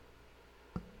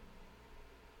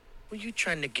Were you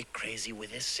trying to get crazy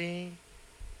with this, eh?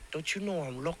 Don't you know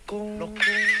I'm loco?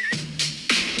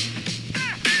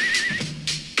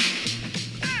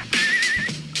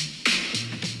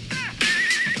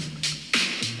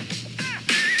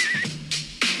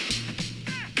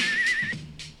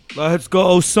 Let's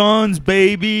go, Suns,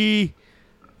 baby.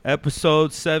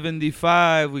 Episode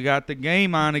 75. We got the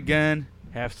game on again.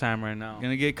 Halftime right now.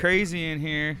 Gonna get crazy in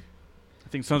here. I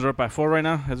think Suns are up by 4 right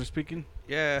now as we're speaking.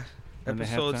 Yeah. And they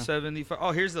Episode halftime. 75.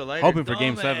 Oh, here's the lighter. Hoping for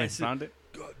Game 7. Dumbass. Found it.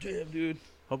 God damn, dude.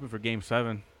 Hoping for Game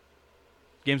 7.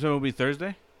 Game 7 will be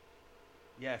Thursday?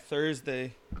 Yeah,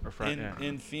 Thursday Or Friday?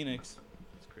 in Phoenix.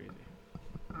 That's crazy.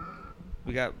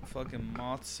 We got fucking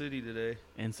Moth City today.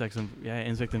 Insect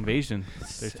invasion.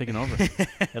 They're taking over.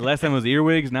 The last time it was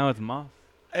earwigs, now it's moth.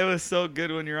 It was so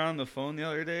good when you're on the phone the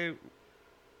other day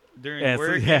during Yeah, so-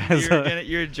 work. yeah, and so-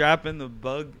 you're dropping the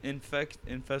bug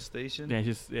infestation.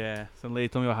 Yeah, some lady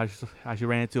told me about how she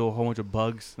ran into a whole bunch of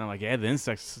bugs. And I'm like, yeah, the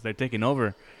insects, they're taking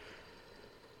over.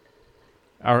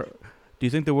 Do you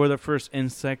think that we're the first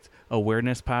insect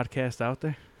awareness podcast out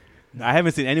there? I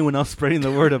haven't seen anyone else spreading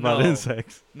the word about No.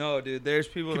 insects. No, dude. There's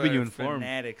people Keeping that you are informed.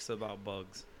 fanatics about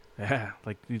bugs. Yeah,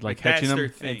 like Like, catching that's them. their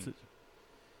thing.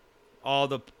 All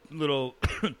the little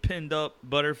pinned up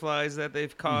butterflies that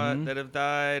they've caught Mhm. that have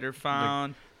died or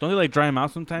found. Don't they like dry them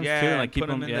out sometimes yeah, too? and Like keep put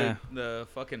them in yeah, the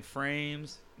fucking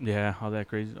frames. yeah, all that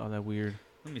crazy, all that weird.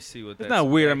 Let me see what It's that's not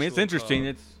weird. I mean, it's actual interesting.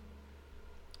 called. It's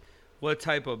What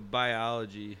type of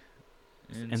biology?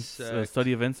 the Insect.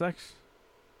 study of insects.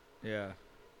 Yeah.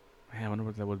 Man, I wonder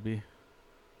what that would be.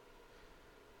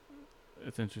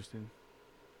 It's interesting.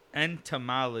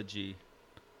 Entomology.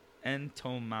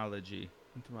 Entomology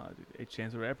Entomology. A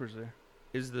chance of rappers there.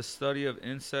 is the study of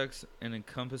insects and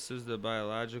encompasses the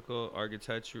biological,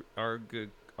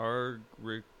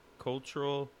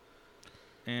 agricultural,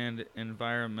 and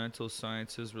environmental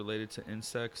sciences related to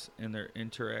insects and their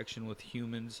interaction with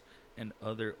humans and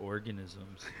other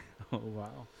organisms. Oh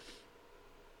wow.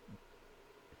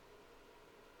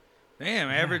 Damn,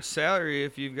 average salary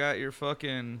if you've got your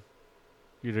fucking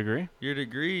You'd agree? your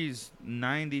degrees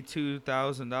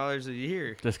 $92,000 a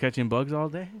year. Just catching bugs all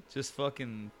day? Just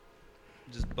bugging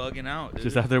out, dude.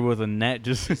 Just out there with a net,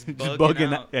 just bugging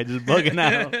bugging out. out. Yeah, just bugging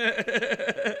out.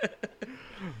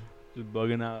 Just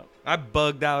bugging out. I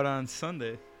bugged out on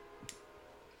Sunday.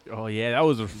 Oh yeah, that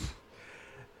was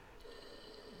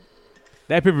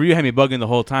that pay-per-view had me bugging the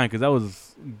whole time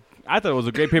because I thought it was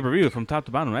a great pay-per-view from top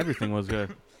to bottom. Everything was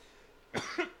good.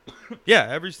 Yeah,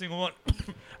 every single one.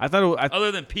 I thought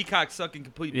Other than Peacock sucking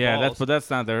complete yeah, balls. that's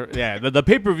not their yeah. The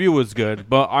pay-per-view was good,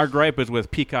 but our gripe is with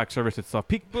Peacock service itself.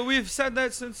 But we've said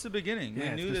that since the beginning. Yeah, We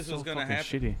it's knew just this was so going to fucking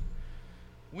happen. Shitty.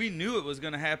 We knew it was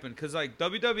going to happen because, like,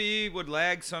 WWE would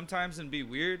lag sometimes and be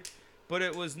weird, but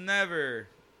it was never.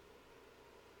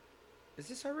 Is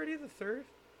this already the third?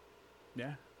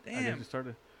 Yeah, I Damn. guess it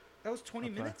started. That was 20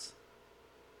 Okay. minutes?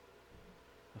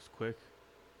 That's quick.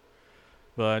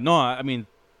 But no, I mean,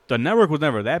 the network was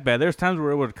never that bad. There's times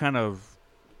where it would kind of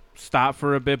stop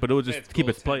for a bit, but it would just That's keep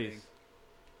its goaltending. place.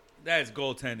 That's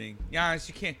goaltending. Giannis,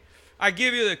 you can't. I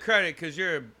give you the credit because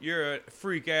you're a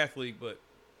freak athlete, but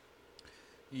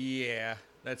yeah,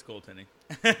 that's goaltending.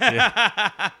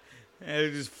 Yeah.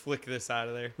 Just flick this out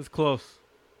of there. It's close.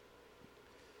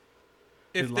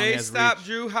 If His they long-ass stop reach.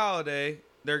 Drew Holiday,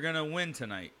 they're gonna win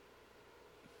tonight.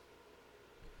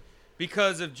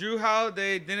 Because if Drew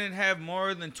Holiday didn't have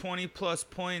more than 20 plus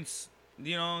points,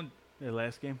 you know, The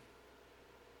last game.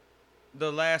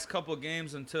 the last couple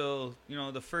games until, you know,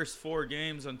 the first 4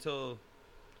 games until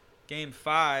game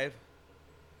 5.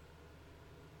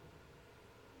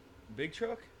 Big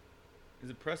Truck? Is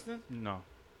it Preston? No,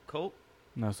 Colt?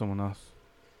 no, someone else.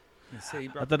 Say he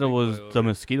I brought thought the it big was boy the over.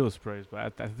 mosquito sprays, but I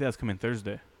think that's coming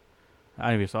Thursday. I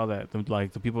didn't even saw that.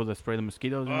 The people that spray the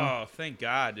mosquitoes. You know? Oh, thank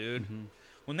God, dude. Mhm.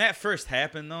 When that first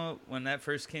happened, though, when that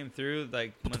first came through,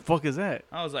 like, What the when- fuck is that?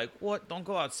 I was like, what? Don't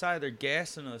go outside. They're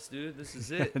gassing us, dude. This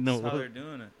is it. No, This is how what? they're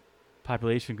doing it.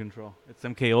 Population control. It's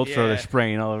MK Ultra. Yeah. They're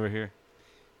spraying all over here.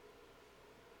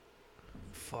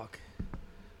 Fuck.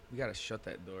 We got to shut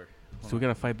that door. So we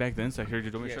gotta fight back the insect. Here, do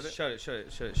you want me Yeah, to shut it?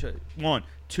 shut it. 1,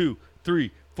 2,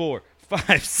 3, 4,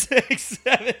 5, 6,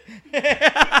 7.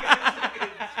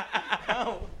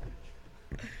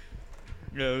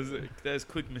 Yeah, that was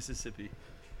quick Mississippi.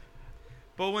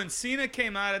 But when Cena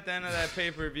came out at the end of that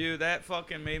pay-per-view, that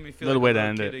fucking made me feel Little like way a to little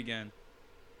end kid it. again.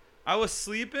 I was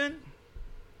sleeping,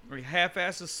 like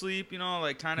half-ass asleep, you know,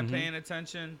 like kind of Mhm. paying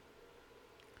attention.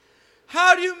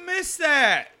 How do you miss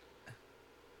that?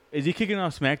 Is he kicking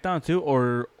off SmackDown too,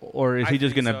 or is I he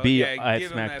just think gonna so. be Yeah, at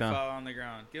give him that SmackDown? foul on the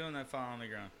ground. Give him that foul on the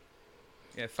ground.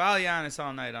 Yeah, foul Giannis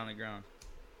all night on the ground.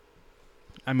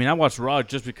 I mean, I watched Raw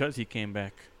just because he came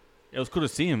back. It was cool to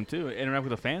see him too. Interact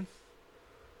with the fans.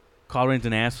 Call Reigns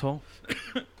an asshole.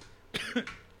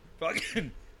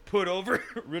 Fucking put over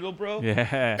Riddle, bro.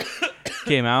 Yeah.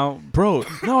 Came out, bro.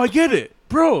 No, I get it,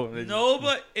 bro. No,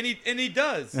 but and he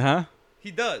does. Huh?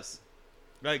 He does.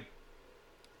 Like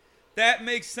that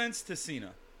makes sense to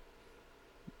Cena.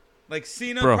 Like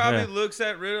Cena Bro, probably yeah. looks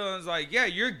at Riddle and is like, "Yeah,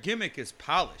 your gimmick is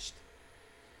polished.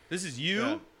 This is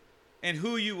you and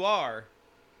who you are,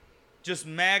 just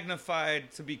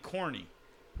magnified to be corny,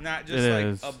 not just It like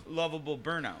is. a lovable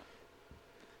burnout.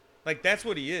 Like that's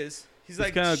what he is. He's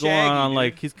like kind of Shaggy, going on dude,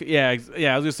 like he's I was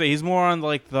gonna say he's more on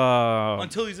like the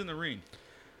until he's in the ring.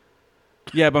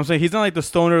 yeah, but I'm saying he's not like the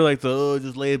stoner like the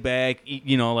just laid back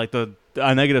like the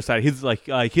negative side. He's like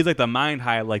he's like the mind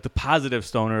high like the positive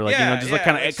stoner like Yeah, just yeah, like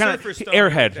kind like of surfer stoner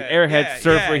airhead like that. airhead Yeah,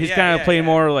 surfer. yeah, He's yeah, kind of yeah, playing yeah.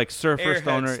 more like surfer Airhead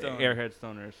stoner, stoner. airhead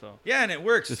stoner. So Yeah, and it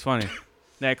works. it's funny.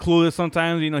 That clueless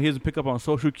sometimes he doesn't pick up on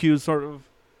social cues sort of.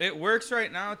 It works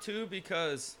right now too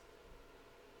because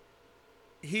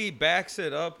he backs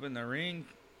it up in the ring.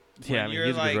 Yeah, I when mean, you're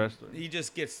he's a like, good wrestler. he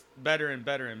just gets better and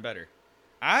better and better.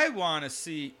 I want to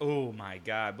see. Oh my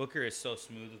God, Booker is so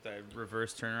smooth with that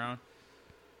reverse turnaround.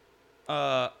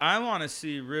 I want to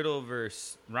see Riddle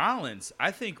versus Rollins.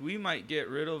 I think we might get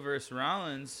Riddle versus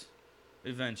Rollins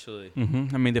eventually.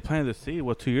 I mean, they planted the seed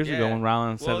 2 years ago Yeah. when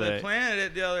Rollins Well, said they that planned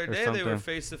it the other or day. They were something.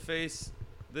 face to face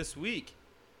this week,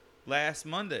 last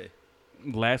Monday.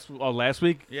 last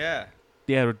week. Yeah.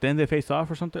 Yeah, then they faced off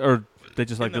or something, or they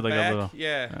just like In did the like back, a little.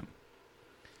 yeah. Yeah.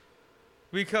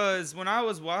 Because when I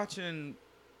was watching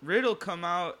Riddle come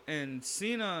out and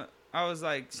Cena, I was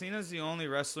like, Cena's the only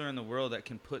wrestler in the world that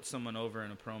can put someone over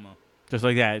in a promo. Just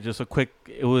like that, just a quick.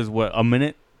 It was a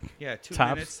minute. Yeah, 2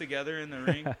 Tops. minutes together in the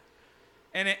ring,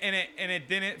 and it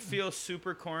didn't feel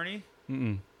super corny.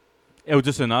 It was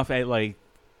just enough. It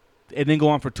didn't go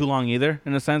on for too long either,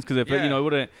 in a sense, because Yeah. it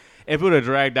would have. If it would have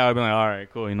dragged out, I'd be like, all right,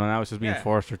 cool. Now it's just being Yeah.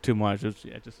 forced or too much. It's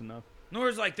just enough.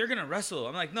 Nora's like, they're gonna wrestle.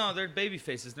 I'm like, no, they're baby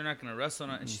faces. They're not gonna wrestle.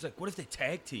 And she's like, what if they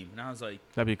tag team? And I was like,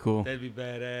 That'd be cool. that'd be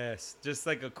badass. Just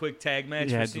like a quick tag match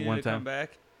Yeah, for just Cena one to come time.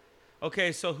 back.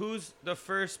 Okay, so who's the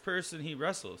first person he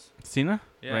wrestles? Cena,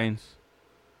 Yeah. Reigns.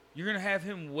 You're gonna have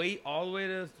him wait all the way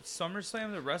to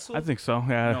SummerSlam to wrestle? I think so.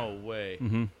 Yeah. No way.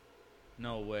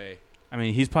 No way. I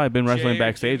mean, he's probably been wrestling Jay or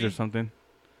backstage or Jimmy? something.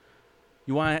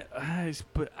 You want?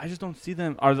 But I just don't see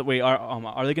them. Are they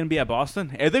going to be at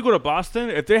Boston? If they go to Boston,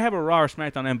 if they have a Raw or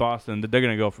SmackDown in Boston, they're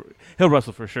going to go for. He'll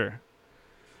wrestle for sure.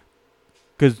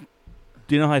 Because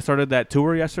do you know how I started that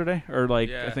tour yesterday, or I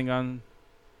Yeah. think on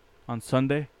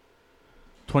Sunday,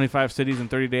 25 cities in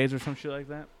 30 days or some shit like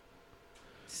that.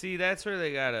 See, that's where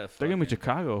they gotta. They're gonna be fucking-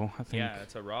 Chicago, I think. Yeah,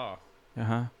 it's a Raw.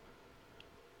 I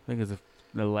think it's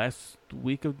the last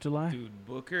week of July. Dude,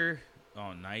 Booker.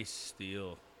 Oh, nice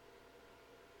steal.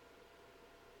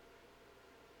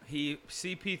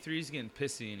 CP3's getting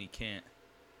pissy and he can't.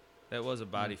 That was a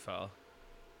body foul.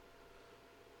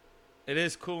 It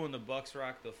is cool when the Bucks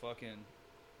rock the fucking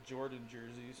Jordan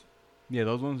jerseys. Yeah,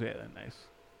 those ones. Yeah, they're nice.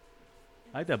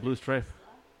 I like that blue stripe.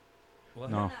 What?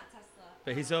 No, Not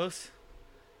Tesla. Bezos?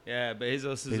 Yeah,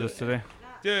 Bezos is they just today.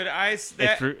 Dude,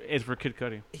 It's for Kid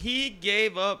Cudi. he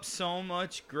gave up so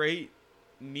much great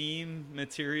meme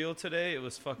material today. It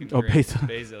was fucking Oh, great. Bezos.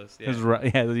 Bezos, His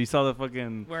yeah. yeah, you saw the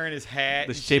fucking Wearing his hat.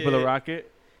 the and shape of the shit.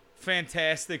 rocket.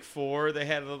 Fantastic Four. They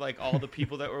had like all the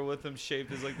people that were with him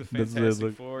shaped as like the That's Fantastic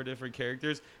look- Four, different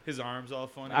characters. His arms all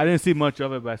funny. I didn't see much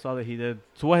of it, but I saw that he did.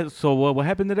 So what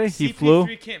happened today? He CP3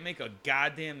 flew. can't make a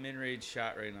goddamn mid-range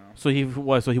shot right now. So he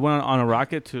went on a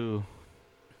rocket to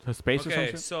space or Okay,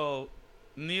 something. so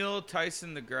Neil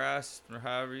Tyson deGrasse, or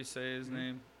however you say his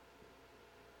name,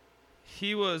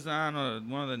 he was on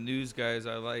one of the news guys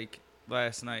I like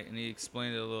last night, and he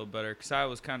explained it a little better because I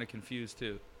was kind of confused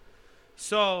too.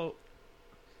 So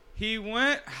he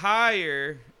went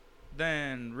higher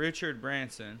than Richard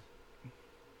Branson,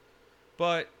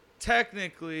 but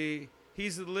technically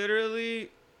he's literally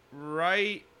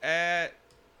right at.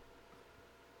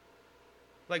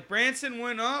 Like Branson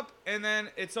went up, and then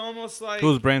it's almost like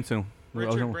Who's Branson?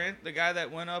 the guy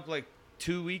that went up like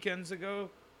 2 weekends ago,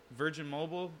 Virgin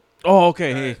Mobile. Oh,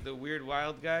 okay. The weird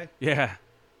wild guy. Yeah,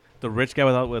 the rich guy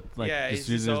with like. Yeah, he's just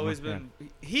using his always money. been.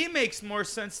 He makes more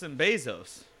sense than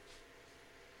Bezos.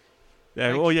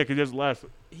 Yeah. like- Oh yeah, 'cause he just left.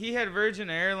 He had Virgin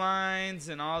Airlines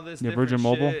and all this. Yeah, different Virgin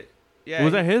Mobile? shit. Yeah,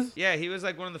 Was that his? Yeah, he was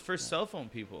like one of the first cell phone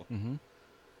people. Mm-hmm.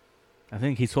 I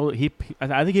think he sold it.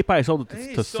 I think he probably sold it I think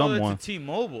he to sold someone. it to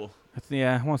T-Mobile.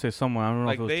 Yeah, I want to say someone. I don't know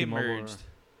Like if it was they T-Mobile or- merged.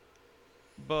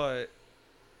 But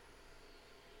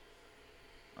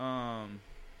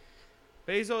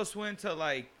Bezos went to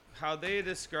like how they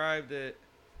described it,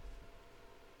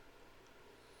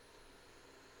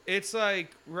 it's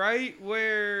like right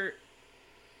where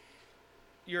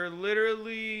you're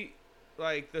literally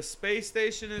like the space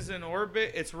station is in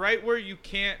orbit. It's right where you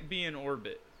can't be in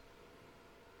orbit.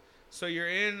 So you're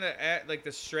in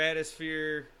the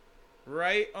stratosphere,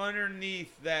 right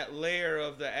underneath that layer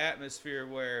of the atmosphere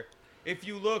where if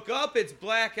you look up, it's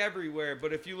black everywhere,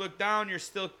 but if you look down, you're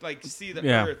still like see the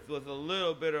Yeah. Earth with a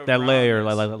little bit of That layer,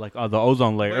 roundness. like the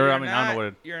ozone layer. But Or, you're I mean, I don't know what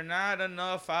it. You're not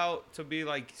enough out to be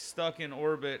like stuck in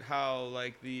orbit. How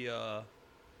like the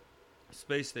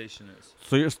space station is.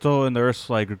 So you're still in the Earth's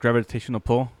like gravitational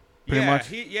pull, pretty much.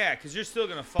 Because you're still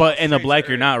gonna fall. But in the straight black, to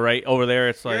you're Earth. not, right? Over there,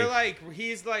 it's like You're like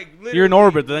he's like literally You're in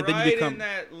orbit, then right you become- in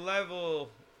that level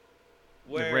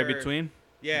where like, right between.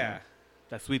 Yeah.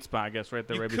 That sweet spot, I guess, right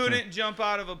there. You right couldn't between. jump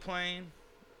out of a plane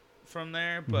from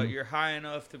there, but Mhm. you're high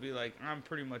enough to be like, I'm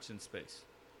pretty much in space.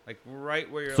 Like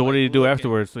right where you're So what like, did he do looking.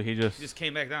 afterwards? So he just. He just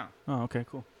came back down. Oh, okay,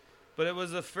 cool. But it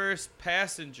was the first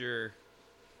passenger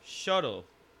shuttle.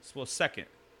 Well, second.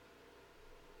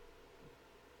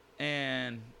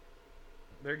 And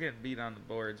they're getting beat on the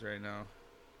boards right now.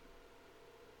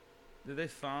 Did they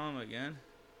foul him again?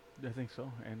 I think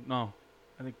so. And no,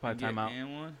 I think probably And get timeout.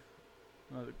 and one?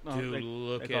 No, Dude, they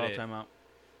look call at it it. timeout.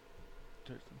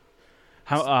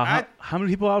 How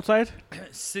many people outside?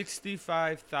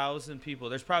 65,000 people.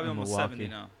 There's probably In almost Milwaukee. 70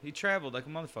 now. He traveled like a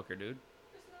motherfucker, dude. There's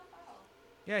no foul.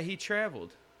 Yeah, he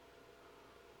traveled.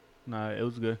 No, it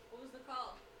was good. What was the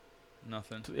call?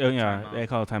 Nothing. Yeah, Timeout. they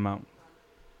call it timeout.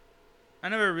 I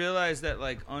never realized that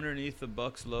like underneath the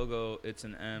Bucks logo, it's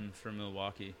an M for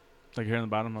Milwaukee. It's like here in the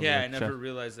bottom. Of Yeah, the I never chest.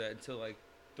 realized that until like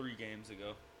 3 games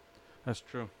ago. That's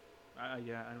true. Yeah, I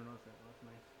don't know if that was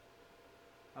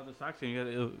nice. How the Sox game?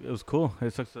 It was cool.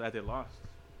 It sucks that they lost.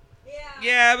 Yeah.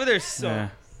 Yeah, but there's so Yeah.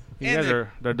 You And guys the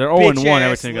are they're 0 and 1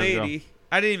 every bitch-ass time you guys go. lady.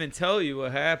 I didn't even tell you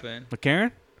what happened. But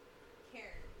Karen? Karen.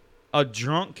 A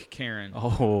drunk Karen.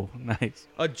 Oh, nice.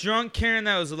 A drunk Karen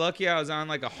that was lucky I was on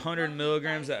like 100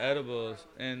 milligrams of edibles,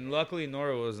 and luckily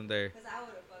Nora wasn't there. Because I would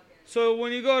have fucking. So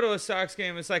when you go to a Sox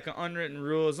game, it's like an unwritten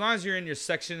rule. As long as you're in your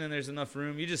section and there's enough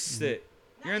room, you just sit.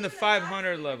 You're in the Not even a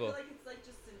 500 Sox level. game, I feel like it's like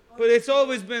just an But it's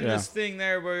always been Yeah. this thing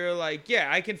there where you're like, yeah,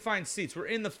 I can find seats. We're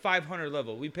in the 500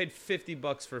 level. We paid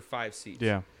 $50 for 5 seats.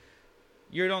 Yeah.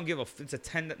 You don't give a. It's a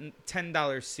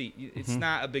 $10 seat. It's Mhm.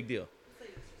 not a big deal. It's like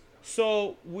it's just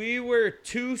So we were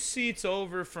 2 seats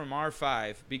over from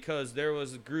R5 because there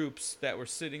was groups that were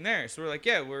sitting there. So we're like,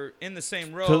 yeah, we're in the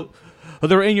same row. So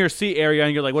they're in your seat area,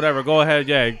 and you're like, whatever, go ahead.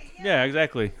 Yeah,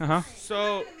 exactly. Uh huh.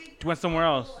 So Went somewhere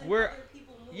else. We're-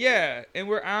 yeah, and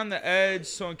we're on the edge.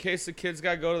 So in case the kids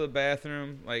got to go to the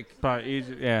bathroom, like, Probably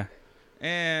easy. Yeah.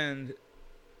 and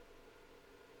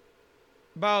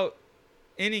about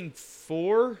inning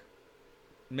 4,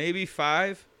 maybe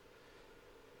 5,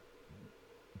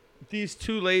 these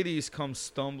 2 ladies come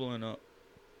stumbling up.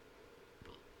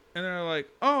 And they're like,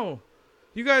 oh,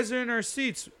 you guys are in our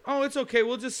seats. Oh, it's okay.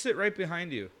 We'll just sit right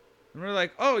behind you. And we're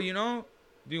like, oh, you know,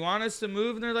 do you want us to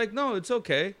move? And they're like, no, it's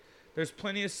okay. There's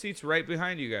plenty of seats right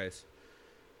behind you guys.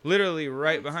 Literally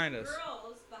right behind us.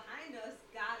 Girls behind us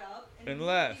got up And moved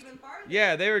left. Even farther.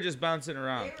 Yeah, they were just bouncing They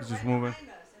around. were Just right moving. behind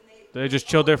us, and They just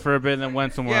chilled there for a bit and then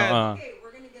went somewhere. Yeah. Okay,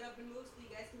 we're gonna get up and move so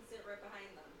you guys can sit right behind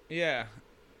them. Yeah.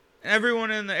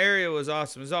 Everyone in the area was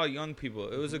awesome. It was all young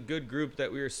people. It was a good group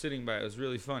that we were sitting by. It was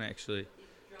really fun, actually.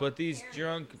 But these Karens.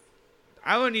 drunk,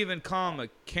 I wouldn't even call him a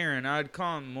Karen. I'd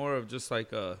call him more of just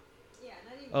like a Yeah,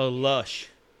 not even. lush.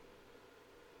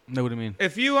 No, what do you mean?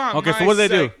 If you want Okay, so what do they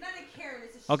do? Not a Karen.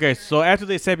 It's a Okay, Sharon. so after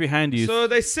they sat behind you, So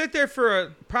they sit there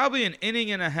for probably an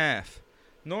inning and a half.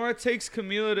 Nora takes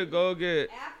Camila to go get.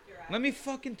 After I. Let me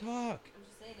fucking talk. I'm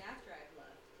just saying after I've left.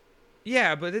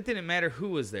 Yeah, but it didn't matter who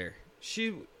was there. She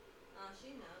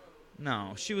She knows.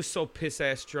 no, she was so piss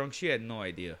ass drunk. She had no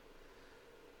idea.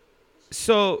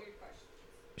 So Weird question.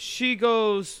 she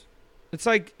goes, it's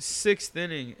like 6th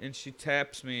inning, and she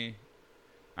taps me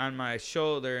on my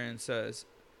shoulder and says,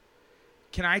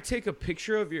 "Can I take a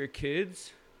picture of your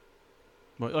kids?"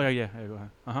 well, oh yeah, go ahead.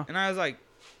 Uh huh. And I was like,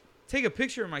 "Take a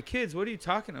picture of my kids? What are you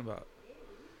talking about?"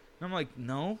 And I'm like,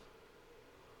 "No."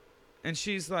 And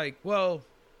she's like, "Well,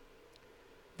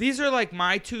 these are like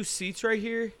my 2 seats right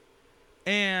here,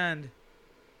 and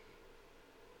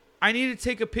I need to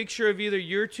take a picture of either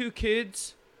your 2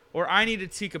 kids, or I need to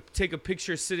take a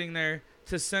picture sitting there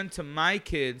to send to my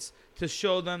kids to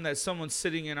show them that someone's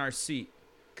sitting in our seat,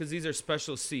 because these are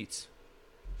special seats."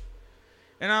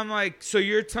 And I'm like, so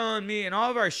you're telling me, and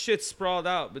all of our shit's sprawled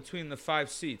out between the 5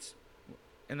 seats,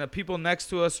 and the people next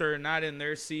to us are not in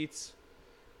their seats.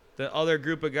 The other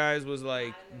group of guys was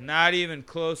like not even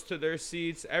close to their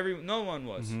seats. No one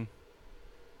was.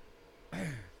 Mm-hmm.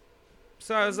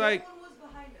 So I was like, No one was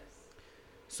behind us.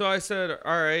 so I said,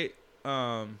 all right,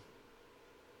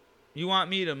 you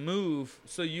want me to move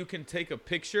so you can take a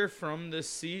picture from this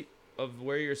seat of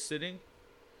where you're sitting?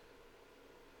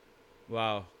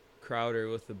 Wow. Crowder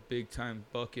with a big time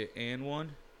bucket and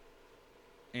one.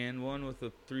 And one with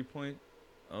a 3-point.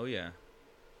 Oh, yeah.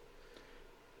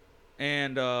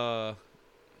 And the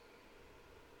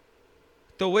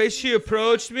way she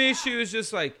approached me, she was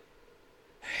just like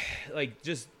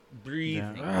just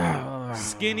breathing. Yeah.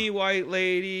 Skinny white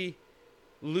lady,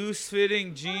 loose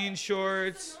fitting jean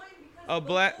shorts, a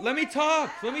black. Let me talk.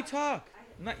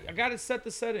 I gotta set the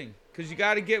setting because you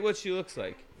gotta get what she looks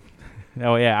like.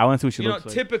 Oh yeah, I want to see what she You know, looks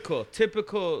like.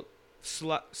 typical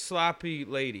sloppy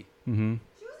lady. Mm-hmm.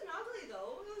 She wasn't ugly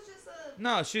though. It was just a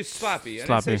No, she's sloppy. I didn't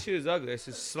Sloppy. say she was ugly. I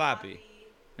said sloppy.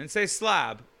 I didn't say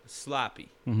sloppy.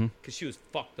 Mm-hmm. Because she was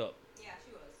fucked up. Yeah,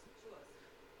 she was. She was.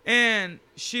 And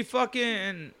she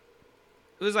fucking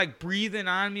was like breathing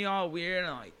on me all weird.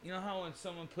 And like, you know how when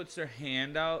someone puts their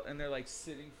hand out and they're like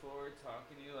sitting forward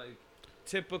talking to you, like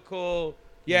typical,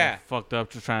 yeah. Fucked up,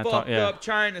 just trying to Fucked talk. Yeah. up,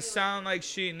 trying to sound like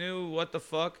she knew what the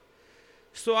fuck.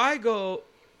 So I go,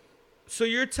 so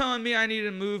you're telling me I need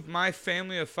to move my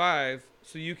family of 5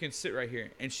 so you can sit right here?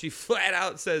 And she flat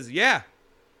out says, yeah,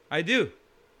 I do.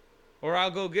 Or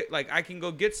I'll go get, like, I can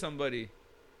go get somebody,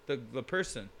 the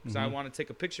person, because I Mhm. want to take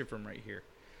a picture from right here.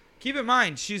 Keep in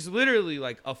mind, she's literally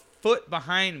like a foot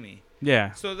behind me.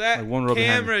 Yeah. So that Like one row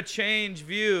behind camera change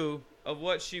view of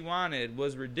what she wanted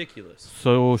was ridiculous.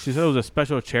 So she said it was a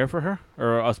special chair for her,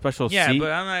 or a special Yeah, seat.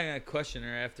 but I'm not gonna question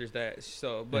her after that.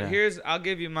 So, but Yeah. I'll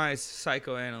give you my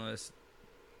psychoanalyst,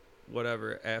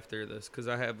 whatever, after this, because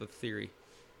I have a theory,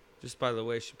 just by the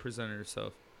way she presented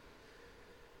herself.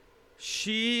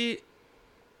 She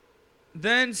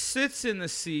then sits in the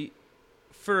seat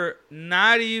for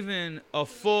not even a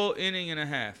full inning and a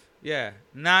half. Yeah,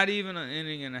 not even an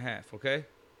inning and a half. Okay.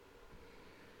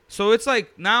 So it's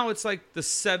like now it's like the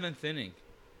 7th inning.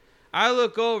 I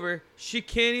look over, she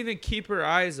can't even keep her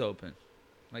eyes open.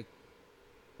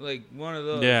 Like one of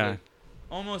those. Yeah. Like,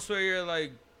 almost where you're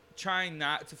like trying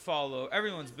not to fall over.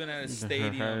 Everyone's been at a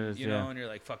stadium, Hers, you know, yeah. and you're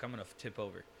like, fuck, I'm going to tip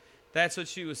over. That's what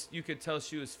she was, you could tell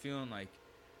she was feeling like.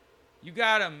 You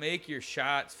got to make your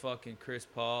shots, fucking Chris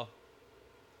Paul.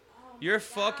 Oh You're my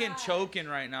fucking gosh. choking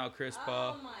right now, Chris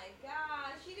Paul. Oh my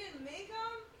gosh, she didn't make them.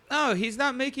 No, he's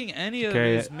not making any of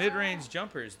Okay. his mid-range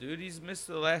jumpers, dude. He's missed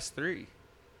the last 3.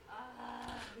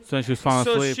 So then she was falling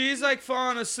So asleep. she's like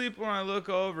falling asleep when I look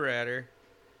over at her.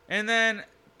 And then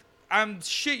I'm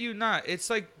shit you not. It's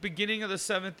like beginning of the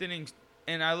 7th inning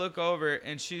and I look over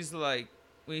and she's like,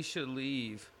 we should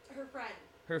leave. Her friend.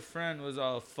 Her friend was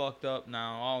all fucked up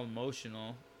now, all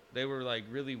emotional. They were like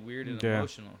really weird and Yeah.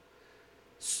 emotional.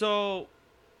 So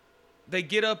they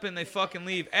get up and they fucking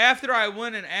leave. After I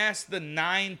went and asked the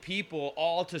 9 people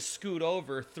all to scoot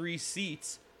over 3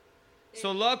 seats.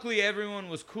 So luckily everyone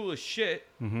was cool as shit,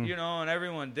 Mhm. you know, and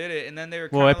everyone did it. And then they were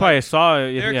Well, I kind of probably like, saw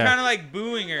it. they were Yeah. kind of like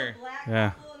booing It was her. a black Yeah.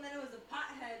 couple, and then it was a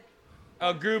pothead.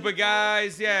 A group of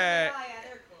guys, yeah. Oh, yeah,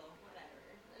 they're cool. Whatever.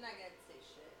 They're not gonna say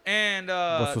shit. And they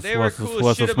what's were the, cool as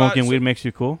what's shit the about smoking so weed makes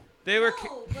you cool? They were,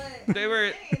 No, but they were-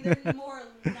 I'm saying they're more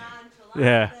nonchalant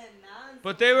Yeah. than nonsense.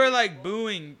 but they were like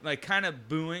booing, like kind of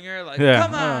booing her, like Yeah.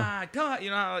 come on, you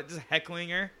know, how, like, just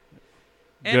heckling her.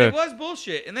 And Good. it was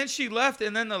bullshit. And then she left,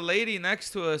 and then the lady next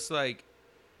to us, like,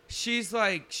 she's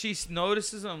like, she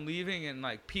notices I'm leaving and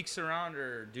like peeks around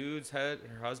her dude's head,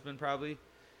 her husband probably,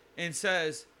 and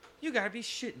says, "You gotta be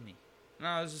shitting me." And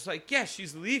I was just like, "Yeah,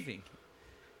 she's leaving."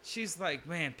 She's like,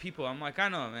 "Man, people." I'm like, "I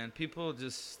know, man. People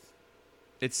just,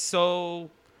 it's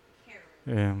so,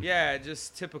 Karen. Yeah. yeah,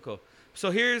 just typical." So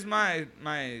here's my.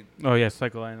 Oh yeah,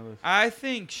 psychoanalyst. I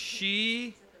think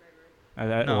she. I,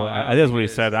 No, I well, don't that's think what it he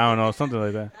is. said. I don't know, something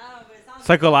like that. I don't know, but it sounds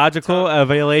Psychological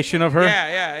evaluation of her.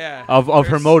 Yeah. Of her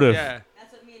There's- motive. Yeah.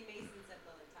 That's what me and Mason said the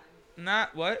other time.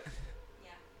 Not what?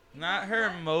 Yeah. Not her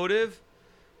What? motive,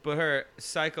 but her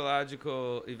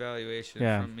psychological evaluation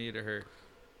Yeah. from me to her.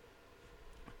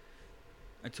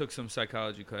 I took some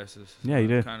psychology classes. Yeah, you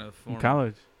did. Kind of In form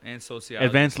college. and sociology.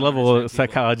 Advanced to level understand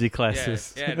people. psychology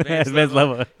classes. Yeah, advanced advanced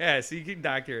level. level. Yeah, so you can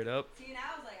doctor it up. See, and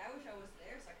I was like, I wish I was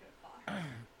there so I could have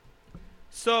fought.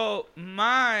 So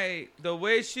the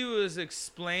way she was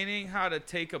explaining how to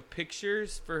take a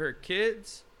pictures for her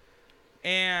kids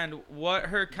and what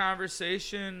her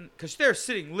conversation, because they're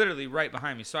sitting literally right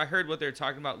behind me, so I heard what they were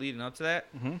talking about leading up to that.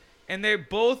 Mhm. And they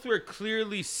both were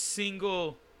clearly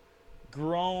single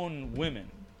grown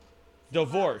women,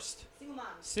 divorced. Single Single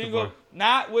moms. Single, Divorce.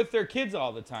 not with their kids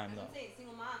all the time, I'm though. saying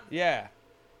single moms. Yeah,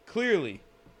 clearly.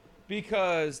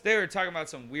 Because they were talking about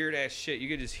some weird ass shit. You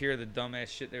could just hear the dumb ass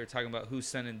shit they were talking about, who's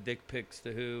sending dick pics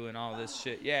to who and all this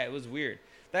shit. Yeah, it was weird.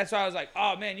 That's why I was like,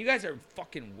 oh man, you guys are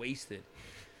fucking wasted.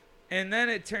 And then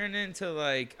it turned into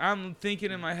like, I'm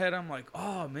thinking in my head, I'm like,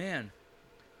 oh man.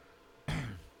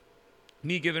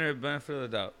 Me giving her the benefit of the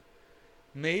doubt.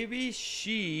 Maybe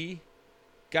she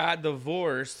got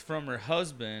divorced from her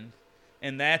husband,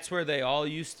 and that's where they all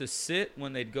used to sit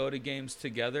when they'd go to games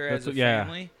together as a Yeah.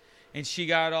 family. And she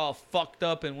got all fucked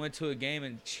up and went to a game,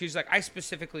 and she's like, I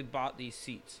specifically bought these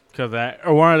seats. Cause that,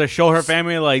 or wanted to show her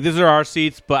family like these are our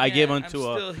seats, but I Yeah, gave them I'm to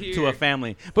still a here.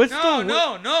 family. But it's still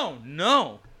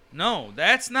No.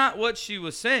 That's not what she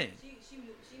was saying. She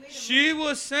made a She move.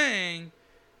 was saying,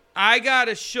 I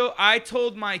gotta show. I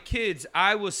told my kids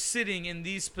I was sitting in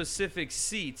these specific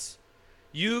seats.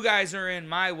 You guys are in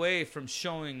my way from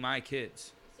showing my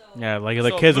kids. So, Yeah, like the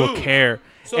So kids will move. care.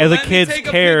 So If the let me kids take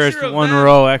a care, it's picture of one them.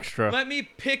 row extra. Let me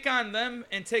pick on them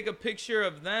and take a picture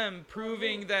of them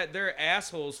proving that they're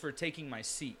assholes for taking my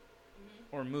seat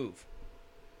or move.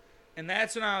 And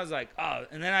that's when I was like, oh.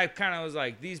 And then I kind of was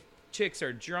like, these chicks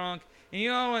are drunk. And you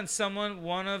know when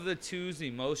one of the two's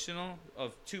emotional,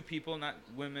 of two people, not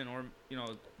women or,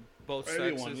 both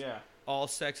sexes, all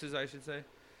sexes, I should say.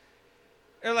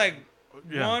 They're like,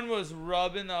 Yeah. one was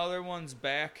rubbing the other one's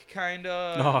back, kind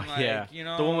of. Oh like, yeah, You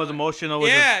know, the one was like- emotional. Was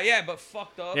Yeah, but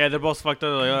fucked up. yeah, they're both fucked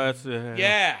up. Like, oh, that's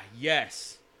Yeah,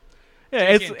 yes. Yeah,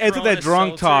 it's Drinking that Corona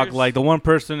drunk talk. seltzers. Like the one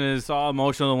person is all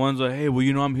emotional. The one's like, "Hey, well,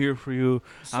 I'm here for you.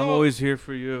 I'm So- always here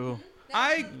for you."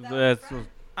 I- That's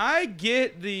I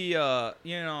get the,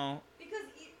 Because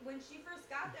when she first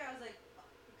got there, I was like,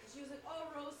 because she was like, oh,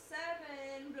 row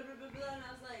 7, blah, blah, blah, blah. And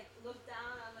I was like, looked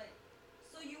down, I was like,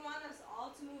 so you want us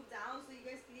all to move down so you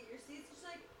guys can get your seats? She's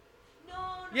like,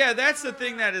 no. Yeah, that's the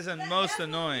thing that is the most that's what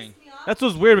annoying. pissed me off. that's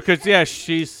what's weird because yeah,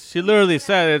 She she literally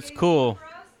said it's cool. for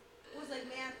us was like,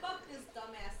 man, fuck this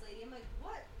dumbass lady. I'm like,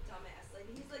 what dumbass lady?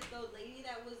 He's like, the lady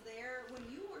that was there when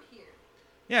you were here.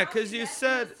 Yeah, Now because she's you asking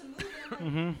said, us to move. And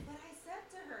I'm like, Mhm. But I said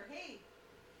to her, hey,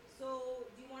 so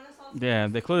do you want us all to Yeah,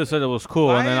 move? they clearly said it was cool,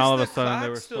 why and then is all of the a sudden they clock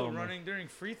were still still running during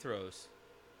free throws?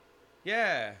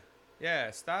 Yeah,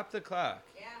 stop the clock.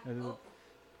 Yeah. It is-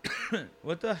 Oh,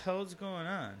 What the hell's going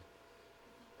on?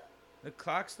 The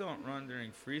clocks don't run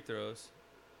during free throws.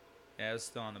 Yeah, it's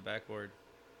still on the backboard.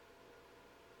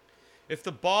 If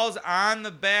the ball's on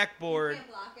the backboard, can't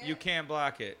block it? you can't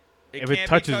block it. It If it can't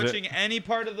touches be it. touching any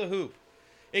part of the hoop.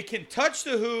 It can touch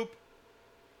the hoop,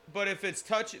 but if it's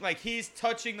touching, like he's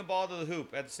touching the ball to the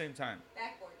hoop at the same time.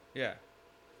 backboard. Yeah.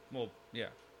 Well, yeah.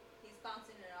 He's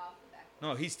bouncing it off the backboard.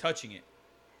 No, he's touching it.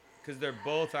 Because they're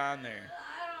both on there.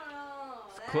 I don't know.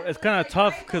 cool. That It's was, kinda like,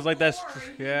 tough right 'cause, like, that's before, tr-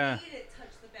 and he yeah. made it touch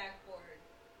the backboard.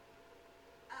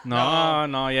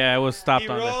 No, yeah, it was stopped He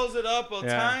on there. rolls it up a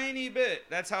Yeah. tiny bit.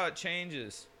 That's how it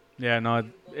changes. Yeah, no, it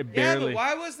Yeah, barely. but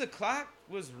why was the clock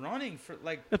was running for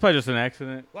like? It's probably just an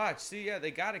accident. Watch, see, yeah,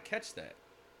 they gotta catch that.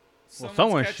 Someone's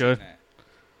someone catching should. that.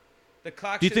 The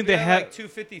clock. Do you should think be they at, have- like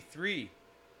 2:53?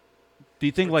 Do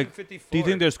you think or like? Do 2:54? you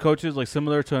think there's coaches like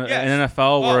similar to Yes. an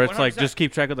NFL Oh, where it's like 100%. just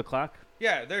keep track of the clock,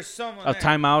 Yeah, there's someone. of there.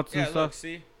 timeouts Yeah, and look, stuff,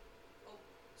 see.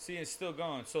 See, it's still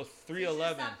going. So You should've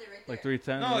 3:11. stopped it right like there.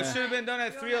 3:10? No, it yeah. should have been done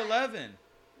at 3:11.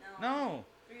 No.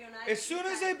 309. As soon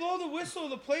as they blow the whistle,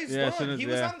 the play's Yeah, as done. soon as- He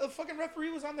was yeah. on the fucking referee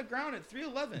was on the ground at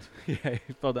 3:11. Yeah,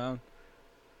 he fell down.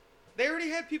 They already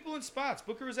had people in spots.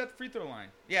 Booker was at the free throw line.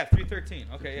 Yeah, 3:13.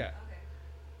 Okay, yeah. Okay.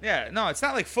 Yeah, no, it's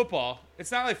not like football. It's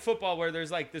not like football where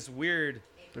there's like this weird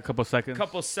A couple seconds.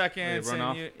 couple seconds run and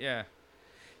off. yeah.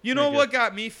 You know Make what it-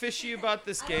 got me fishy about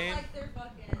this I game? don't like their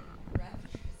fucking ref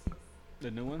jerseys. The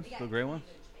new ones, They got the gray ones.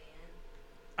 cleavage, man.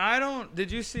 I don't.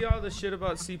 Did you see all the shit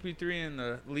about CP3 and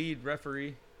the lead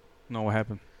referee? No, what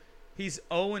happened? He's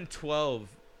 0-12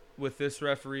 with this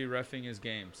referee reffing his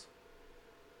games.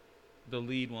 The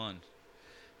lead one.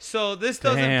 So this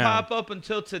doesn't Damn. pop up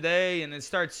until today, and it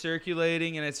starts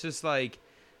circulating, and it's just like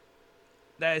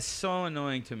that is so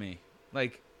annoying to me.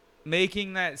 Like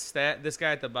making that stat. This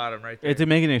guy at the bottom right there. It's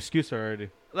making an excuse already.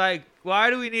 Like, why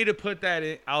do we need to put that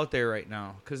out there right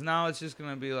now? Because now it's just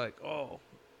gonna be like, oh,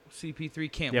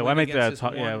 CP3 can't Yeah, win why make against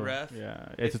that? this Yeah, one ref. yeah.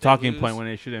 if It's a they talking lose. point when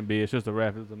it shouldn't be. It's just the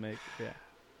ref doesn't make. Yeah,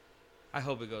 I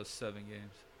hope it goes 7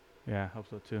 games. yeah. I hope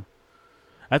so too.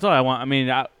 That's all I want. I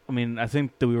mean, I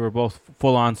think that we were both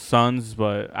full on Suns,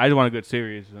 but I just want a good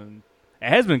series, and it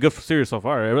has been a good series so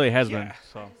far. It really has been. Yeah.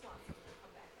 So I just want them to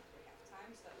come back after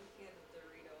halftime so that we can get the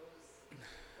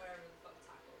Doritos, whatever the fuck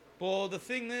taco. Well, the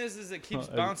thing is it keeps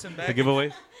Oh, bouncing the back.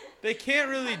 giveaways. They can't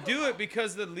really do it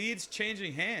because the lead's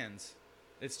changing hands.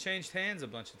 It's changed hands a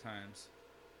bunch of times.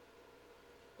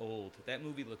 Old. That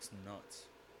movie looks nuts.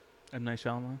 M. Night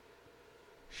Shyamalan.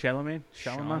 Charlemagne.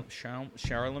 Charlemagne.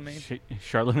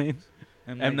 Charlemagne.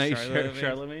 M. Night Charlemagne.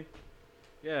 Charlemagne.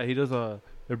 Yeah, he does The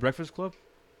Breakfast Club.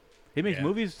 He makes Yeah.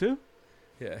 movies too.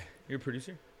 Yeah, you're a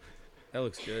producer. That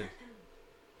looks good.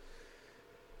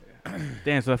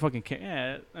 Damn, so I fucking can't.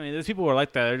 Yeah, I mean, there's people who are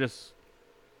like that. They're just.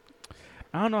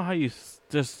 I don't know how you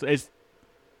just. It's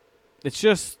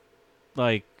just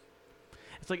like.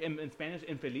 It's like in Spanish,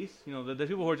 infeliz. You know, there's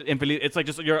people who are just infeliz. It's like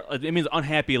just it means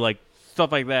unhappy, like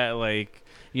stuff like that. Like,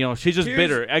 you know, she's just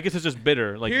bitter. I guess it's just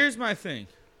bitter. Like, here's my thing.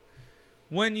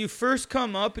 When you first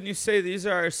come up and you say these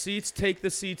are our seats, take the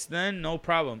seats then, no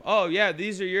problem. Oh yeah,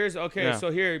 these are yours. Okay, Yeah.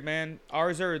 so here, man,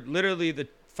 ours are literally the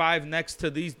 5 next to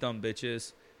these dumb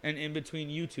bitches, and in between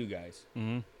you 2 guys.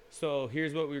 mm-hmm. So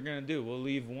here's what we're gonna do. We'll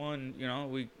leave one. You know,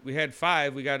 we had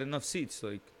 5. We got enough seats.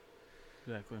 Like,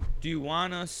 Exactly. do you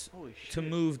want us Holy shit. to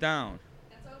move down?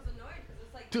 That's why I was annoyed because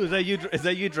it's like. Dude, is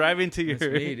that you driving to your?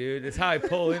 That's me, dude. That's how I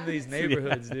pull into these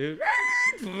neighborhoods, dude.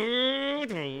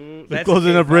 They're That's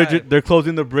closing the bridge. K5. They're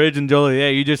closing the bridge in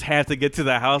Joliet. You just have to get to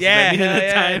the house. Yeah, at the end of the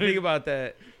yeah, time. think about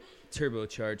that.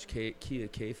 Turbocharged Kia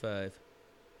K5. It's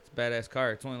a badass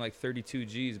car. It's only like 32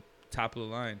 G's, top of the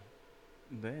line.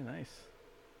 Very nice.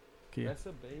 Okay. That's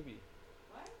a baby.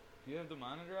 What? Do you have the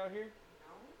monitor out here?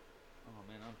 No. Oh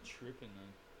man, I'm tripping then.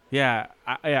 Yeah,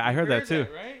 I heard that too.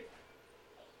 Right?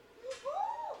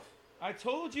 I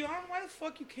told you. I don't know why the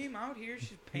fuck you came out here.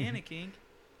 She's panicking.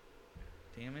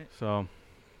 Damn it. So,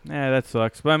 yeah, that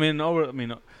sucks. But I mean,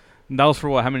 that was for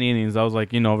what? How many innings? I was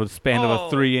like, over the span of Oh,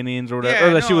 3 innings or whatever.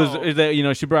 yeah, or that she was, no. is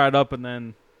that she brought it up and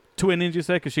then 2 innings. You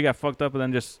said because she got fucked up and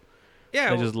then just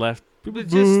Yeah. they just left. but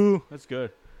Boo. That's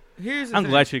good. Here's the I'm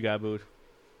thing. glad she got booed.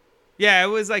 Yeah, it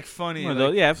was like funny. One of like,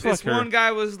 those- yeah, fuck this her. one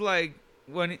guy was like,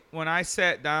 when I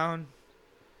sat down,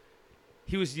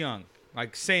 he was young,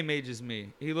 like same age as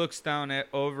me. He looks down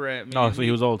over at me. Oh, and so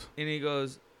he was old. and he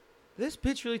goes, "This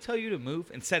bitch really tell you to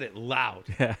move?" And said it loud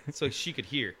Yeah. so she could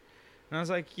hear. And I was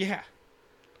like, "Yeah."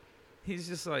 He's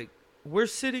just like, "We're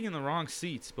sitting in the wrong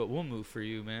seats, but we'll move for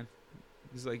you, man."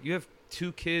 He's like, "You have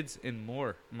 2 kids and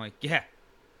more." I'm like, "Yeah."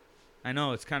 I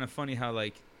know, it's kind of funny how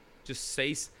like just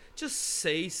say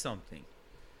something.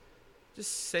 Just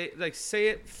say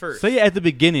it first. Say it at the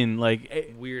beginning,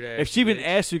 like Weird ass. if she even bitch.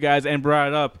 asked you guys and brought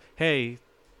it up, hey,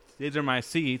 these are my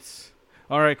seats.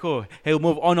 All right, cool. Hey, we'll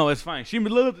move. Oh no, it's fine.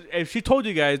 If she told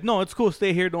you guys, no, it's cool.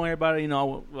 Stay here. Don't worry about it.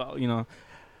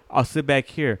 I'll sit back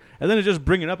here. And then to just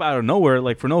bring it up out of nowhere,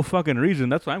 like for no fucking reason.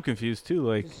 That's why I'm confused too.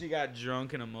 Like She got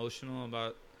drunk and emotional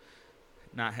about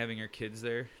not having her kids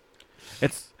there.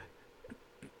 it's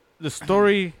the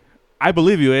story. I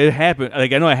believe you. It happened.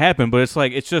 Like I know it happened, but it's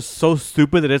like it's just so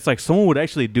stupid that it's like someone would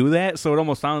actually do that. So it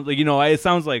almost sounds like it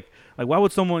sounds like why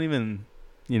would someone even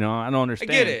I don't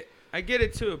understand. I get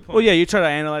it to a point. Well, yeah, you try to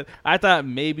analyze. I thought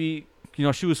maybe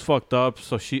she was fucked up,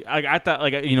 so I thought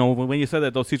when you said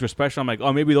that those seats were special, I'm like,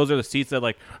 oh, maybe those are the seats that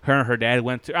like her and her dad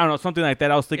went to. I don't know, something like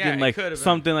that. I was thinking Yeah, it like could have been.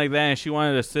 something like that, and she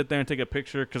wanted to sit there and take a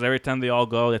picture because every time they all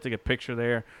go, they take a picture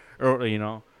there, or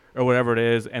or whatever it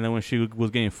is. And then when she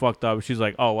was getting fucked up, she's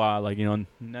like, oh wow, like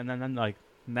like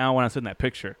now I want to sit in that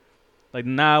picture, like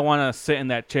now I want to sit in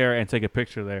that chair and take a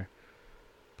picture there,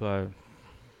 but.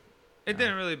 It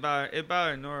didn't really bother. It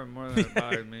bothered Nora more than it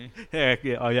bothered me. Yeah,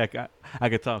 oh yeah, I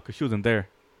could tell because she wasn't there.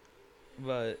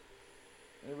 But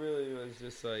it really was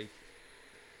just like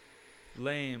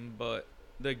lame. But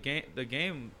the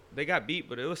game, they got beat,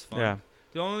 but it was fun. Yeah.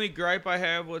 The only gripe I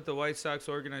have with the White Sox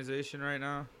organization right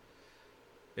now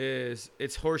is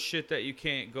it's horse shit that you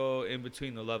can't go in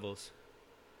between the levels.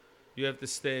 You have to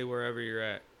stay wherever you're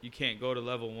at. You can't go to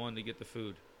level 1 to get the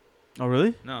food. Oh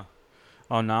really? No.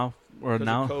 Oh, now or 'Cause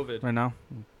now? of COVID. Right now?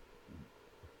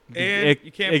 And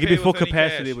you can't It could pay be full with any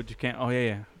capacity, cash. but you can't. Oh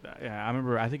yeah. I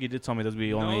remember. I think you did tell me this would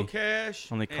be No only.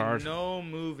 cash, only and card. no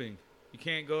moving. You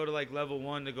can't go to like level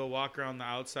 1 to go walk around the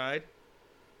outside.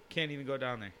 Can't even go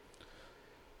down there.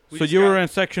 We So just you were got in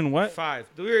section what? 5.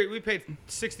 We paid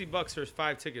 $60 for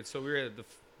 5 tickets, so we were at the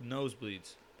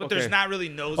nosebleeds. But Okay. there's not really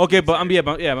nosebleeds. Okay, but I'm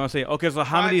there. I'm saying. Okay, so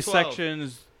how many 512.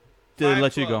 sections did it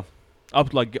let you go?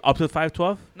 512. Up to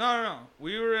 512, No.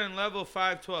 We were in level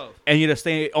 512. and you had to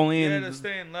stay only We in. had to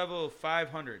stay in level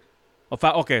 500. Oh,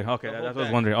 okay. The That's whole what I was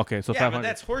deck. wondering. Okay, so Yeah, 500. but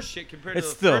that's horse shit compared It's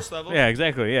to the still. first level. Yeah,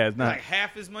 exactly. Yeah, it's It's not. like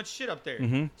half as much shit up there.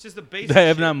 Mm-hmm. It's just the basic if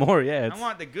shit. not more, yeah. I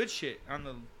want the good shit on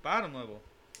the bottom level.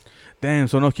 Damn.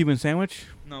 So no Cuban sandwich?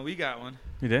 No, we got one.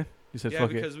 You did? You said Yeah,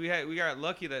 fuck it. because we got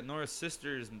lucky that Nora's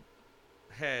sisters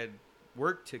had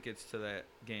work tickets to that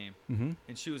game, Mm-hmm.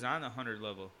 and she was on the 100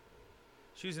 level.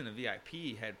 She was in a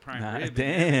VIP, had prime Nah, rib. and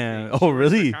damn. everything. Oh, She worked for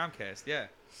really? Comcast, yeah.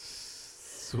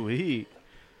 Sweet.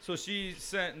 So she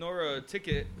sent Nora a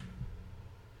ticket,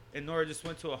 and Nora just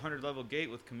went to a 100-level gate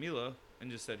with Camila and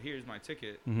just said, "Here's my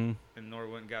ticket." Mm-hmm. And Nora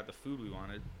went and got the food we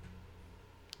wanted.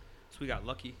 So we got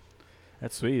lucky.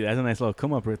 That's sweet. That's a nice little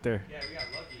come up right there. Yeah, we got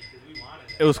lucky because we wanted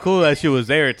that. It was cool that she was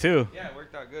there too. Yeah, it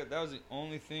worked out good. That was the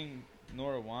only thing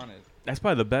Nora wanted. That's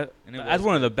probably the best. And it That's was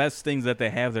one of good. the best things that they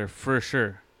have there for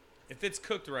sure. If it's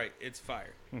cooked right, it's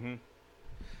fire. Mm-hmm. 'Cause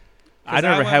I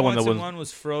never went had one once that and was. one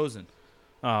was frozen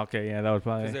Oh, okay. Yeah, that was because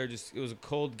probably. they were just. It was a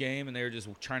cold game and they were just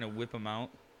trying to whip them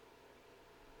out.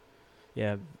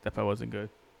 Yeah, that probably wasn't good.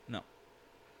 No.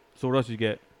 So what else did you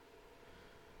get?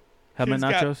 Helmet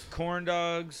Kids got nachos. corn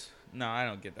dogs. No, I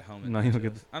don't get the helmet. No, you don't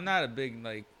get nachos. I'm not a big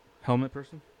like. Helmet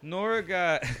person. Nora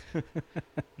got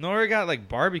like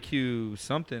barbecue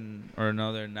something or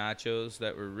another nachos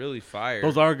that were really fire.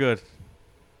 Those are good.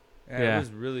 Yeah, it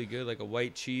was really good. Like a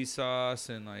white cheese sauce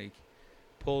and like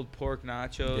pulled pork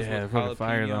nachos Yeah, with fucking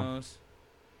fire, though. jalapenos.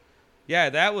 Yeah,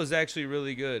 that was actually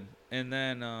really good. And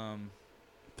then I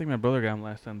think my brother got them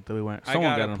last time that we went. I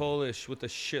Someone got got a them. Polish with a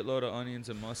shitload of onions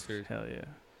and mustard, Hell yeah.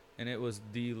 and it was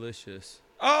delicious.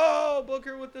 Oh,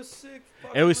 Booker with the sick.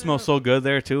 It always smells so good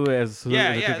there too. As Yeah,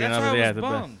 as yeah, cooking that's up, why yeah, I was the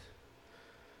best. bummed.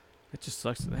 It just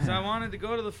sucks. 'Cause I wanted to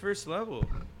go to the first level.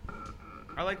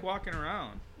 I like walking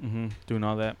around. Doing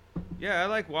all that. Yeah, I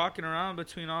like walking around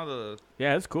between all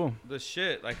Yeah, it's cool. the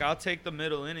shit. Like I'll take the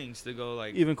middle innings to go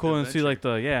like Even cool and see adventure.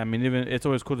 like the I mean even it's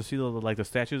always cool to see the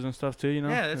statues and stuff too. You know.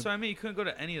 Yeah, that's what I mean. You couldn't go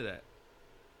to any of that.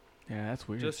 Yeah, that's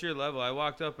weird. Just your level. I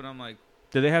walked up and I'm like,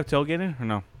 Did they have tailgating or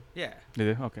no? yeah.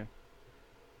 Did they? Okay.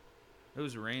 It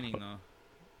was raining though.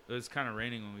 It was kind of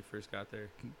raining when we first got there.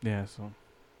 Yeah. So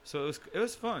So it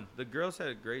was fun. The girls had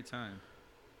a great time.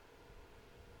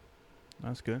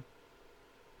 that's good.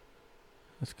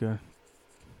 That's good.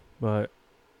 But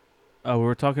we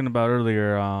were talking about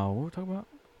earlier. What were we talking about?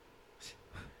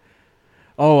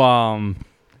 Oh,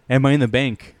 am I in the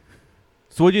bank?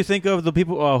 So what do you think of the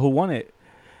people who won it?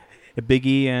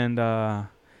 Biggie and Well,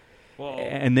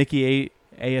 and Nikki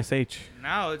ASH.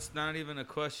 now it's not even a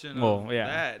question Well, of yeah.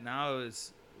 that. Now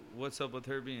it's what's up with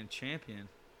her being champion.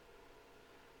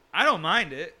 I don't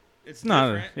mind it. It's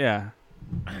No, different. yeah.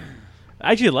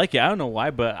 I actually like it. I don't know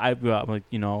why, but I'm like,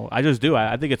 I just do.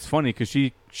 I think it's funny because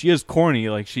she is corny,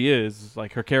 like she is,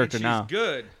 like her And character she's now.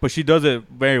 good. But she does it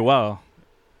very well.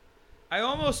 I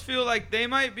almost feel like they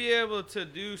might be able to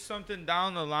do something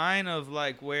down the line of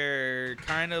like where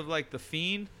kind of like the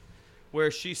Fiend,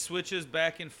 where she switches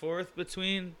back and forth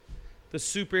between the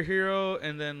superhero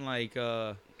and then like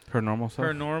Her normal self.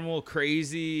 her normal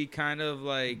crazy kind of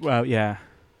like Well, yeah.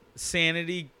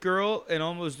 sanity girl and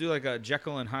almost do like a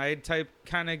Jekyll and Hyde type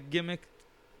kind of gimmick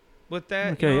with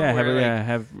that. Okay, yeah, where,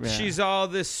 yeah. she's all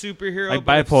this superhero, Like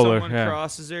but bipolar, if someone yeah.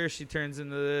 crosses her, she turns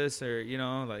into this, or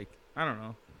like I don't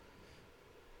know.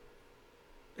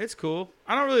 It's cool.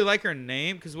 I don't really like her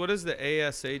name because what does the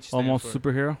ASH stand Almost for?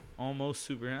 superhero. Almost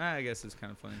super. I guess it's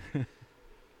kind of funny.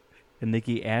 And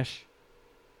Nikki Ash.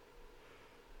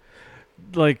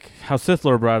 Like how Sith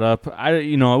Lord brought up,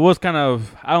 it was kind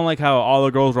of, I don't like how all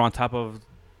the girls were on top of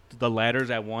the ladders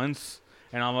at once,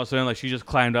 and all of a sudden like she just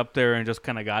climbed up there and just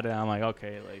kind of got it. I'm like,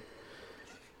 okay, like.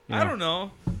 I don't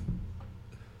know.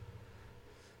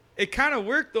 It kind of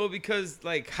worked though because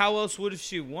like how else would have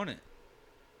she won it?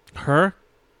 Her.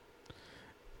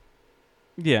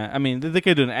 Yeah, I mean they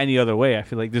could do it any other way. I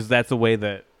feel like that's the way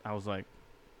that I was like.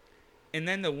 And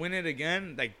then to win it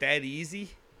again like that easy.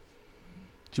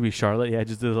 Should be Charlotte. Yeah,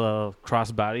 just did a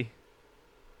crossbody.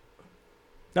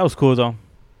 That was cool though.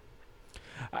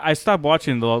 I stopped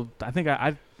watching though. I think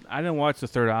I didn't watch the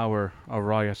third hour of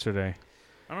Raw yesterday.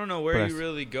 I don't know where But you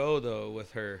really go though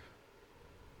with her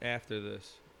after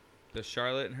this. Does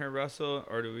Charlotte and her wrestle,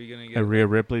 or are we gonna get Rhea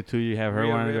Ripley too. You have her Rhea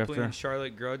one Ripley after. and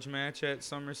Charlotte grudge match at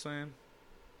SummerSlam?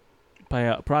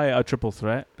 Probably a triple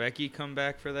threat. Becky come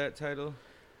back for that title?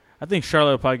 I think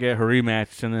Charlotte will probably get her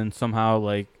rematch, and then somehow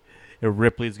like if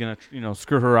Ripley's gonna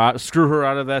screw her out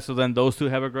of that. So then those two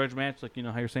have a grudge match, like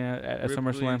how you're saying at Ripley and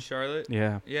SummerSlam. Charlotte?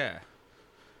 Yeah, Yeah.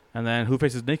 and then who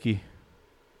faces Nikki?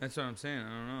 That's what I'm saying. I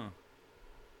don't know.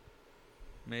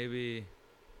 Maybe.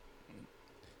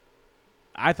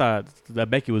 I thought that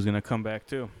Becky was gonna come back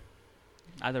too.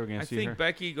 I thought we were gonna I see think her.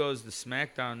 Becky goes to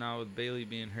SmackDown now with Bayley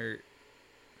being hurt.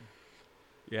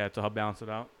 Yeah, to help balance it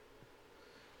out.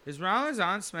 Is Rollins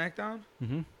on SmackDown?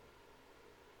 Mm-hmm.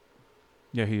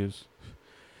 Yeah, he is.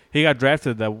 He got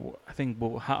drafted. I think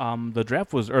the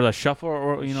draft was or the shuffle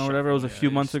or whatever it was a Yeah, few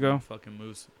he months just ago. Fucking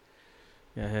moves.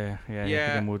 Yeah. Yeah. He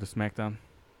can move to SmackDown.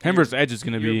 Him versus Edge is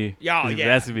gonna be. Yeah, that's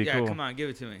yeah. gonna be Yeah, cool. come on, give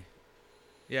it to me.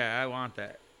 Yeah, I want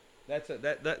that.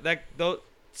 Those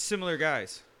similar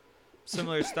guys,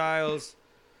 similar styles,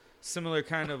 similar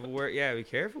kind of work. Yeah, be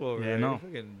careful over Yeah, there. no.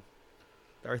 Fucking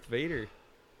Darth Vader.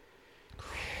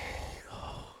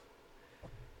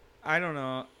 I don't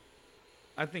know.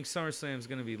 I think SummerSlam's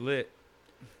gonna be lit.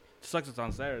 Sucks it's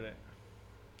on Saturday.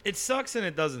 It sucks and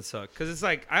it doesn't suck because it's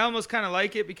like I almost kind of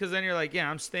like it because then you're like, yeah,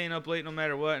 I'm staying up late no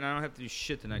matter what, and I don't have to do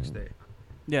shit the next day.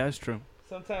 Yeah, that's true.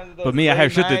 Sometimes, But me, I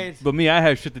have shit to. But me, I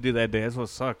have shit to do that day. That's what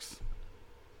sucks.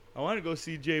 I want to go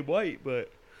see Jay White,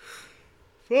 but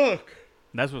fuck.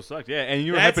 That's what sucks. Yeah, and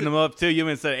you were That's hyping him up too. You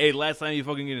even said, "Hey, last time you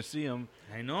fucking gonna see him."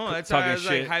 I know. That's how I Talking was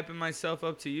shit. like hyping myself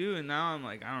up to you, and now I'm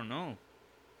like, I don't know.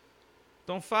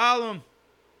 Don't foul him.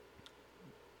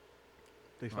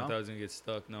 They I thought I was gonna get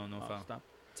stuck. No foul. Stop.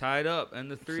 Tied up,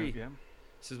 end of 3. Yeah.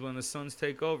 This is when the Suns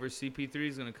take over. CP3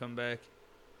 is gonna come back.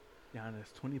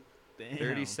 Giannis, 20. Damn.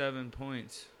 37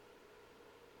 points.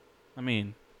 I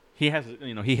mean, he has.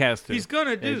 You know, he has to. He's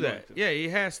gonna do he's that. going to. Yeah, he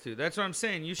has to. That's what I'm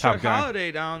saying. You Top shut guy.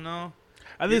 Holiday down though.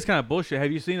 I think it's kind of bullshit.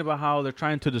 Have you seen about how they're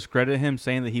trying to discredit him,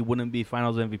 saying that he wouldn't be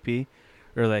Finals MVP,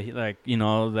 or that he, like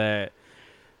that?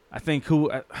 I think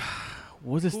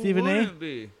was it Who Stephen A? wouldn't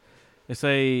be? They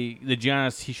say the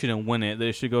Giannis he shouldn't win it.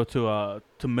 They should go to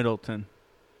Middleton.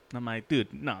 And I'm like,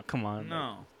 dude, no, come on.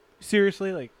 No.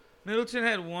 Seriously, like. Middleton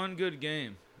had one good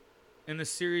game in the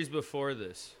series before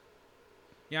this.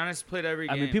 Giannis played every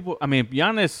game.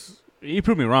 Giannis, he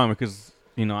proved me wrong because,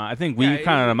 I think we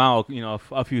counted him out,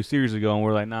 a few series ago, and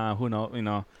we're like, nah, who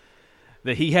knows,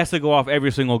 that he has to go off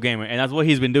every single game, and that's what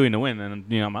he's been doing to win. And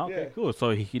I'm like, okay, cool. So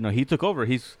he took over.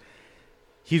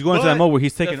 He's going to that mode where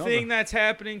he's taking over. The thing that's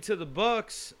happening to the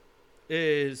Bucks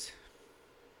is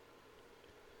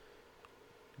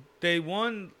they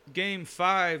won Game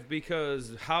 5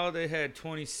 because Holiday had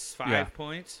 25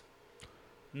 points.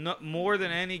 More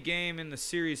than any game in the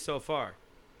series so far.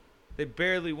 They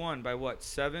barely won by what,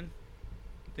 7?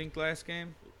 I think last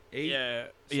game? 8? Yeah,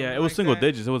 Something it was like single that?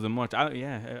 digits. It wasn't much. I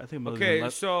think. Okay,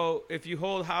 so if you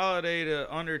hold Holiday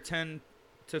to under 10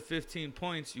 to 15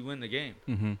 points, you win the game.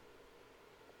 Mm-hmm.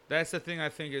 That's the thing I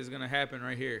think is going to happen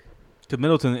right here. Because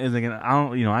Middleton isn't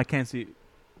gonna. I can't see.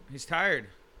 He's tired.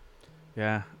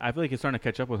 Yeah, I feel like it's starting to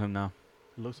catch up with him now.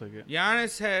 It looks like it.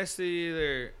 Giannis has to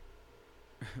either.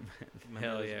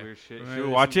 Hell yeah. Weird shit. Remember Should we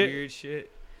this watch it? Weird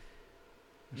shit.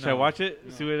 Should I watch it?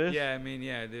 No. See what it is? Yeah,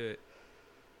 yeah, do it.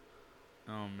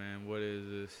 Oh man, what is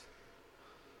this?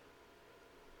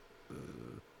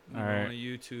 All right. On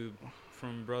YouTube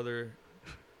from brother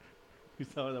You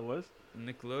saw what that was?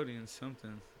 Nickelodeon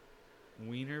something.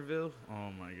 Wienerville?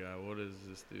 Oh my god, what is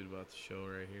this dude about to show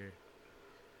right here?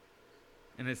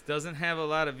 And it doesn't have a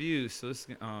lot of views, so this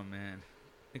oh man.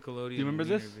 Nickelodeon. Do you remember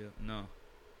this? Wienerville. No.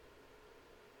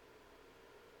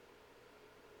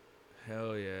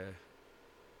 Hell yeah.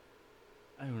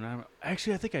 I don't know.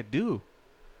 Actually, I think I do.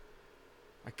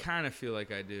 I kind of feel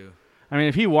like I do. I mean,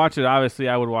 if he watched it, obviously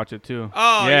I would watch it too.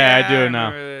 Oh yeah, I do now.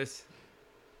 remember this.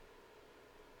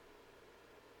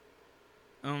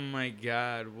 Oh my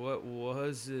god, what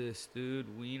was this, dude?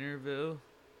 Wienerville?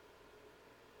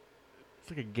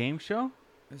 It's like a game show.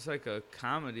 It's like a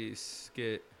comedy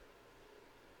skit.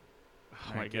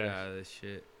 Oh my Get gosh. out of this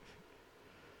shit.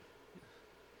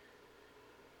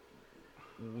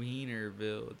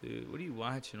 Wienerville, dude. What are you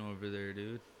watching over there,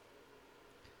 dude?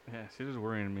 Yeah, shit is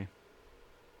worrying me.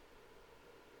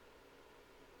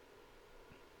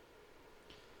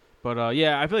 But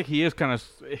yeah, I feel like he is kind of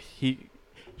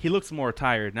he looks more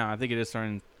tired now. I think it is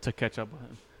starting to catch up with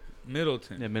him.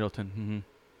 Middleton. Yeah, Middleton. Mm-hmm.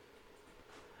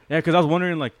 Yeah, because I was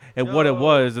wondering like what it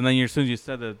was, and then as soon as you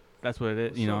said that, that's what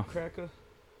it is. What's up, Cracker?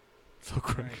 So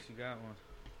crazy. Nice, you got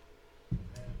one.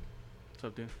 What's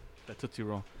up, dude? That Tootsie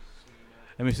Roll.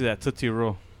 Let me see that Tootsie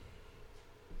Roll.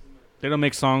 They don't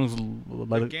make songs The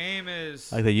like game is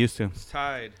they used to. it's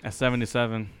tied. At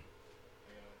 77.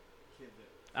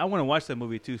 I want to watch that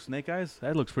movie too. Snake Eyes?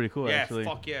 That looks pretty cool, Yeah, actually.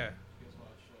 fuck yeah.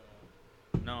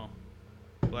 No.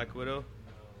 Black Widow?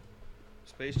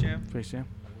 Space Jam? Space Jam.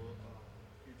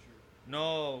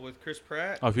 No, with Chris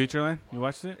Pratt. Oh, Futureland? You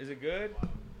watched it? Is it good?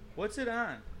 What's it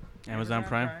on? Amazon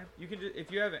Prime? You can just,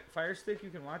 if you have it, Fire Stick, you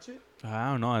can watch it.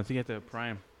 I don't know. I think you have to have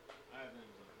Prime. I have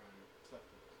Amazon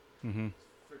Prime.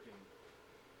 Mm-hmm. Freaking.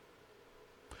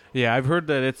 Yeah, I've heard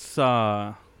that it's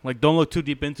like don't look too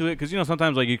deep into it because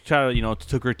sometimes like you try to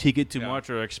to critique it too Yeah. much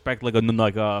or expect like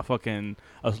a fucking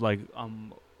like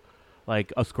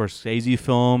a Scorsese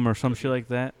film or some shit like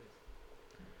that.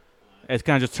 It's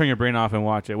kind of just turn your brain off and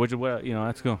watch it, which is what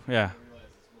that's cool. Yeah, I realize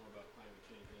it's more about climate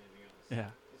change than anything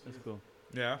else. yeah, that's cool.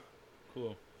 Yeah.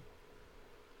 Cool.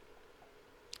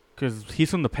 Because he's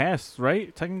from the past,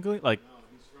 right? Technically, like No,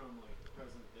 he's from like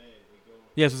present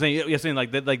Yeah, so saying, you're saying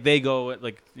like they go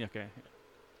like okay,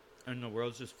 And the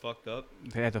world's just fucked up.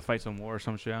 they had to fight some war or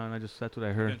some shit. And that's what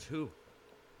I heard. Against who?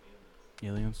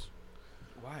 Aliens.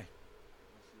 Why?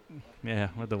 Yeah,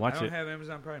 we have to I watch don't it. have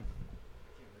Amazon Prime.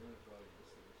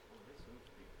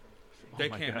 Oh They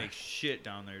my can't God. make shit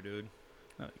down there, dude.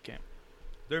 No, you can't.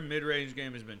 Their mid-range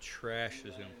game has been trash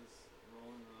this game.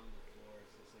 Rolling around the floor.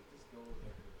 It's just like, just go over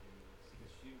there for a few minutes.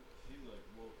 Because she like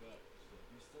woke up. She's like,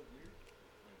 you're still here?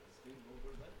 Like, this dude won't go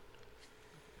to bed.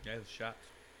 Yeah, the shots.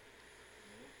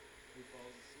 You know? He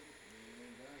falls asleep and then he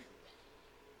ain't dying. It's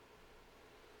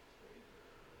crazy.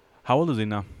 How old is he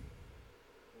now?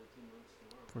 14 months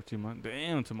tomorrow. 14 months.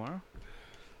 Damn, tomorrow.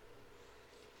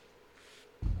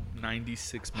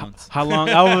 96 months. How long?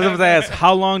 I was going to ask.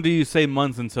 How long do you say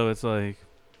months until it's like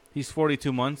he's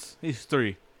 42 months? He's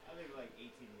 3. I think like 18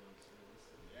 months.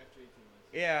 After 18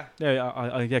 months. Yeah.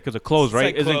 Yeah, yeah, because of clothes, It's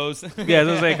right? like clothes. Yeah,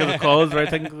 this is like because of clothes, right?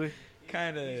 Technically.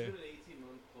 Kinda. He's been in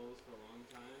 18-month clothes for a long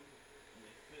time. And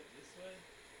they fit this way.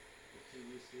 They're too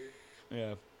loose here.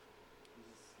 Yeah. He's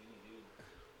a skinny dude.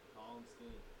 Tall and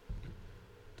skinny.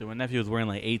 Dude, my nephew was wearing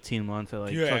like 18 months at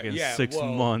like Yeah, fucking yeah, 6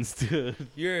 whoa. months, dude.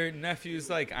 Your nephew's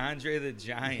like Andre the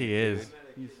Giant. He is. I met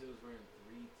a kid that was wearing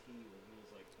 3T when he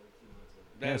was like 13 months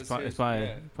old. That Yeah, was it's probably- his- it's probably-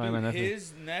 yeah. probably my Dude, nephew.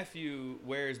 His nephew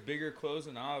wears bigger clothes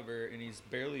than Oliver, and he's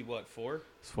barely, what, 4?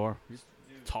 It's 4. He's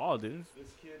Dude, tall, dude. This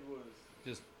kid was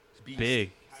Just beast. Big.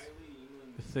 Kylie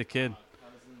England's It's a kid.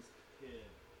 cousin's kid.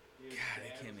 His God, they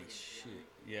dad can't was make like a shit. giant,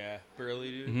 Yeah. Burly,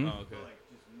 dude? Mhm. Oh, okay. but like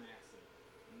just massive.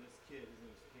 And this kid, his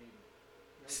name's Caden.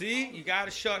 I was See? like, You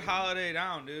gotta shut Holiday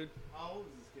down, dude. How old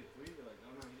is this kid? 3? They're like,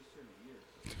 oh no, he just turned a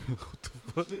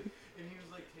year. And he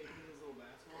was like taking his little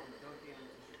basketball and dunking on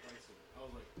Fisher Price. I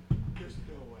was like, there's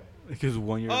no way. He's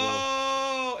 1 year old.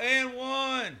 Oh, and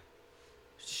 1.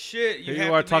 Shit. Here have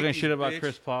you are to make talking these, shit about bitch.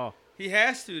 Chris Paul. He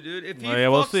has to, dude. If he Oh, yeah,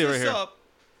 we'll fucks see right this here. up,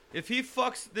 if he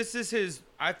fucks, this is his.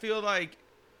 I feel like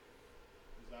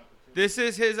His opportunity. this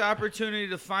is his opportunity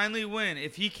to finally win.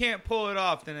 If he can't pull it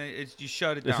off, then it's you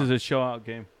shut it This down. is a show out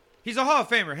game. He's a Hall of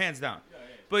Famer, hands down. Yeah, yeah.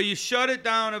 But you shut it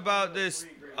down about this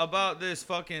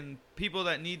fucking people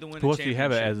that need to win Who a else do you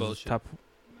have it championship as his bullshit. top?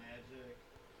 Magic.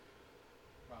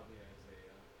 Probably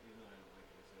Isaiah. Even though I don't like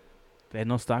Isaiah. They had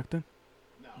no Stockton?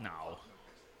 No.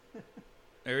 fuck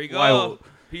There you go. Why-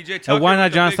 PJ Tucker. And why with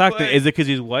not the John big Stockton? play. Is it because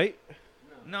he's white?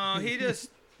 No, he just.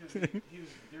 Because he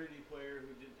was a dirty player who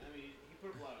didn't. I mean, he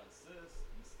put up a lot of assists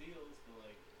and steals, but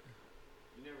like,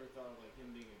 you never thought of like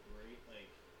him being a great like.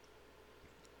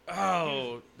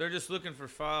 Oh, they're just looking for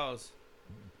fouls.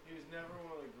 He was never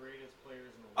one of the greatest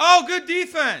players in the world. Oh, good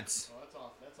defense. Oh, that's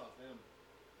off. That's off him.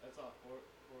 That's off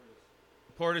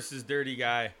Portis. Portis is dirty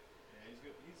guy. Yeah, he's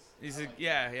good. He's I a like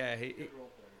yeah, him. yeah, Good role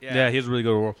player. yeah. Yeah, he's a really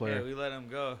good role Yeah, player. we let him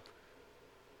go.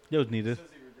 It was He needed. says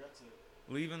he regrets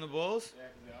it. Leaving the Bulls, Yeah,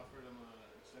 because they offered him an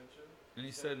extension. and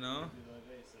he said no. The other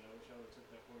day, he said, I wish I would have took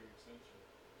that 4-year extension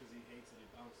because he hates that he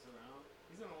bounced around.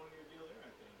 He's on a 1-year deal there,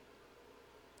 I think.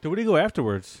 So where did he go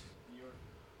afterwards? New York,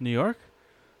 New York?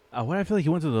 What I feel like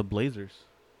he went to the Blazers.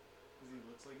 because he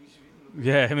looks like he should be in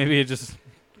the. Yeah, maybe it just.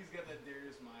 He's got that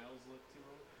Darius Miles look to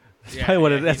him. That's probably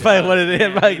what it. That's probably what it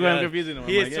is. Probably when I'm confusing him.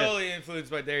 He I'm is like, yeah. totally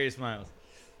influenced by Darius Miles.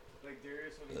 Like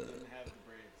Darius when he didn't have the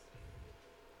braids.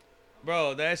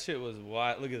 Bro, that shit was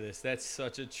wild. Look at this. That's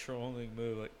such a trolling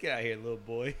move. Like, get out of here, little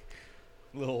boy.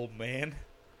 Little old man.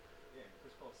 Yeah,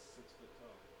 Chris Paul's 6 foot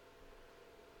tall.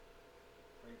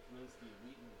 Frank Kaminsky,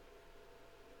 Wheaton.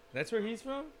 That's where he's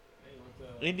from? Hey, he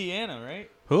went to. Indiana, right?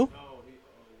 Who? No, he,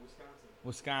 Wisconsin.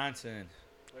 Wisconsin.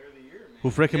 Player of the year, man. Who?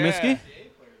 Frank Yeah. Kaminsky? NCAA player of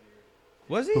the year.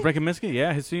 Was he? Who? Frank Kaminsky?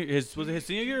 Yeah, his was it his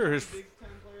senior year or his? Big Ten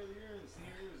player of the year, and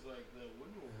senior year was like the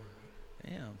Wooden Award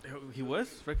winner. Damn. He was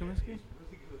Frank Kaminsky. He's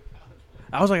really good at college.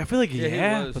 I was like, I feel like Yeah, he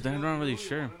yeah, was. but then I'm not really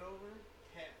sure. Won it over?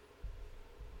 Cat.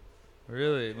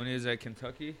 Really? When he was at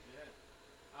Kentucky?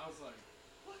 Yeah. I was like,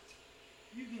 what?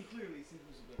 You can clearly see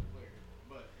who's a better player,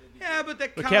 but it'd be Yeah, good. but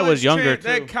that But college Cat was younger,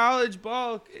 that too. college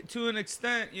ball to an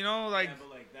extent, you know, like yeah, but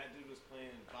like that dude was playing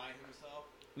by himself.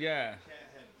 yeah, Cat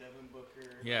had Devin Booker.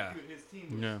 Yeah. Dude, his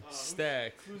team was Yeah.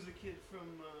 stacked. Who's the kid from?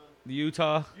 The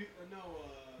Utah No.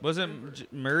 wasn't Denver.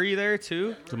 Murray there too?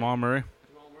 Yeah, Jamal Murray,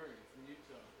 Jamal Murray from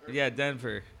Utah. Or Yeah,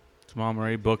 Denver. Jamal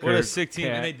Murray, Booker. What a sick team,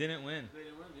 Cat. and they didn't win. They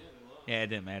didn't win. Yeah, they lost. Yeah, it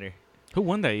didn't matter. Who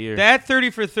won that year? That 30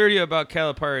 for 30 about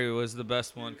Calipari was the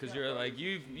best one because you're like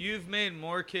you've made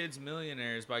more kids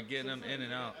millionaires by getting them in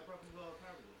and out. I brought people out of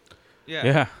poverty. Yeah,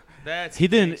 yeah, that's he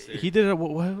didn't. gangster. He did.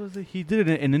 What was it? He did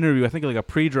an interview. I think like a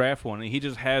pre-draft one, and he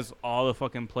just has all the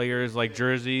fucking players like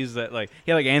jerseys that like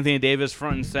he had like Anthony Davis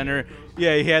front and center.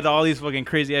 Yeah, he had all these fucking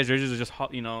crazy ass jerseys. Of just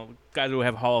guys who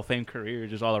have Hall of Fame careers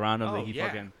just all around him Oh, that he yeah.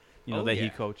 fucking Oh, that he yeah.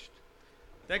 coached.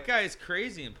 That guy is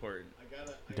crazy important. I got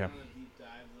Yeah. on a deep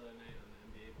dive the other night on the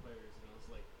NBA players, and I was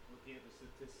like looking at the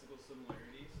statistical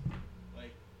similarities.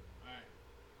 Like, all right,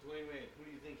 Dwayne Wade, who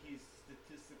do you think he's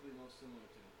statistically most similar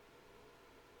to?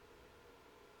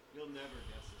 You'll never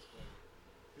guess this player,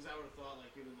 because I would have thought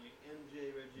like it was like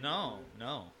MJ, Reggie. No,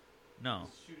 Miller, no.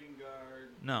 shooting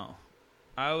guard. No.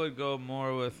 I would go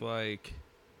more with like,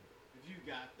 If you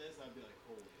got this, I'd be like,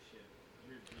 holy shit,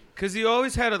 you're a genius. because he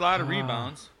always had a lot of Ah.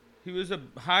 rebounds. He was a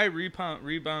high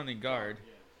rebounding guard.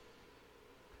 Yeah.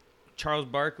 Charles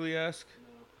Barkley-esque.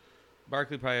 No.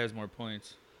 Barkley probably has more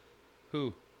points.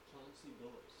 Who? Chauncey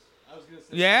Billups. I was gonna say.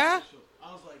 Yeah? his initials.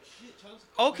 I was like, shit, Chauncey.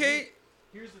 Okay.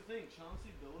 Here's the thing, Chauncey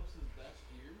Billups' best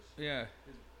years. Yeah.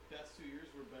 His best 2 years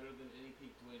were better than any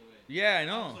peak Dwayne Wade. Yeah, I I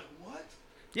know. was like, what?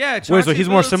 Yeah. Wait, so Chauncey he's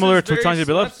more Billups similar is to very Chauncey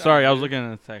Billups? slept on, Sorry, I was dude.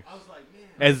 looking at the text. I was like,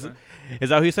 man. Is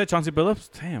that who you said, Chauncey Billups?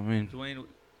 Damn, I mean, Dwayne.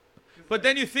 But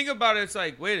then you think about it, it's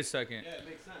like, wait a second. Yeah, it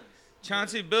makes sense.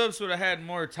 Chauncey Billups would have had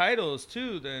more titles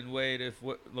too than Wade if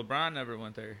LeBron never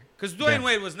went there. Because Dwayne Yeah.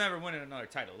 Wade was never winning another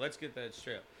title. Let's get that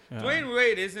straight. Yeah. Dwayne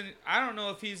Wade isn't. I don't know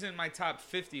if he's in my top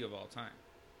 50 of all time.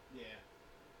 Yeah.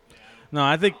 Yeah. no,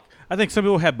 I think some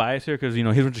people have bias here because he's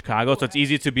from Chicago, so it's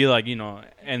easy to be like and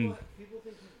People think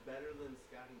he's better than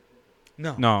Scottie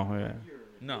Pippen. No. no, yeah, You're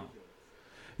No. ridiculous.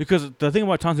 because the thing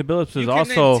about Chauncey Billups is You can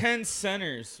also name 10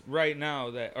 centers right now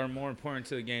that are more important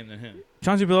to the game than him.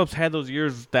 Chauncey Billups had those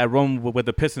years that run with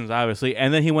the Pistons, obviously,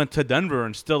 and then he went to Denver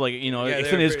and still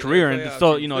extended his career and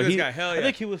still Look at this guy, hell I yeah.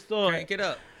 think he was still Crank it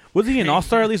up. was he an All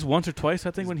Star at least once or twice?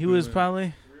 I think when he was booming.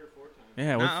 probably 3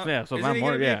 or 4 times. yeah, so Isn't not he more,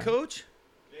 gonna be yeah. a coach?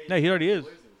 Yeah, he already is.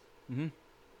 Blazers. hmm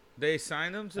They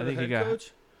signed him to I the think he head got-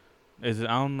 coach. Is it?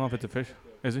 I don't know if it's Yeah, he's official. head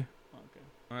coach. Is he?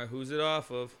 All right, who's it off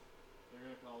of? They're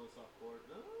gonna call this off court.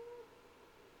 No.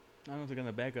 I don't know if they're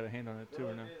gonna back out a hand on it too The or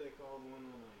other not. day they called one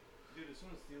when like, dude, if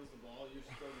someone steals the ball, you're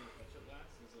still gonna catch it last.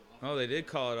 It's an Oh, they did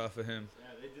offensive call it off of him.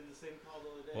 Yeah, they did the same call the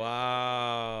other day.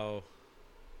 Wow.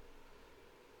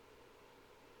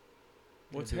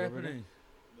 What's Is it over there? happening?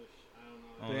 I don't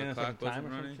know. Oh, They the had a clock certain time wasn't or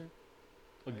some running? shit?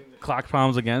 I think the Clock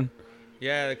problems again.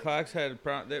 Yeah, the clocks had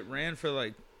that ran for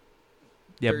like.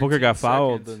 Yeah, Booker 13 got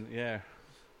fouled. seconds. And, yeah,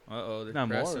 They're Not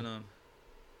more. pressing him.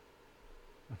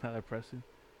 another pressing.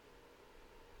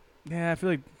 Yeah, I feel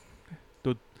like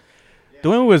Yeah.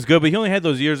 Dwayne was good, but he only had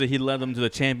those years that he led them to the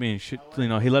championship. He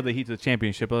led the Heat to the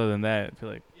championship. Other than that, I feel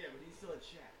like Yeah, but he's still at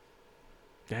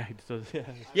Shaq. yeah, he still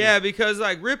yeah. Yeah, because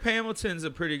like Rip Hamilton's a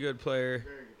pretty good player.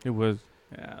 Very good. It was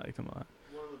yeah, I liked him a lot.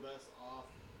 One of the best off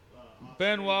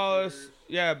Ben screen Wallace, shooters.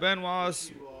 yeah, Ben Wallace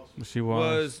Steve Walsh. She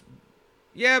was,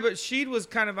 yeah, but Sheed was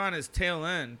kind of on his tail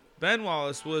end. Ben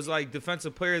Wallace was like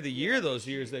defensive player of the year those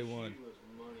years they won. She was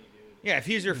money, dude. Yeah, if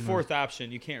he's your fourth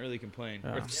option, you can't really complain. Yeah.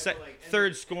 Or Yeah, Yeah, se- but, like, and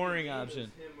third the- scoring and the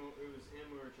option It was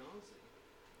him or Chauncey.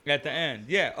 at the end.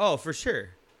 Yeah, oh for sure.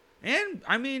 And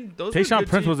I mean, those were Tayshaun good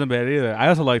Prince teams. wasn't bad either. I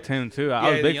also liked him too. I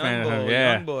was a the big young fan of him. boy,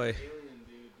 Yeah, young boy. Alien,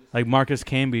 dude. Just like Marcus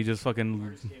Camby, just fucking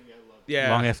Marcus Camby, I love.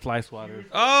 Yeah. long ass fly swatter.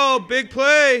 Oh, big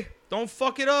play! Don't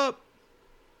fuck it up.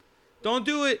 Don't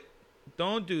do it.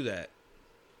 Don't do that.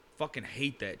 Fucking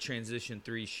hate that transition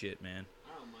 3 shit, man.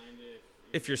 I don't mind it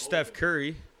If you're he's Steph open. Curry.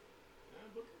 Yeah,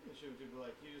 Booker can shoot too, but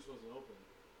like he just wasn't open.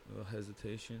 A little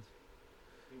hesitation.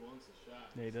 He wants a shot.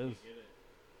 Yeah, he Just can't does. get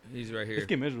it. He's right This here.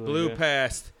 game is really Blue good.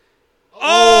 past.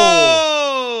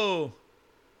 Oh! Oh!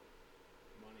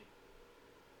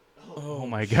 Money. Oh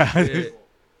my god. shit.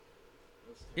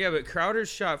 Yeah, but Crowder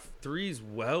shot threes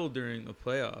well during the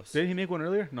playoffs. Did he make one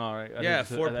earlier? No, right. I Yeah,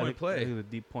 think it's- 4-point I think- play. I think it was a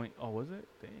deep point. Oh, was it?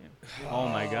 Damn. Oh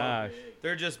my gosh.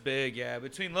 They're just big, yeah.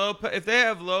 Between Lopez, if they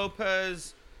have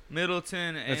Lopez,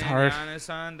 Middleton, and It's hard. Giannis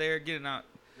on, they're getting out.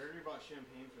 Gregory bought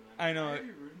champagne for them. I know Why it. are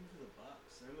you rooting for the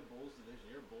Bucks? They're in the Bulls division.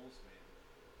 You're a Bulls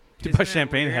fan. To Isn't put it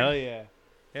champagne? weird? Hell yeah.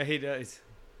 Yeah, he does.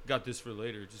 Got this for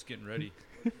later. Just getting ready.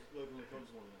 Look, when the Cubs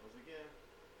won it, I was like,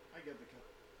 yeah, I get the cup.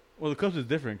 Well, the Cubs is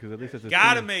different because at least it's a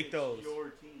Gotta team. make It's those. your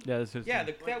team. Yeah, that's just Yeah,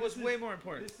 Like, that was this way is- more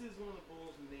important. This is one of the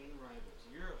Bulls' main rivals.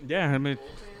 You're a Yeah, I mean- Bulls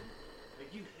fan.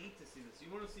 Like you hate to see this.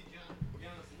 You want to see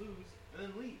Giannis lose and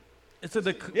then leave. it's like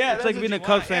the Yeah, it's that's like what being you a Cubs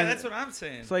want. Yeah, fan. that's what I'm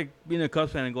saying. It's like being a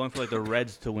Cubs fan and going for like the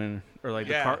Reds to win or like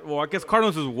Yeah. the well, I guess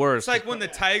Cardinals is worse. It's like when the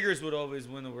Tigers would always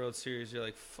win the World Series. You're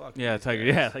like, fuck. yeah, these Tiger.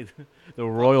 guys. Yeah, like the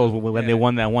Royals when they Yeah.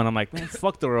 won that one. I'm like, man,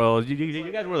 fuck the Royals.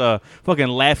 You guys were the fucking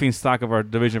laughing stock of our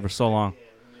division for so long, Yeah,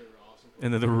 and they were awesome.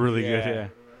 and then they're really good. Yeah. Yeah,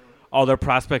 all their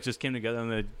prospects just came together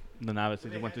and then obviously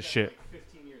They they went to had that shit. for like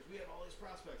 15 years. We had all these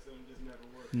prospects and it just never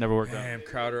worked. Never worked out. Damn,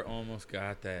 Crowder almost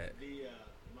got that. The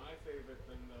my favorite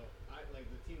thing though, I like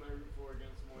the team I root for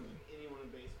against more than anyone in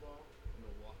baseball, the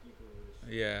Milwaukee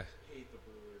Brewers. Yeah. Hate the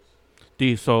Brewers.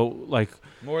 So like,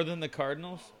 More than the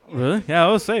Cardinals? really? Yeah,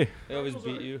 I would say. They always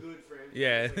Cardinals beat are a you. good franchise.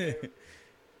 Yeah.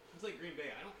 It's like Green Bay.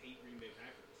 I don't hate Green Bay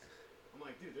Packers. I'm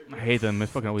like, dude, they're I good. hate them. They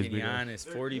fucking always Fucking beat us. Giannis,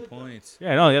 They're 40 good, though. points.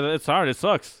 Yeah, no, yeah, it's hard. It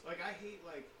sucks. Like I hate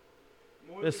like.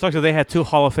 More It than sucks that they had 2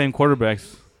 Hall of Fame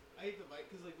quarterbacks. I hate the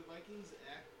Vikings because like the Vikings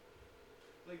act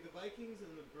like the Vikings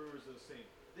and the Brewers are the same.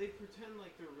 They pretend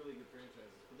like they're really good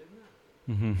franchises, but they're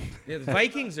not. Mm-hmm. Yeah, the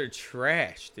Vikings are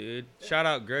trash, dude. Shout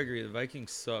out Gregory. The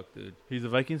Vikings suck, dude. He's a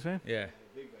Vikings fan. Yeah.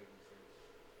 Big Vikings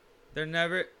fans. They're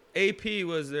never. AP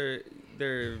was their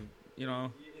you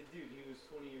know. Dude, he was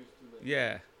 20 years too late.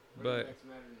 Yeah. But. Running backs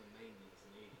mattered in the 90s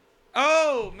and 80s.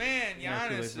 Oh, man. Yeah,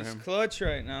 too late Giannis for is him. clutch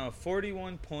right now.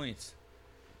 41 points.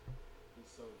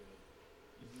 He's so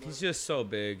good. He's just so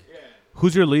big. Yeah.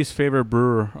 Who's your least favorite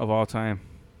Brewer of all time?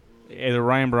 Either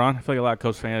Ryan Braun. I feel like a lot of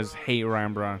Cubs fans hate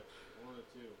Ryan Braun. One or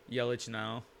two. Yelich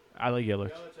now. I like Yelich.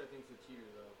 Yelich, I think's a cheater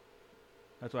though.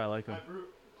 That's why I like him.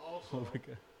 Also,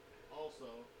 God. also,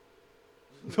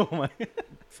 Oh my.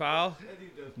 Foul? that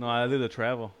dude does. No, I did the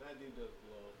travel. That dude does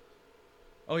blow.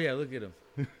 Oh, yeah. Look at him.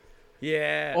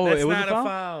 Yeah. Oh, that's it was a not a foul?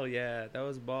 foul. Yeah. That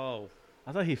was ball.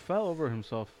 I thought he fell over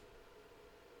himself.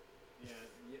 Yeah.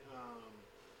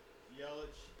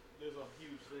 Yelich, there's a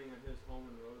huge thing on his home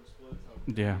and road splits. How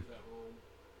good Yeah. he's at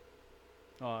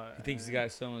home. He thinks he's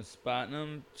got someone spotting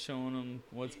him, showing him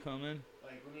what's coming.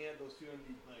 Like when he had those two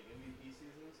MVP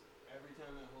seasons, every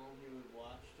time at home he would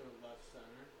watch to left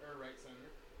center or right center.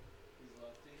 He's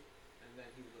lefty, and then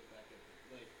he would look back at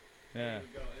like Yeah. he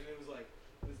would go, and it was like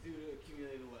this dude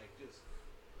accumulated like just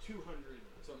 200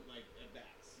 something like at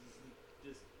bats,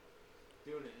 just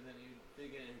doing it, and then he'd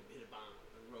dig in and hit a bomb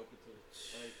and rope it to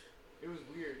like it was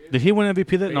weird. Did he win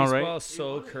MVP that? No, right? Baseball's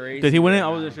so crazy. Did he win it? right I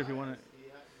wasn't now. sure if he won it.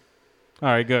 All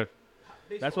right, good.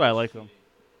 That's why I like him.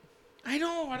 I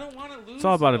know. I don't want to lose. It's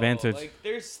all about though. advantage. Like,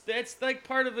 that's like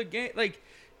part of the game. Like,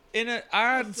 in an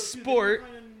odd sport,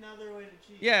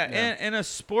 yeah, Yeah. in a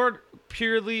sport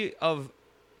purely of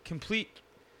complete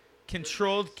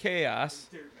controlled chaos.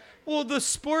 Well, the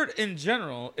sport in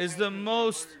general is the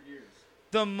most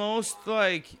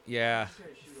like, yeah,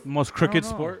 Most crooked know.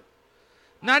 sport.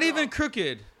 not even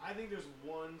crooked. I think there's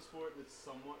one sport that's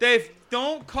somewhat. They clean.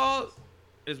 don't call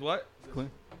is what? Clean.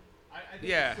 I think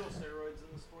Yeah. there's still steroids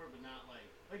in the sport, but not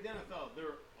like the NFL. They're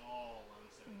all on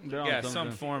steroids. They're all Yeah, something.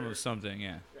 some form of something.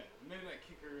 Yeah, Yeah, maybe that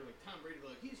kicker, like Tom Brady,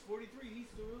 like he's 43, he's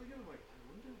still really good. I'm like,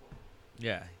 I wonder why.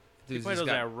 yeah. He Dude's probably just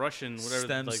does got that Russian whatever.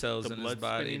 stem like, cells the in his blood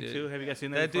body, spinning dude. too. Have you guys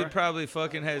seen that? That dude before? probably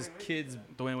fucking has kids.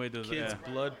 Dwayne Wade does kids' that.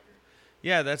 blood.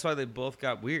 Yeah, that's why they both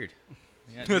got weird.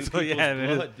 Yeah, That's dude, what- yeah, people's it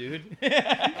is. blood, dude.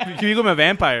 Yeah. You become a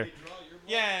vampire. They draw your blood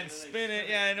Yeah, and then they spin it. spin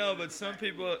Yeah, I and know, then but they some put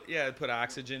people, yeah, put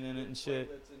oxygen in it and shit.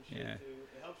 platelets and shit Yeah. too.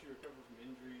 It helps you recover from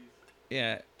injuries.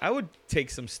 Yeah, I would take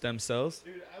some stem cells.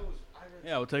 Dude, I read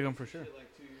Yeah, I would some take 'em for crazy sure. shit,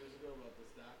 like 2 years ago about this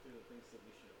doctor that thinks that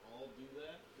we should all do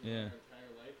that for Yeah. our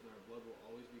entire life and our blood will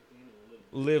always be clean and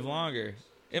we'll Live longer.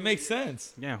 It makes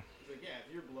sense. Yeah. He's like, yeah,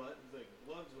 if your blood, he's like,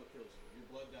 blood's what kills you. Your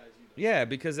blood dies, you die. Yeah,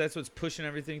 because that's what's pushing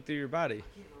everything through your body. I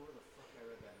can't remember where the fuck I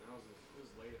read that. And it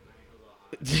was late at night. I was all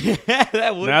hot. Yeah,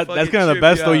 that would. That's fucking kind of the trip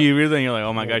best you though. out. You read it and you're like,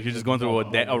 oh my gosh, you're just going through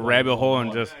a rabbit hole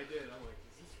and just. And I did. I'm like,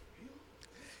 is this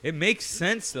real? It makes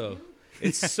sense though.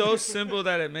 It's so simple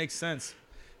that it makes sense.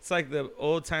 It's like the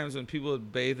old times when people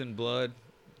would bathe in blood,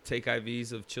 take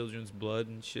IVs of children's blood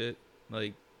and shit.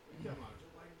 Like Come on, Joe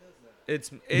Biden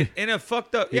does that. it's in a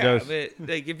fucked up. He Yeah, does. but,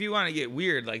 like if you want to get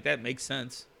weird, like that makes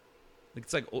sense. Like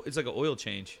it's like an oil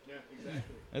change. Yeah, exactly.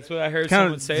 That's what I heard Kind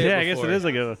someone of, say. yeah, I guess it before. is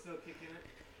like a. Still kicking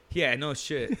it? Yeah, no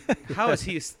shit. How is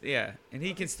he? Yeah, and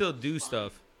he can still do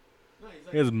stuff. No, he's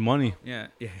like, He has money Yeah.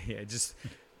 Just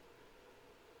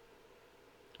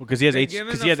because he has They H giving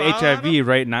because the he has foul on HIV,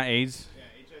 right? Not AIDS. yeah,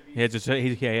 HIV. He has just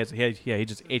he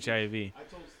just HIV. I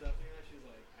told Stephanie that. She's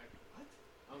like, what?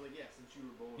 I was like, yeah, since you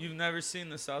were born. you've never seen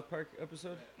the South Park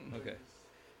episode? Yeah. Okay.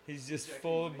 He's just Injecting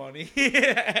full of money.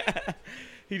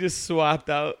 He just swapped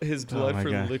out his Oh blood my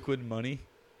for God. liquid money.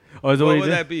 Oh, is that What what he would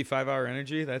did? that be? 5 Hour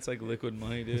Energy? That's like liquid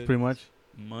money, That's dude. pretty much.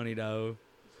 Money, though.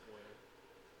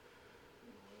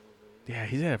 Yeah,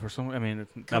 he's had it for some. I mean,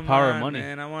 the Come power on, of money.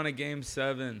 man. I want a Game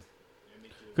 7.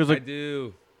 Because I like,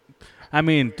 do. I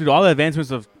mean, dude, all the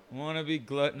advancements of. I want to be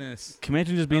gluttonous. Can you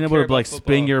imagine just being Don't able care to like about spin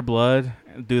football. your blood,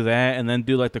 and do that, and then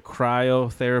do like the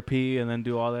cryotherapy, and then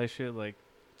do all that shit? Like,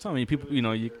 so many people, you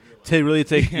know, you to really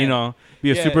take, Yeah. you know,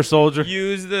 be a Yeah. super soldier.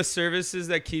 Use the services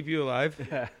that keep you alive.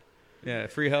 Yeah. Yeah,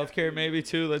 free healthcare maybe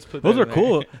too. Let's put Those that are in there.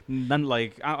 cool. Then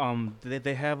like,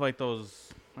 they have like those.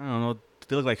 I don't know.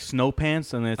 They look like snow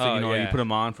pants, and it's like, Oh, you know, you yeah. put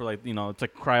them on for like, you know, it's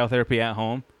like cryotherapy at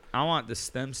home. I want the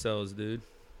stem cells, dude.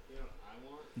 You know what I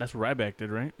want? That's what Ryback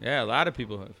did, right? Yeah, a lot of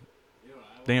people have. You know what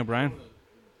I want? Daniel Bryan? I want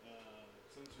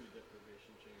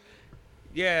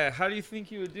Yeah, how do you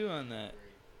think you would do on that?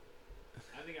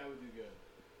 I think I would do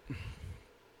good.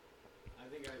 I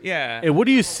think I. Yeah. Hey, what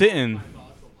do you I'll sit hold in? my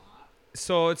thoughts a lot.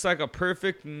 So it's like a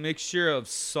perfect mixture of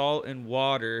salt and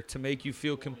water to make you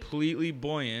feel completely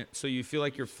buoyant, so you feel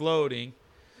like you're floating,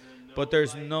 And then but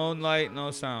there's no light,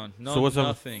 no sound, no So what's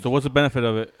nothing. so what's the benefit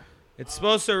of it? It's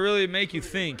supposed to really make you It's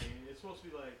think, supposed to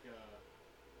be like.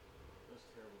 That's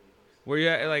terrible. defense. where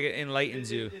you like it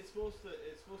enlightens you, It's supposed to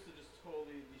just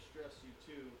totally de-stress you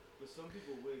too. But some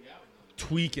people wig out.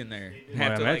 tweak in there, They do.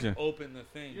 have I to like imagine. open the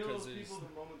thing You know because those it's people,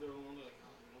 the moment they're alone, they're like,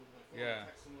 oh, I'm gonna open my phone, Yeah. I'll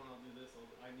text someone, I'll do this,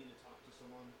 I need to talk to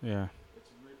someone. Yeah. It's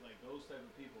like those type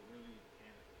of people really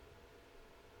panic.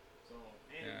 So,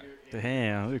 and Yeah. if you're,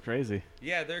 Damn, they're crazy.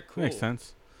 yeah, they're cool. Makes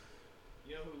sense.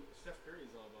 You know who Steph Curry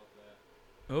is all about that.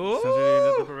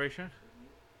 Sensory Oh, deprivation.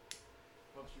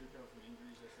 Helps you recover from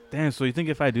injuries. I said. Damn. So you think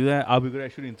if I do that, I'll be good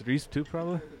at shooting threes too,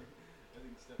 probably? I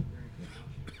think Steph Curry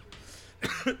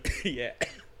can out shoot. yeah.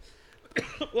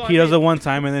 Well, He I does mean, it one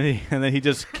time and then he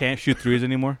just can't shoot threes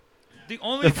anymore. The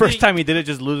only The first thing- time he did it,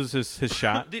 just loses his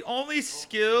shot. The only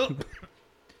skill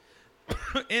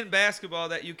in basketball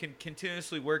that you can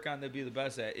continuously work on to be the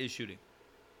best at is shooting.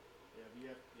 Yeah, but you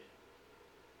have, yeah.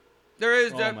 There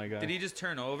is. Oh that, my God. Did he just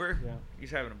turn over? Yeah.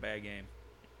 He's having a bad game.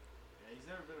 Yeah, he's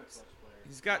never been a clutch player.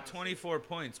 He's got honestly. 24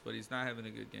 points, but he's not having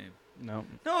a good game. No.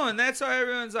 No, and that's why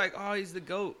everyone's like, "Oh, he's the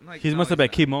goat." I'm like, He no, must have he's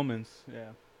had not. key moments. Yeah.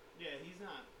 Yeah, he's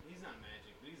not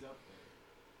magic, but he's up there.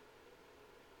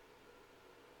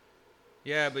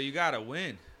 Yeah, but you gotta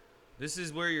win. This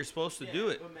is where you're supposed to do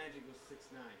it. But Magic was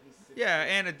 6'9". He's 6'6". Yeah,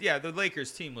 and the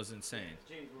Lakers team was insane.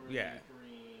 James Worthy, Yeah.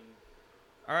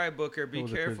 Kareem. All right, Booker, be That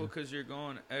was a careful crazy- because you're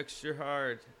going extra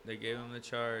hard. They gave him the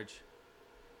charge.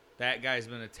 That guy's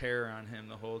been a terror on him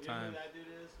the whole You know who time. that dude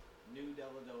is? New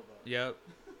Dellavedova. Yep,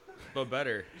 but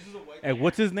better. He's just a white Hey, man.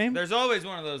 what's his name? There's always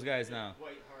one of those guys now.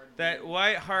 White hard That dude.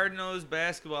 white, hard-nosed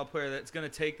basketball player that's gonna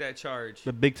take that charge.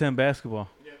 The Big Ten basketball.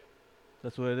 Yep.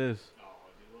 That's what it is. Oh,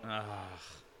 dude, look. Ah,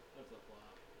 That's a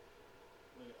flop.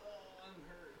 Like, oh, I'm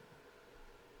hurt.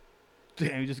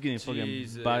 Damn, you're just getting fucking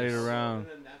Jesus. bodied around. And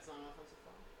then that's not offensive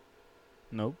foul?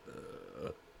 Nope.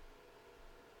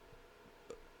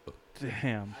 Damn.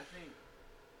 I think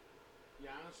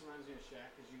Giannis reminds me of Shaq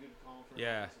because you could call him for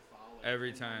Yeah, an offensive foul like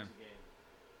every 10 time. times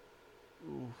a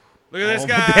game. look at this Oh,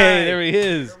 guy. Hey, there he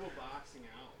is. Terrible boxing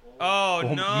out. Oh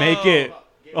Oh, no! make it.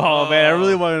 Get Oh Oh. man, I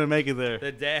really wanted to make it there.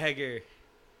 The dagger.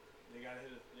 They gotta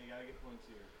hit it. They gotta get points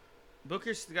here.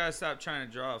 Booker's gotta stop trying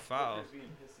to draw a foul. Booker's being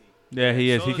pissy. Yeah, he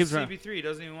is. So He is keeps trying. CP3. He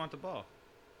doesn't even want the ball.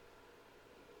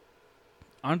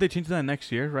 Aren't they changing that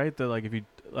next year? Right? That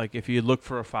like if you look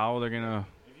for a foul, they're gonna.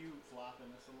 If you flop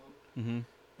into someone, Mm-hmm.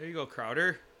 There you go,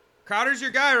 Crowder. Crowder's your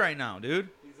guy right now, dude.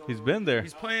 on He's the been there.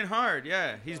 He's playing hard.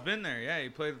 Yeah, he's been there. Yeah, he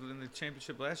played in the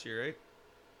championship last year, right?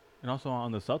 And also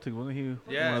on the Celtics, wasn't he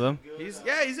Yeah. one of them? Good, He's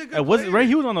he's a good. Was player. right?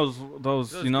 He was on those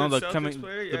Those you know good the Celtics coming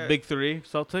player, the yeah. big three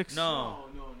Celtics. No.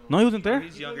 No, he wasn't there.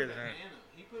 He's He younger played than with that. Atlanta.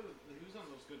 He was on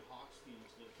those good Hawks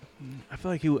teams. I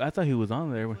feel like I thought he was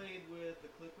on there. He played with the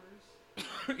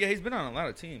Clippers, Yeah, he's been on a lot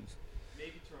of teams.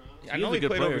 maybe Toronto. I He know is a he good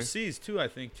played player. overseas too. I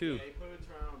think too. Yeah, he played with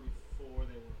Toronto before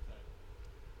they won the title.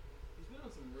 He's been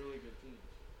on some really good teams.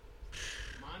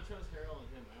 Montrezl Harrell and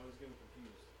him, I always get him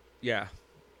confused. Yeah.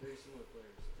 Very similar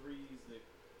players. Threes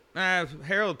that.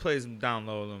 Harold plays him down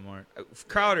low a little more.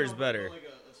 Crowder's No, but better. Like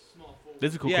a small forward. This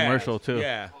is a cool Yeah, commercial too.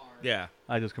 Yeah. Hard. Yeah.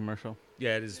 I just commercial.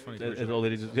 Yeah. It is funny. As commercial. old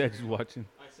lady just watching.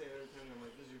 I say it every time. I'm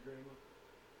like, "This is your grandma."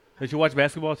 Did you watch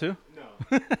basketball too? No.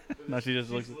 But No, she just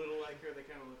she's looks- little like her. They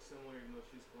kind of look similar, even though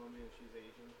she's Colombian and she's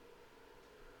Asian.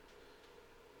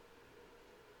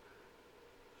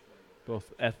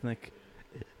 Both ethnic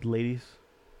ladies.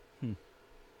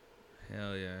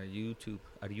 Hell yeah. YouTube.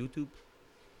 Are YouTube?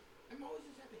 I'm always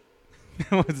just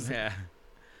happy. What's Yeah.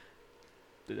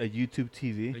 a YouTube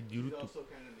TV? He's YouTube. also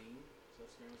kind of mean. So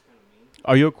Scram's kind of mean.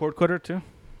 Are you a cord cutter too?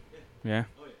 Yeah.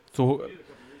 Oh yeah. So We did a couple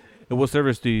years ago. what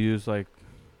service do you use? Like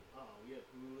We have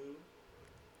Hulu.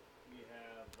 We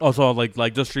have. also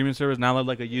like just streaming service? Not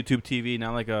like a YouTube TV,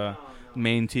 not like a No, no.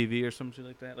 main TV or something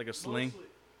like that, like a Sling.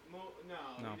 Mostly, no,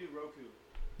 No. we do Roku.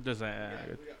 Just We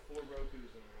good. got 4 Rokus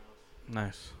in our house.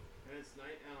 Nice. And it's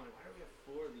night. And I'm like, why do we have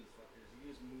 4 of these fuckers? You can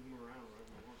just move them around wherever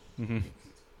you want. Mhm.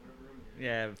 Whatever room you're in.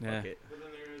 Yeah. Fuck Yeah. it. But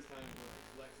then there is times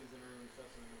where Lexi's in her room,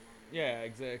 Steph's in her room. Yeah.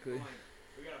 Exactly. I'm like,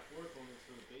 we got a 4th one that's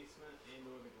for the basement and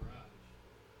or the garage.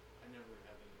 I never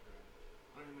have it in the garage.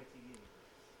 I don't have my TV in the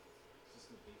garage. It's just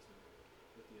in the basement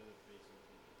with the other basement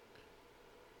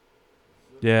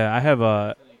TV. Yeah, I have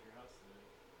a. 10-acre house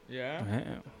today. Yeah.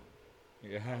 Damn.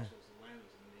 Yeah. House was, the land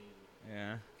was amazing.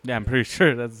 Yeah. Yeah, I'm pretty sure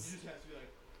You that's. just have to be like,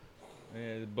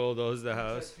 Yeah. Bulldoze the "It's at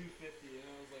house. 250," and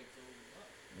I was like, "So what?"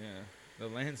 Yeah, the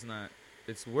land's not.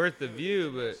 It's worth the Yeah, view,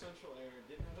 didn't have but central air,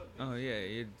 didn't have a oh yeah,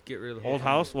 you'd get rid of the Old whole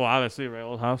house? Well, obviously, right?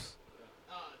 Old house.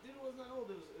 Dude, it wasn't that old.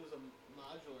 It was a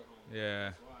modular home.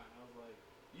 Yeah. That's why I was like,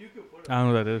 you could put I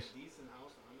don't know what that a is. decent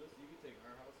house on this. You could take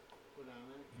our house, put it on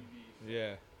there. You'd be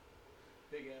Yeah.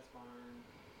 big ass barn.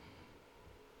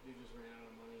 You just ran out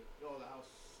of money. Oh, the house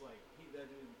like that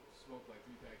dude smoked like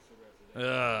 3 packs of cigarettes a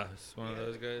day. It's one of He had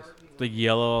those guys. curtains The on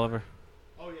yellow all over.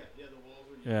 Oh yeah, the walls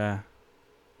were Yeah.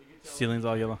 You could tell Ceiling's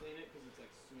all they yellow. clean it 'cause it's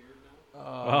like smeared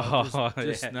now. Oh,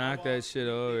 just yeah. knock that shit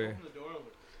over. Opened the door, I was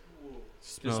like, whoa.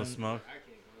 Smell Just- smoke. I can't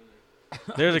go in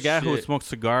there. There's a guy who Shit. smokes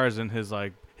cigars in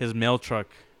his mail truck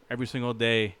every single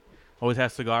day. Always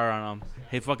has cigar on him.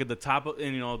 Hey, fucking the top of,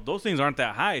 and those things aren't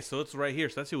that high, so it's right here.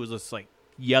 So that shit was just like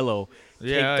yellow,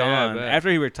 Yeah, caked yeah, I on. bet. After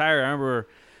he retired, I remember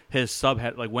his sub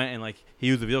had went and he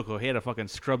used the vehicle. He had to fucking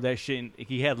scrub that shit. And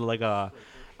he had like a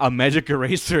magic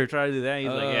eraser try to do that. He's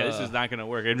like, yeah, this is not gonna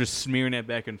work. I'm just smearing it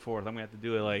back and forth. I'm gonna have to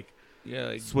do it Yeah,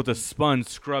 like with a sponge,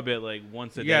 scrub it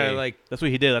once a Yeah, day. like, That's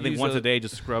what he did. I think use once a- a day,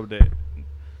 just scrubbed it.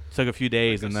 Took a few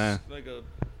days, and then like a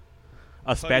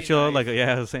a spatula, knife.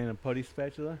 I was saying, a putty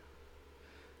spatula.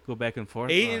 Go back and forth.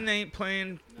 Aiden ain't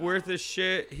playing No. worth a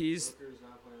shit. He's Booker's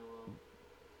not playing well.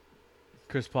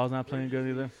 Chris Paul's not playing good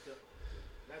either.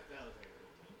 That was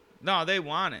like no, they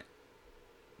want it.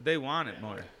 They want it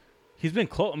more. He's been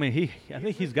close. I mean, I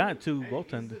think he's got 2 Hey, goaltenders.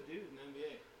 He's the dude in the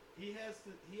NBA.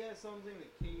 He has something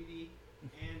that KD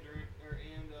and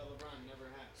LeBron never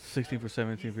had. 16 for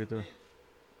 17 He's free the throw. man.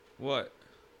 What?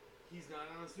 He's not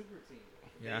on a super team.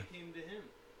 Yeah. They came to him.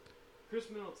 Chris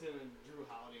Middleton and Drew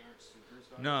Holiday aren't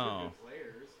superstars. No. They're good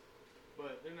players,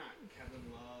 but they're not Kevin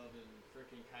Love and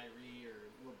freaking Kyrie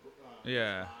or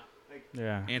Yeah. Like,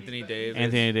 Yeah. Anthony he's Davis.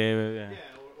 Anthony Davis. yeah,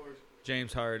 Yeah. or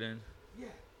James Harden, yeah,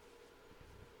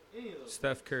 any of those.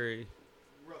 Steph Curry.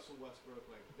 Russell Westbrook,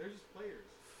 like they're just players.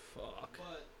 Fuck.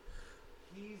 But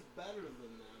he's better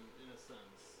than them in a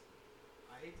sense.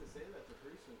 I hate to say that to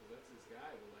Priestman because that's his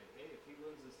guy, but like, hey, if he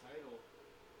wins this title,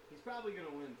 he's probably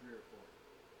gonna win 3 or 4.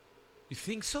 You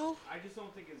think so? I just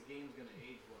don't think his game's gonna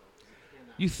age well. 'Cause he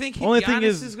cannot. You think Only Giannis thing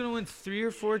is- is gonna win 3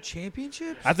 or 4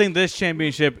 championships? I think this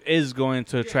championship is going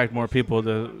to attract more people.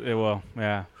 It will.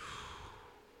 Yeah.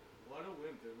 What a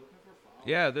wimp! They're looking for fouls.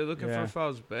 Yeah, they're looking Yeah. for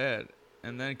fouls bad,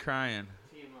 and then crying.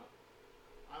 Tee him up.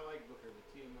 I like Booker,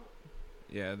 but tee him up.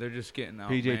 Yeah, they're just getting out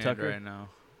PJ Tucker? right now.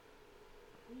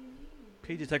 What do you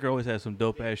mean? PJ Tucker always has some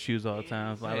dope ass shoes all the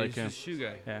time. I Yeah, like he's him. just shoe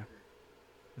guy. Yeah.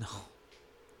 No.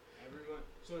 Everyone.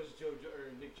 So is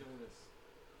or Nick Jonas.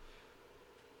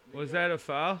 Nick Was Jonas- that a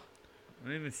foul? I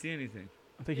didn't even see anything.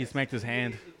 I think he Yes, smacked his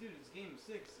hand. Dude, it's game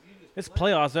 6. You just It's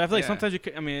play. playoffs. I feel like Yeah. sometimes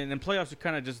in playoffs you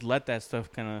kind of just let that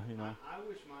stuff kind of I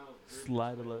wish Miles Bridges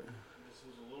slide a was- little. Just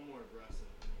was a little more aggressive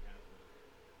than he has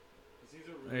been. 'Cause he's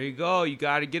a really There you go. You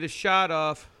got to get a shot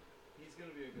off. He's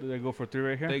gonna be a good. Do they go for 3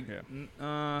 right here? They, Yeah.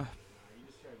 Nah, you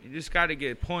just try to you just got to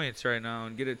get points right now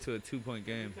and get it to a 2-point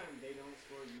game. Every time they don't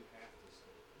score, you have to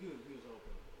score. Dude, he was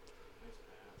open. Nice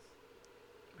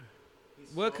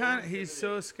pass. What kind? He's intimidating.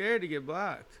 so scared to get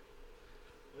blocked.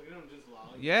 Look at him just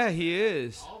lolling. Yeah, he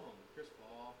is. All of them. Chris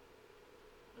Paul.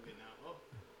 Okay, now. Oh,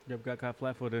 Yep, got caught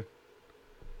flat-footed.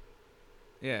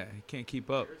 Yeah, he can't keep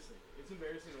up. embarrassing. It's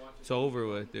embarrassing to watch. It's over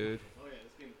with, dude. Oh yeah,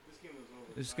 this game was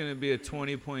over. It's gonna be a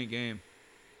 20-point game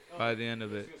Oh, by the end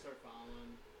of he's it. gonna start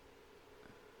fouling.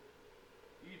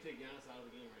 You can take Giannis out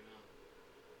of the game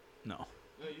right now. No.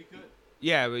 No, you could.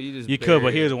 Yeah, but you just. You could, but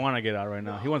bury he it. doesn't want to get out right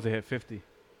now. He wants to hit 50.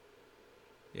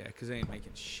 Yeah, because they ain't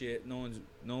making shit.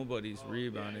 Nobody's Oh,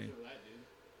 rebounding. Yeah, except for that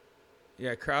dude.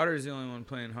 Yeah, Crowder's the only one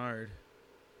playing hard.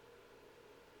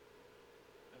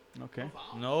 Okay. No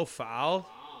foul. No foul.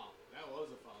 Wow, that was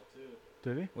a foul too.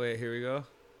 Did he? Wait, here we go.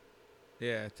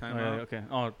 Yeah, Oh, timeout. yeah, okay.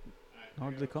 Oh, All right, What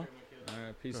did they call? check my kids. All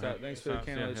right, peace Go out. ahead. Thanks for the Sounds-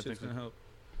 candle. yeah, That shit's thanks, gonna man. help.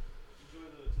 Enjoy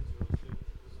the Tootsie Rolls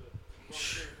too. It's a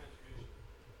voluntary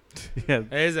contribution. yeah.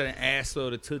 That is an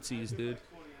assload of Tootsies, I took dude. like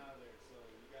 20 out of there, so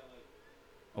you got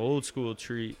like. Old school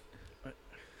treat.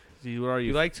 See, what are you?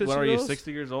 You like Tootsie What are you? Rolls?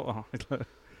 60 years old? Oh.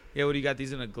 Yeah, what do you got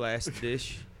these in a glass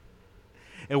dish?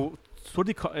 So what do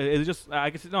you call? Is it just? I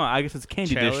guess no. I guess it's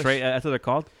candy Chalice? dish, right? That's what they're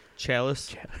called.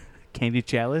 Chalice? Candy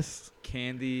chalice.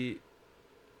 Candy.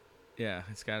 Yeah,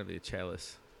 it's got to be a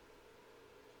chalice.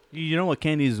 You know what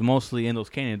candy is mostly in those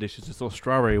candy dishes? It's those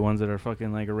strawberry ones that are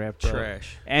fucking like wrapped up.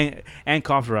 Trash. And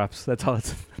cough drops. That's all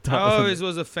it's. That's all I it's- always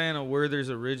was a fan of Werther's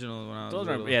Original when I was Those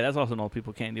little. are yeah. That's also an old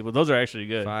people candy, but those are actually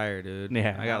good. Fire, dude.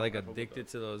 Yeah. I got like addicted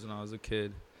to those when I was a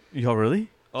kid. Yo, really?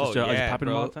 Oh, just, just yeah, popping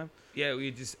them all bro. the time. Yeah, we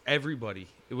just everybody.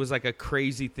 It was like a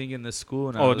crazy thing in the school.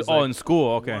 And I Oh, was oh, like in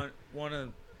school. Okay. One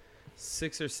of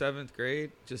 6th or 7th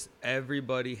grade, just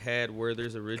everybody had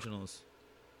Werther's Originals.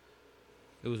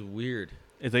 It was weird.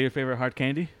 Is that your favorite hard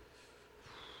candy?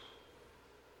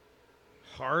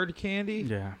 Hard candy?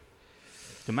 Yeah.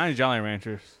 The mine is Jolly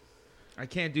Ranchers. I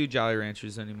can't do Jolly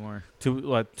Ranchers anymore.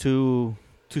 Too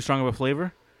strong of a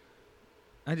flavor?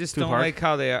 I just Too don't hard? like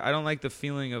how they are. I don't like the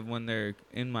feeling of when they're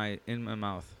in my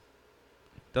mouth.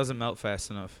 Doesn't melt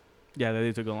fast enough. Yeah,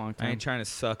 they took a long I time. ain't trying to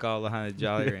suck all behind the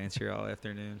Jolly Rancher all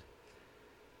afternoon.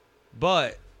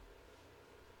 But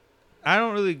I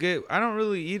don't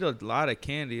really eat a lot of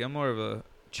candy. I'm more of a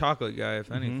chocolate guy,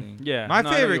 if anything. Yeah. My No,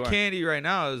 I know you favorite are. candy right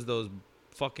now is those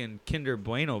fucking Kinder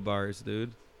Bueno bars,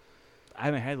 dude. I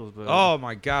haven't had those, but Oh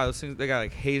my god, those things, they got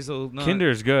like hazelnut.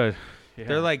 Kinder's good. Yeah.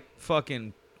 They're like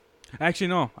fucking Actually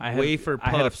no. I had, wafer I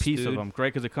had a puffs, piece dude. of them, right?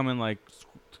 Because they come in like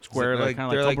square, like kind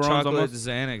of they're like like Toblerones chocolate almost.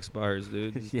 Xanax bars,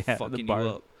 dude. Yeah, the Fucking you bars.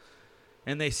 up.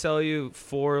 And they sell you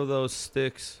 4 of those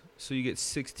sticks, so you get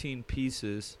 16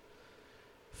 pieces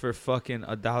for fucking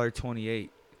 $1.28.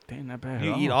 Dang, not bad.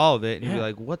 You at eat all. all of it, and you'll be Yeah.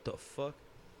 like, "What the fuck?"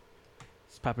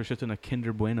 It's Papa shit in a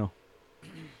Kinder Bueno.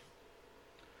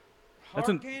 That's Hard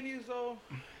an- candies, though.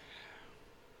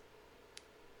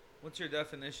 What's your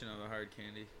definition of a hard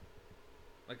candy?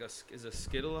 Like is a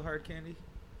Skittle a hard candy?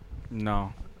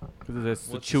 No, because it's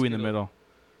the What's a chew in the Skittle? middle.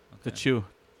 The Okay. chew.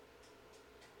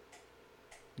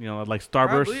 You know, like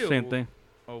Starburst, Probably same thing.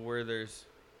 Oh, where there's.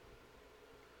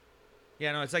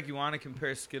 Yeah, no, it's like you want to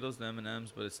compare Skittles to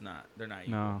M&Ms, but it's not. They're not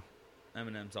equal. No.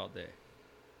 M&Ms all day.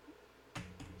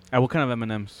 What kind of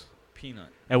M&Ms? Peanut.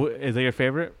 Is that your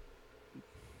favorite?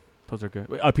 Those are good.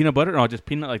 Wait, peanut butter? No, just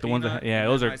peanut, like the ones that. Peanut, Yeah, and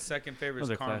those then are. My second favorite Those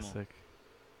is are caramel. classic.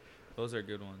 Those are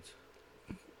good ones.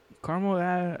 Caramel,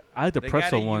 I like the They got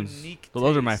pretzel a ones. unique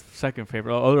Those are my taste. second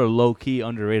favorite. Oh, those are low key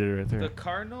underrated right there. The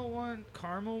caramel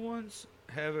ones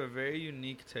have a very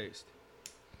unique taste.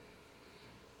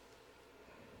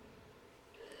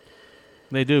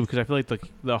 They do, because I feel like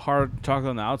the hard chocolate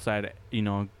on the outside, you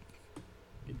know,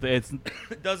 it's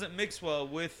It doesn't mix well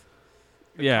with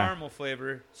the Yeah. caramel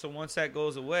flavor. So once that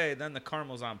goes away, then the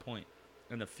caramel's on point,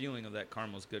 and the feeling of that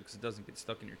caramel's good because it doesn't get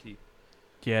stuck in your teeth.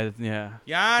 yeah.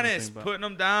 Giannis about- putting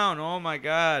them down. Oh my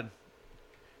God,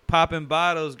 popping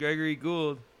bottles. Gregory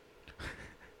Gould.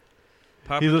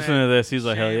 Popping He's listening that to this. He's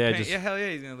like, hell yeah, champagne- just yeah, hell yeah.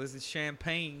 He's gonna listen to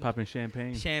champagne. popping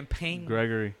champagne. Champagne.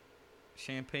 Gregory,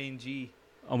 Champagne G.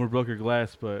 almost broke your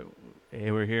glass, but hey,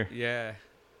 we're here. Yeah.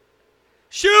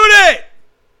 Shoot it!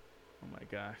 Oh my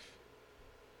gosh.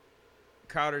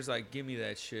 Crowder's like, give me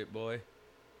that shit, boy.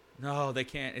 No, they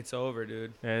can't. It's over,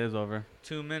 dude. Yeah, it is over.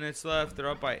 2 minutes left. They're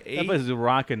up by 8. That place is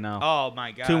rocking now. Oh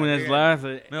my God. 2 minutes They're gonna- left.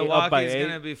 Up by Milwaukee's 8.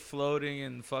 gonna be floating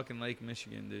in fucking Lake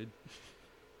Michigan, dude.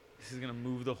 This is gonna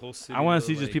move the whole city. I want to the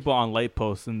see just lake. people on light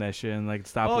posts and that shit and like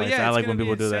stoplights. Oh yeah, I it's like gonna when be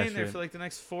people do that insane there shit. for like the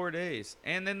next 4 days,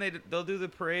 and then they'll do the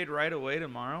parade right away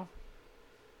tomorrow.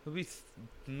 There'll be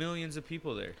millions of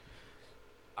people there.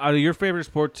 Out of your favorite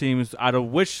sport teams, out of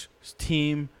which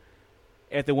team,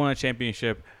 if they won a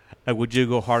championship, would you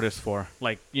go hardest for?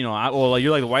 Like, you know, like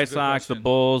you're like the White That's a good Sox, the question.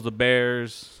 Bulls, the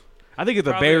Bears. I think if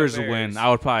the Probably the Bears Bears. win, I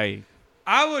would probably.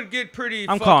 I would get pretty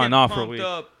I'm fucking calling off for a pumped week.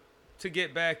 up to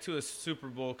get back to a Super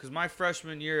Bowl because my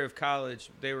freshman year of college,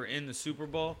 they were in the Super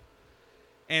Bowl,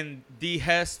 and D.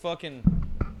 Hess fucking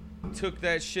took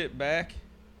that shit back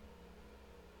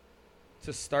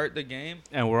to start the game,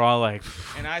 And we're all like,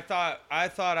 and I thought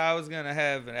I was gonna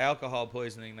have an alcohol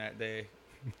poisoning that day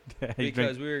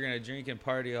because we were gonna drink and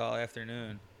party all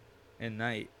afternoon and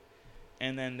night,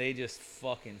 and then they just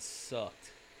fucking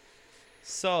sucked.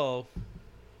 So.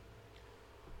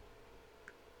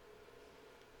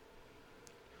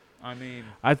 I mean,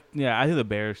 I think the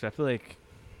Bears. I feel like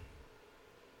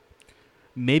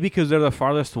maybe because they're the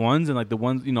farthest ones and like the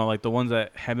ones, you know, like the ones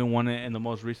that haven't won it in the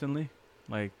most recently.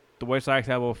 Like the White Sox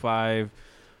have 05,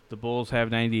 the Bulls have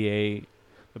 98,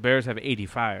 the Bears have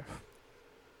 85.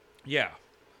 yeah.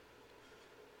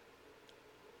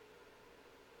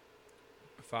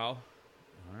 Foul.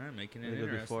 All right, making it They did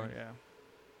interesting. before, yeah.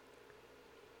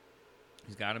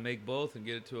 He's got to make both and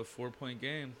get it to a 4-point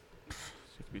game. It's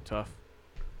gonna be tough.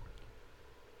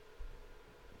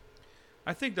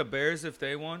 I think the Bears, if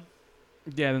they won,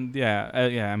 Yeah,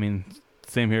 yeah. I mean,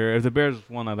 same here. If the Bears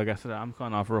won, like I said, I'm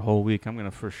going off for a whole week. I'm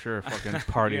gonna for sure fucking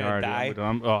party You're gonna hard. die?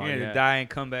 I'm, you're oh going to yeah. die and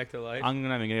come back to life. I'm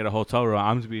not even gonna get a hotel room.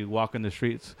 I'm just be walking the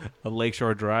streets of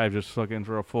Lakeshore Drive, just fucking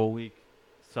for a full week,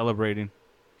 celebrating.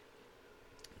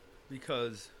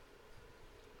 Because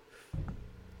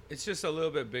it's just a little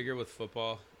bit bigger with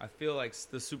football. I feel like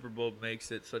the Super Bowl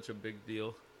makes it such a big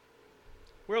deal.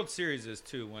 World Series is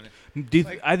too. When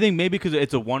Like- I think maybe because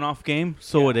it's a one-off game,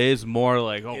 so Yeah. it is more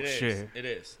like, oh it is. shit. It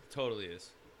is. Totally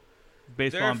is.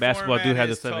 Baseball Their and basketball do format have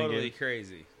the is 7 totally games.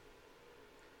 crazy.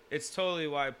 It's totally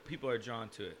why people are drawn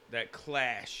to it. That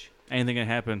clash. Anything can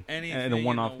happen Anything in a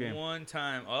one-off in game. one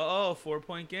time.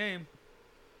 4-point game.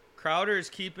 Crowder is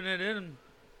keeping it in.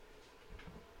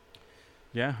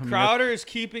 Yeah, I mean, Crowder is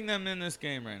keeping them in this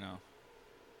game right now.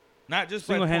 Not just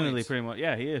by single-handedly, points. pretty much.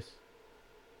 Yeah, he is.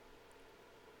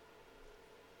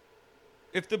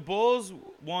 If the Bulls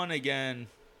won again,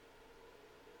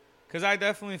 because I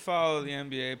definitely follow the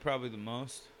NBA probably the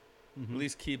most. Mhm. At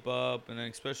least keep up, and then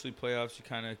especially playoffs, you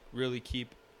kind of really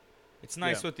keep. It's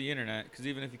nice Yeah. with the internet because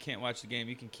even if you can't watch the game,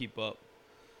 you can keep up.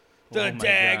 Oh The my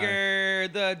dagger,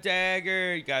 the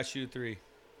dagger. You got to shoot 3.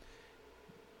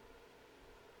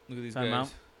 Look at these Timeout.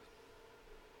 guys.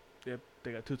 Yep,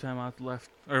 they got 2 timeouts left,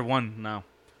 or 1 now.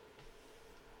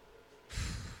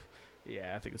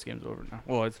 Yeah, I think this game's over now.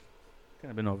 Well, it's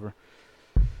kind of been over.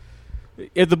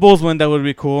 If the Bulls win, that would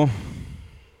be cool.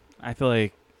 I feel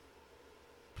like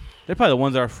they're probably the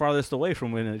ones that are farthest away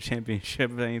from winning the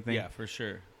championship, if anything. Yeah, for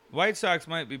sure. White Sox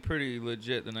might be pretty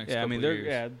legit the next Yeah, I couple mean, of they're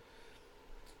years.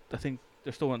 I think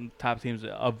they're still one of the top teams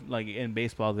of like in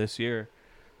baseball this year.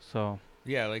 So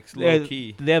Yeah, like they, low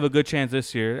key. they have a good chance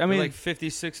this year. I They're mean, like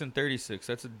 56 and 36.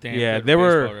 That's a damn yeah, good they baseball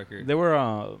were record.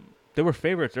 they were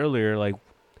favorites earlier, like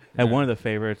at Yeah. one of the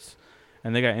favorites,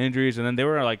 and they got injuries, and then they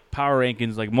were like power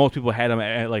rankings. Like most people had them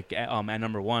at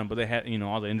number 1, but they had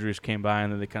all the injuries came by,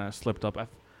 and then they kind of slipped up. I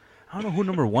don't know who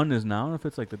number 1 is now. I don't know if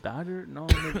it's like the Dodgers. No,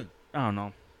 maybe, I don't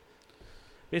know.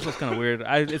 Baseball's kind of weird.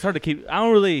 It's hard to keep. I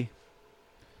don't really.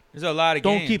 There's a lot of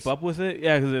Don't games. keep up with it,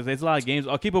 yeah, because it's a lot of games.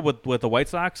 I'll keep up with the White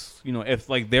Sox, if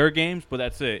like their games, but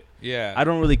that's it. Yeah. I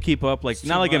don't really keep up, like It's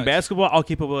not too like in much. basketball. I'll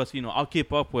keep up with I'll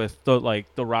keep up with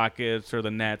the Rockets or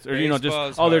the Nets or Baseball just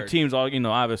is all their hard. teams. All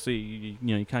obviously you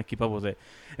kind of keep up with it.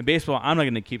 In baseball, I'm not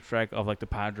gonna keep track of like the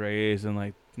Padres and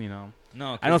like No,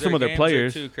 I know some of their games are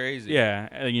players. too crazy. yeah,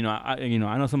 I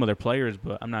know some of their players,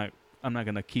 but I'm not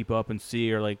gonna keep up and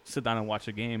see or like sit down and watch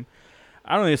a game.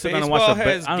 I don't even sit down and watch Baseball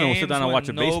has sit down and games watch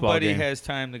a when baseball nobody game. has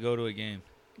time to go to a game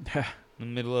in the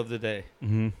middle of the day.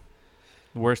 Mm-hmm.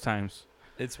 Worst times.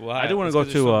 It's wild. I do want It's to go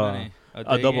 'cause there's to so many. a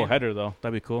day double game. header though.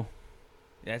 That'd be cool.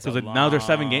 Yeah, it's Because a now there's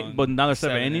 7 long but now there's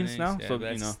 7 7 innings now. Yeah, So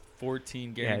that's 14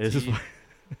 yeah, guaranteed. this is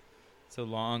It's a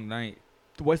long night.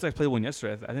 the White Sox played one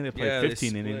yesterday. I think they played Yeah,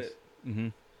 15 they innings. split. Mm-hmm.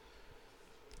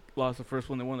 Lost the first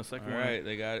one. They won the second All one. right,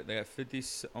 they got it. They got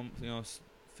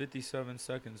 57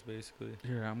 seconds basically.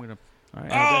 Here, I'm gonna. All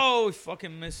right, Oh, he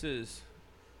fucking misses.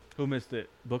 who missed it?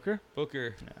 Booker.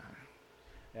 Booker.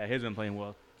 Yeah, he's been playing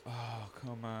well. Oh,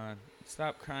 come on.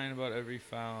 Stop crying about every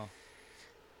foul.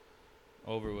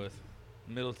 Over with.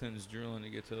 Middleton's drooling to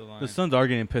get to the line. The Suns are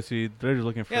getting pissy. They're just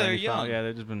looking for Yeah, they're any foul. young. Yeah,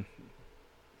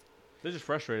 they're just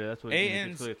frustrated. That's what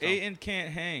Ayton can't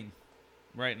hang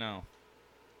right now.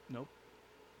 Nope.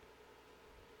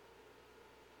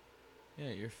 Yeah,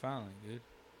 you're fouling, dude.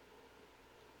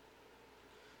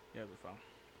 Yeah, the foul.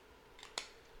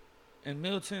 And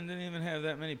Middleton didn't even have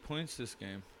that many points this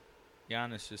game.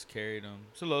 Giannis just carried him.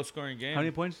 It's a low-scoring game. How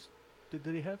many points did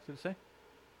he have? Did it say?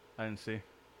 I didn't see. I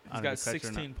He's don't know got if he catch or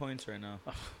not. 16 points right now.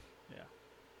 Yeah.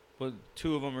 But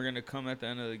 2 of them are going to come at the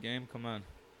end of the game. Come on.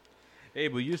 Hey,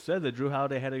 but you said that Drew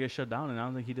Holiday had to get shut down, and I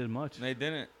don't think he did much. They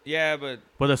didn't. Yeah, but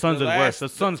But the Suns the did worse. last- The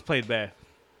Suns played bad.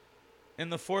 in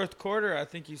the fourth quarter, I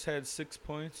think he's had 6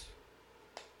 points.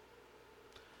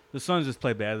 The Suns just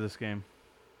played bad this game.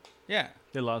 Yeah.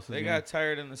 They lost this They game. got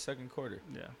tired in the second quarter.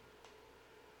 Yeah.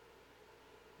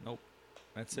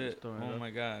 That's Just it. throwing it Oh, up. my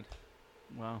God.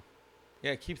 Wow.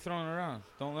 Yeah, keep throwing it around.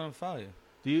 Don't let him foul you.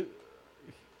 Do you?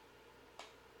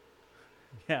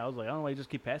 Yeah, I was like, I don't know why you just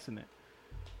keep passing it.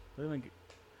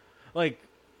 Like,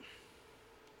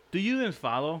 do you even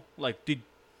follow? Like, do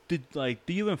you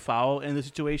even foul in the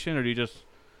situation, or do you just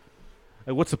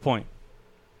like what's the point?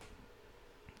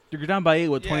 You're down by 8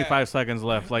 with Yeah. 25 seconds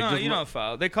left. Like, no, just you don't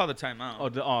foul. They called a timeout.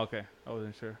 Okay. I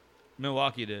wasn't sure.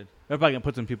 Milwaukee did. They're probably gonna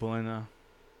put some people in now.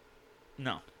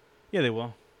 No. Yeah, they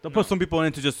will. They'll No. put some people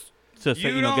in to just say,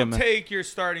 You get don't them. take your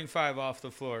starting 5 off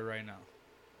the floor right now.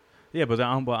 Yeah, but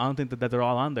I don't think that they're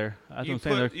all on there. That's You what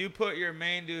I'm saying. you put your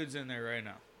main dudes in there right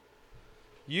now.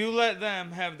 You let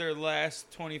them have their last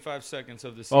 25 seconds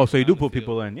of the season. Oh, so you do on the put field.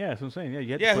 people in? Yeah, that's what I'm saying. Yeah,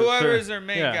 you had to Yeah, put whoever certain- is their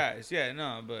main yeah, guys. Yeah,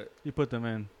 no, but You put them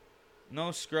in.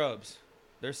 no scrubs.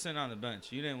 They're sitting on the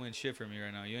bench. You didn't win shit for me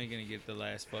right now. You ain't gonna get the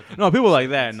last fucking. No, people like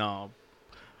that, seconds. no.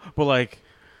 But like,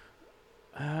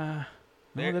 no,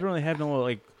 they They're- don't really have no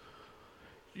like,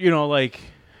 like,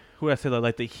 who would I say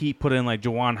like the Heat put in like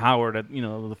Juwan Howard at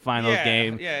the finals Yeah,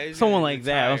 game, yeah, he's someone gonna like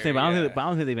that. I don't think, retire, but I yeah.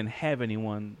 don't think they even have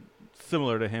anyone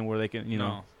similar to him where they can,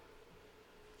 No.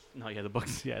 No, yeah, the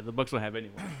Bucks don't have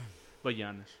anyone, but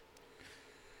Giannis.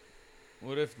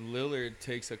 What if Lillard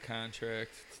takes a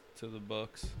contract to the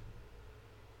Bucks?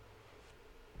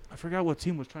 I forgot what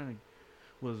team was trying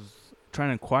to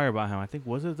inquire about him. I think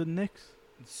was it the Knicks?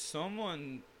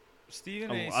 Someone, Stephen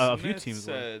Oh, A. a Smith few teams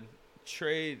were. said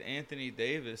trade Anthony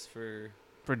Davis for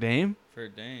Dame?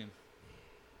 Dame.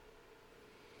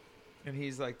 And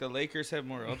he's like, the Lakers have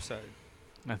more upside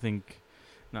I think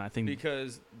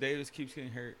because Davis keeps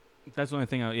getting hurt. that's the only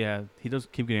thing. Yeah, he does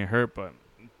keep getting hurt, but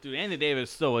dude, Anthony Davis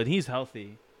still, when he's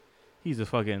healthy, he's a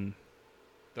fucking.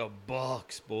 The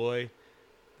Bucks, boy.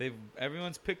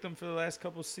 Everyone's picked them for the last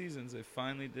couple seasons. They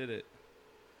finally did it.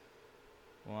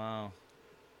 Wow.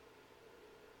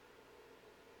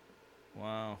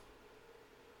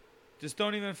 Just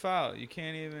don't even foul. You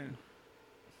can't even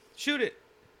shoot it.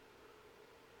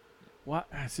 What?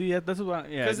 See, yeah, that's what.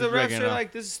 Yeah, Because the just refs ragging are it up.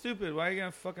 like, this is stupid. Why are you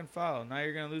going to fucking foul? Now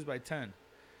you're going to lose by 10.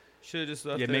 Should have just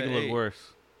left Yeah, it make at it look 8.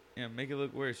 worse. Yeah, make it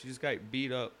look worse. You just got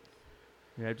beat up.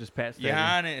 Yeah, just pass that.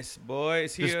 Giannis, boy.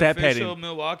 Is he Just an stat official padding.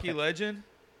 Milwaukee legend?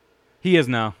 He is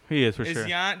now. He is for Did sure.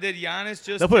 Giannis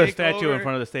just They'll put a take statue over? in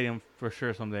front of the stadium for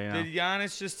sure someday. You know? Did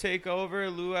Giannis just take over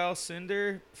Lou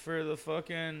Alcindor for the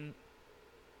fucking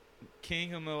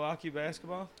king of Milwaukee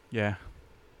basketball? Yeah,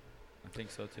 I think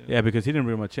so, too. yeah, because he didn't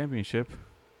bring him a championship.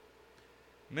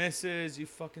 Misses, you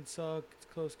fucking suck. It's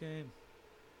a close game.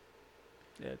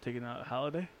 Yeah, taking out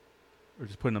Holiday, or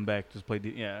just putting him back. Just play.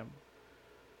 Yeah,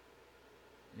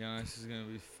 Giannis is going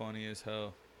to be funny as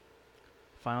hell.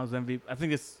 Finals MVP. I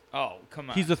think it's. Oh,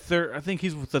 come on. He's the third. I think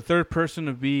he's the third person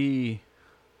to be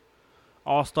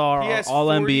All-Star, He has All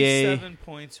NBA. 47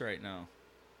 points right now.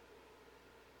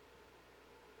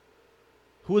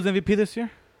 Who was MVP this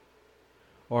year?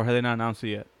 Or have they not announced it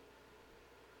yet?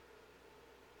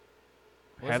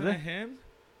 Have Wasn't they? it him?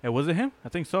 Hey, was it him? I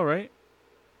think so, right?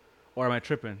 Or am I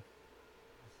tripping?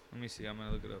 Let me see. I'm going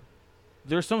to look it up.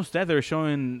 There's some stat they were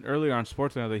showing earlier on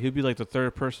SportsCenter that he'd be like the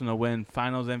third person to win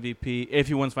Finals MVP if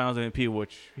he wins Finals MVP,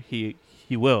 which he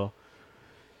will.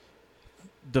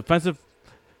 The defensive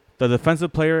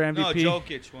player MVP. No,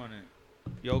 Jokic won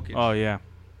it. Jokic. Oh yeah,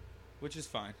 Which is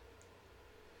fine.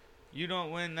 You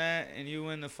don't win that and you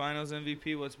win the Finals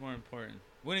MVP, what's more important?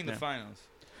 Winning the Yeah. Finals.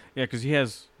 yeah, because he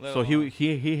has. Let So alone-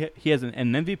 he has an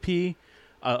MVP,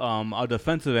 a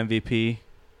defensive MVP.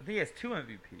 I think he has 2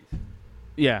 MVPs.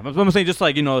 Yeah, but I'm saying just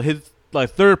like his like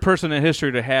third person in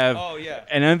history to have Oh, yeah.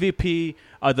 an MVP,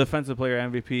 a defensive player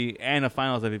MVP, and a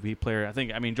Finals MVP player.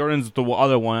 I mean Jordan's the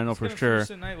other one. I know He's for gonna sure. finish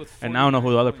the night with And I don't know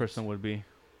who the 49 other points. person would be.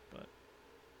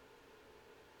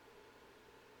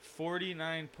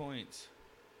 49 points.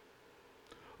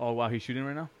 Oh wow, he's shooting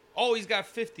right now. Oh, he's got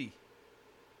 50.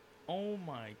 Oh,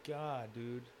 my God,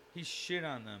 dude. He's shit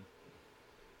on them.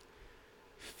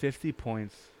 50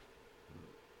 points.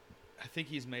 I think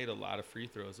he's made a lot of free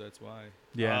throws. That's why.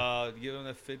 Yeah. Give him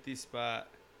the 50 spot.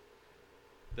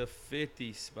 The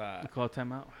 50 spot. Call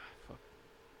timeout.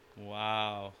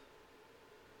 Wow.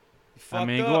 You I fucked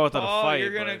mean, up, go out without a Paul. fight,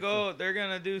 You're gonna but- go. They're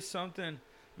gonna do something.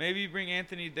 Maybe bring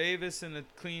Anthony Davis in a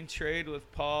clean trade with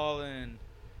Paul and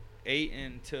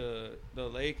Ayton to the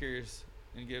Lakers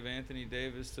and give Anthony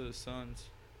Davis to the Suns.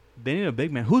 They need a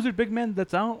big man. Who's their big man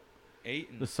that's out?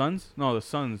 Ayton. The Suns? No, the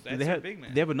Suns. That's they their have big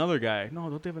man. They have another guy. No,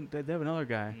 don't they have another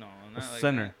guy? No, A not like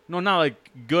center. that. No, not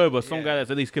like good, but some Yeah. guy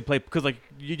that's at least could play. Because like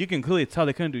you can clearly tell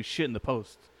they couldn't do shit in the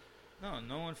post.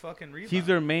 No one fucking rebounds. He's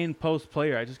their main post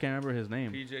player. I just can't remember his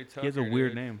name. PJ Tucker. He has a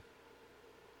weird dude. name.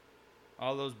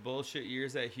 All those bullshit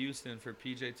years at Houston for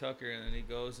PJ Tucker, and then he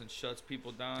goes and shuts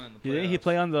people down in the playoffs. Didn't he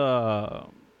play on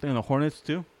the Hornets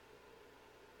too?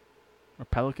 Or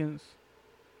Pelicans?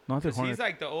 No, I think 'Cause Hornets. he's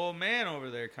like the old man over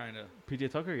there, kind of. PJ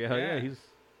Tucker. Yeah, hell yeah. Yeah.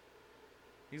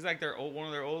 He's like one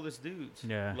of their oldest dudes.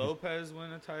 Yeah. Lopez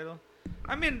win a title.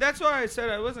 I mean, that's why I said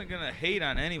I wasn't gonna hate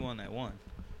on anyone that won.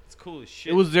 It's cool as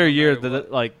shit. It was their no year matter that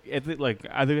what.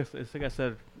 I think I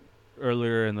said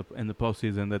earlier in the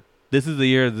postseason that this is the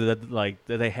year that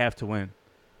they have to win.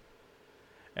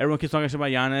 Everyone keeps talking shit about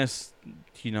Giannis.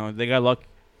 They got lucky.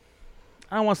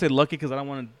 I don't want to say lucky because I don't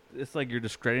want to. It's like you're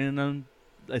discrediting them.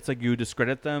 It's like you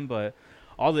discredit them, but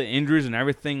all the injuries and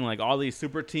everything, like all these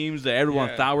super teams that everyone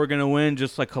Yeah. thought were gonna win,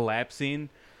 just like collapsing.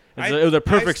 I- It was a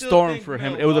perfect still storm think for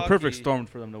him. It was a perfect Milwaukee- storm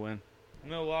for them to win.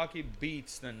 Milwaukee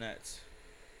beats the Nets.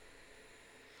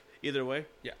 Either way.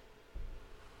 Yeah.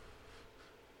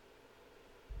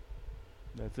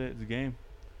 That's it. It's a game.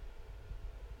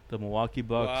 The Milwaukee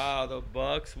Bucks. Wow, the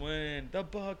Bucks win. The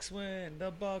Bucks win.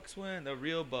 The Bucks win. The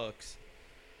real Bucks.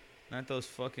 Not those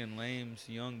fucking lames,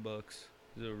 young Bucks.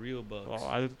 The real Bucks. Oh,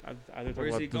 I think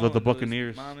Where's he about going? the To his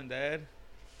Buccaneers. mom and dad?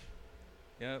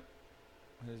 Yep.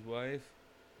 His wife.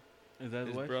 Is that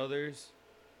His the way? brothers.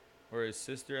 Or his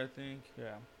sister, I think.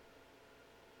 Yeah.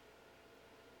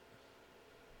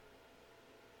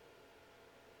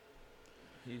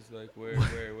 He's like,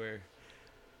 where?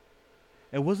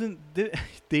 It wasn't. Did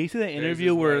you see that interview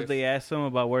his where wife. they asked him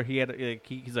about where he had? Like,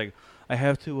 he's like, I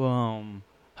have to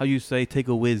how you say take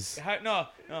a whiz. No.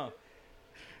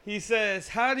 He says,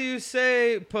 how do you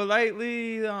say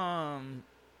politely? I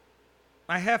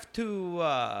have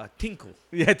to tinkle.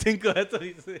 Yeah, tinkle. That's what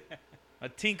he said. A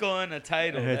tinkle and a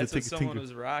title. I had to That's what take a someone tinkle.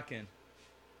 was rocking.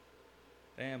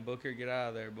 Damn, Booker, get out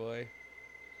of there, boy.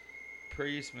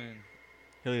 Priestman.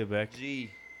 He'll get back. G.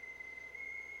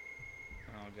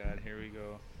 Oh, God, here we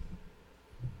go.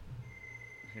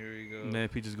 Here we go. And then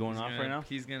Peach is going off right now.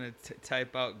 He's going to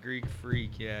type out Greek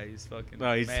freak. Yeah, he's fucking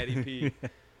No, he's Matty P.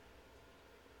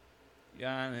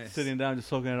 Giannis. sitting down, just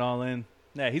soaking it all in.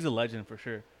 Yeah, he's a legend for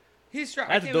sure. He's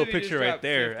That's a dope picture right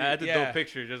there. That's a yeah. dope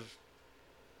picture. Just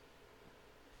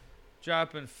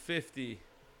Dropping 50.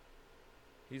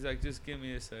 He's like, just give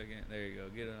me a second. There you go.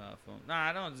 Get it off him. Nah,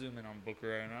 I don't zoom in on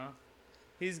Booker right now.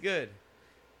 He's good.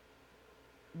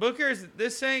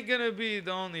 This ain't going to be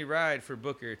the only ride for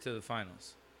Booker to the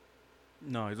finals.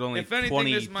 no, he's only If anything,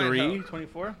 this might 23, help.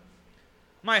 24.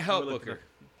 Might help We'll look it Booker. up.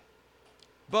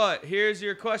 But here's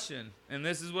your question, and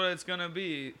this is what it's going to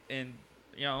be in,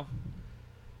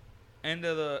 end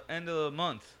of the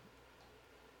month.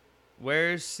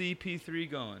 Where's CP3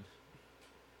 going?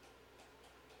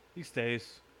 He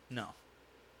stays. No.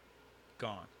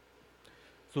 Gone.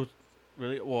 So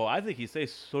really, well, I think he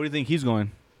stays. So where do you think he's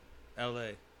going? LA.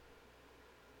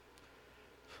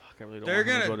 Fuck, I really don't They're want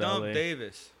him going to to go to dump LA.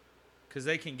 Davis because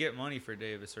they can get money for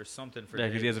Davis or something for Yeah,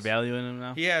 Davis. because he has a value in him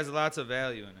now. He has lots of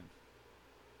value in him.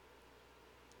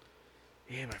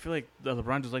 Yeah, but I feel like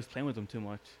LeBron just likes playing with him too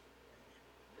much.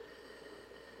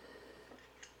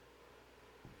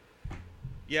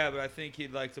 Yeah, but I think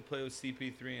he'd like to play with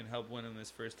CP3 and help win him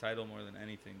his first title more than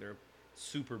anything. They're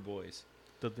super boys.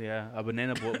 Yeah, a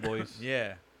banana boat boys.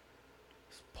 Yeah.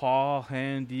 Paul,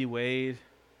 Han, D Wade,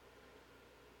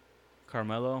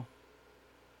 Carmelo.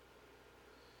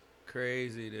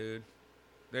 Crazy, dude.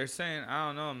 They're saying, I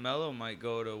don't know, Melo might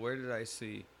go to, where did I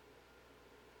see?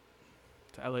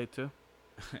 To LA too.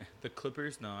 The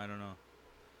Clippers? No, I don't know.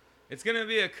 It's going to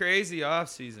be a crazy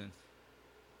offseason.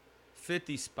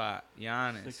 50 spot,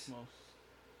 Giannis. 6 most.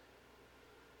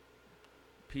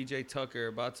 PJ Tucker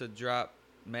about to drop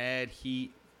mad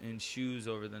heat and shoes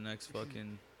over the next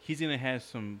fucking... He's gonna have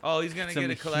some. Oh, he's going to Some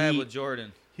get a collab heat. with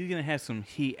Jordan. He's gonna have some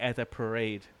heat at the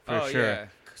parade for Oh, sure. yeah.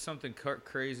 Something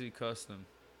crazy custom.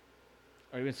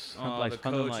 Or even something Oh, like the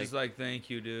something coach like. is like,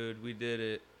 thank you, dude. We did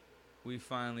it. We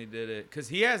finally did it. Because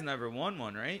he has never won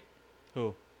one, right?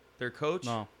 Who? Their coach?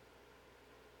 No.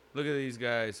 Look at these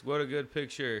guys. What a good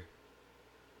picture.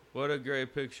 What a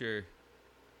great picture.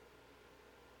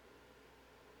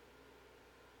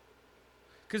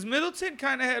 Because Middleton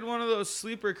kind of had one of those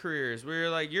sleeper careers where you're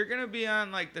like, you're going to be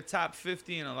on like the top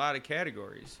 50 in a lot of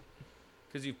categories.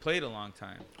 Because you've played a long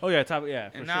time. Oh yeah, top. Yeah.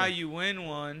 And for now sure. you win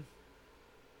one.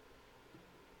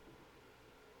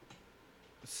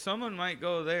 Someone might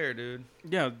go there, dude.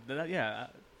 Yeah.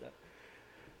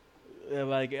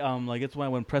 Like it's why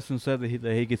when Preston said that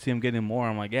he could see him getting more,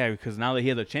 I'm like, yeah, because now that he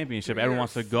has a championship, everyone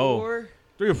wants to go. 4?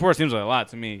 3 or 4 seems like a lot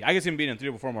to me. I can see him being in 3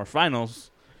 or 4 more finals,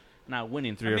 not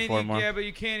winning 3 or 4 more. Yeah, but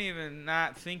you can't even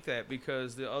not think that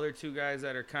because the other two guys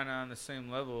that are kind of on the same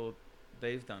level,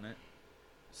 they've done it.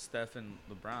 Steph and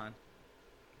LeBron.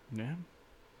 Yeah.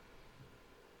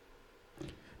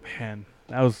 Man,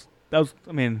 that was.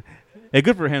 I mean,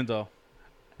 good for him though.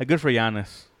 Good for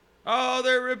Giannis. Oh,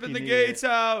 they're ripping He the needed gates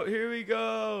out. Here we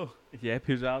go. Yep,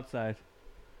 he was outside.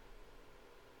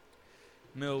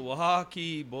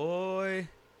 Milwaukee, boy.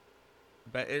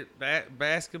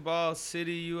 Basketball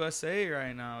city USA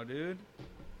right now, dude.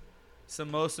 It's the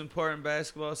most important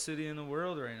basketball city in the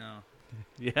world right now.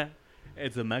 Yeah,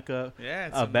 it's a mecca. Yeah,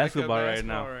 it's Basketball mecca right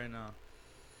basketball now. right now.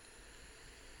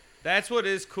 That's what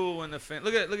is cool when the fan.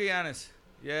 Look at Giannis.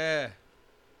 Yeah.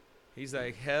 He's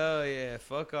like, hell yeah,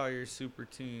 fuck all your super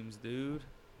teams, dude.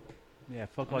 Yeah,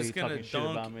 fuck I'm all just you gonna talking shit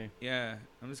dunk. about me. Yeah,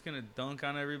 I'm just gonna dunk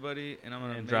on everybody, and I'm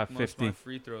gonna And make drop most of my 50.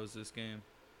 free throws this game.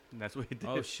 And that's what he did.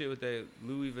 Oh shit, with that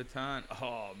Louis Vuitton.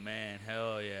 Oh man,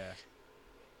 hell yeah.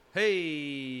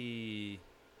 Hey.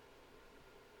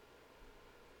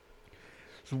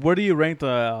 So where do you rank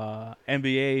the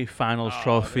NBA Finals Oh,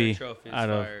 trophy? their trophy is out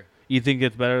of- fire. You think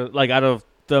it's better, like out of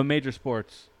the major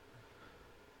sports,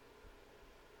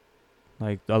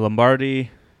 like the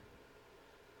Lombardi,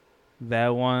 that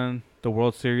one, the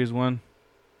World Series one?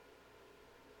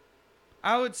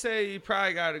 I would say you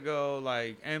probably got to go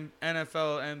like NFL,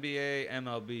 NBA,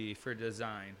 MLB for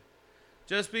design.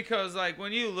 Just because like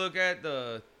when you look at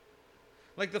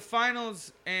Like the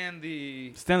finals and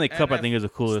the Stanley Cup, I MF think, is the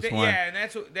coolest one. Yeah,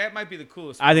 and that might be the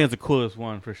coolest. I think it's the coolest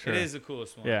one for sure. It is the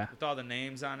coolest one. Yeah. With all the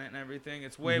names on it and everything,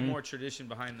 it's way Mhm. more tradition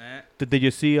behind that. Did you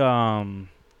see the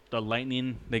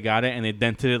Lightning? They got it and they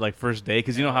dented it like first day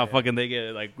because you know Hell how yeah. fucking they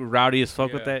get like rowdy as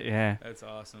fuck with Yeah. that. Yeah, That's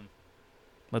awesome.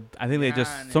 but I think they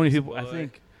just so many Giannis, people. I boy.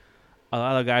 think a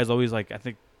lot of guys always like. I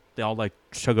think they all like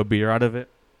chug a beer out of it.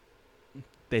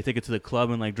 They take it to the club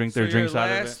and like drink their drinks your out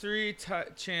of last it. three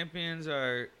champions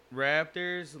are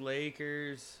Raptors,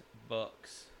 Lakers,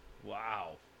 Bucks.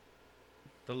 Wow.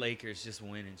 The Lakers just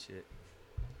winning shit.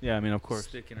 Yeah, I mean, of course,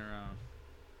 Sticking around.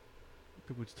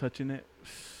 people just touching it.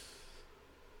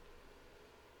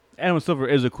 Adam Silver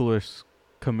is a cooler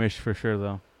commish for sure,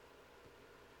 though.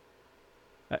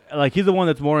 Like he's the one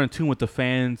that's more in tune with the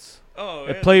fans, Oh,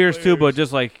 the yeah, players too, but players.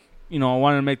 just like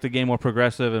wanting to make the game more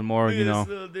progressive and more, Look at you know. this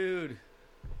little dude.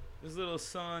 This little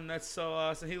son, that's so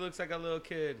awesome. He looks like a little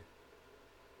kid.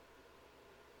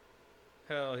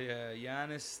 Hell yeah.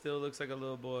 Giannis still looks like a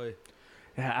little boy.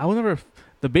 Yeah, I would never.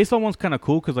 The baseball one's kind of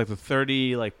cool because like the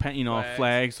 30 like Flags.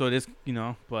 flag, so it is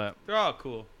but They're all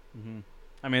cool.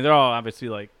 I mean they're all obviously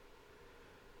like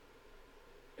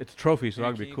it's a trophy, so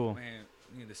Man, that'd be can you- cool. Man,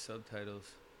 you need the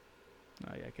subtitles.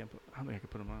 Oh yeah, I can't. I don't think I can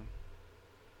put them on.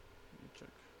 Let me check.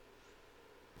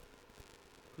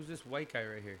 Who's this white guy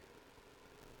right here?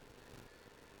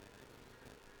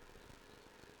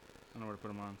 I don't know where to put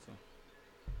them on. So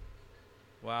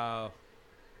Wow.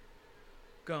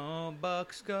 Go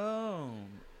Bucks, go.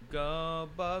 Go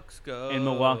Bucks, go. in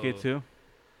Milwaukee too.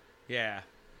 Yeah.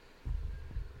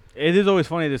 It is always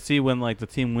funny to see when like the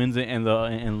team wins it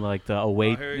and like the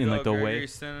away Oh, here we in go. like the away.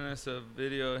 Gregory's sending us a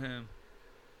video of him.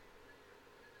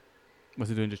 What's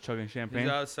he doing? Just chugging champagne?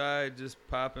 He's outside just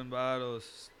popping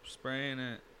bottles, spraying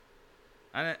it.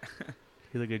 I didn't.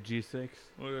 He like a G6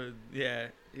 Yeah,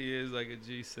 he is like a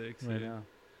G6. right dude. now.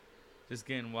 Just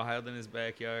getting wild in his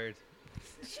backyard.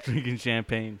 Just drinking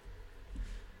champagne.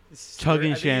 I think Chugging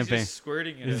he's champagne. just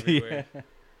squirting it everywhere. Yeah.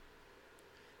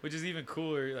 Which is even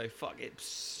cooler. You're like, fuck it.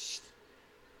 Psst.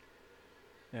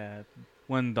 Yeah,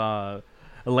 when the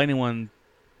Lightning one,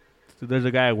 there's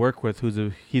a guy I work with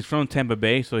he's from Tampa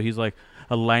Bay, so he's like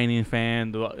a Lightning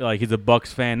fan, like he's a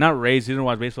Bucks fan. Not raised, he didn't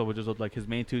watch baseball, but just like his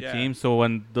main two Yeah. teams. So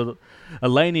when a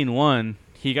Lightning won,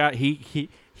 he grabbed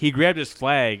his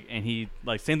flag and he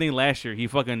like same thing last year. He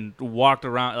fucking walked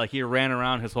around like he ran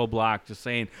around his whole block just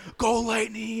saying "Go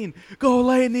Lightning, go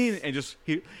Lightning," and just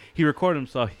he recorded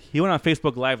himself. He went on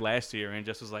Facebook Live last year and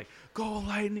just was like "Go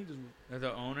Lightning," just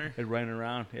The owner? and running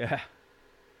around. Yeah.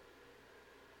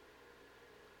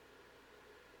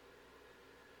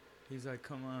 He's like,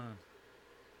 come on.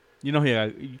 You know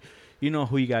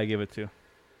who you gotta give it to.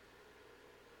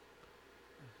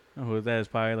 Oh, who that is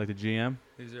probably like the GM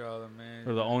These are all the man.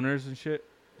 or the owners and shit.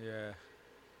 Yeah.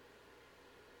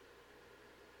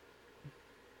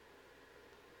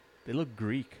 They look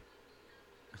Greek.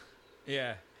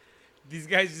 Yeah. These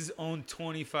guys just own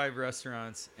 25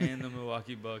 restaurants and the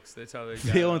Milwaukee Bucks. That's how they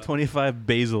got They own off. 25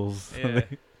 basils. Yeah.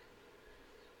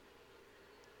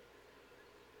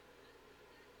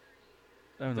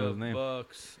 I don't know The his name.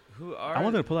 Bucks. Who are I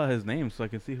wanted to pull out his name so I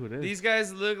can see who it is. These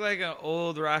guys look like an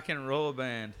old rock and roll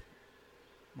band.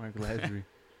 Mark Lasry.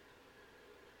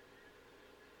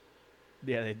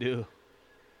 Yeah, they do.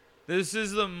 This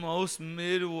is the most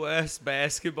Midwest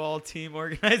basketball team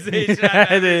organization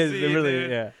I've it ever is. seen, It really,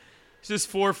 dude. yeah. It's just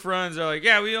four friends are like,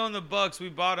 yeah, we own the Bucks. We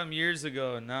bought them years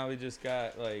ago, and now we just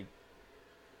got like.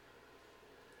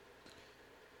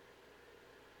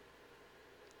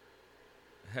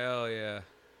 Hell yeah.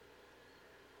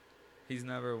 He's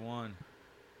never won.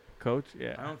 Coach?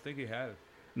 Yeah. I don't think he had.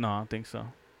 No, I don't think so.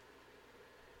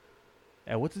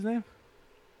 Yeah, what's his name?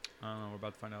 I don't know. We're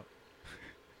about to find out.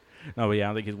 No, but yeah, I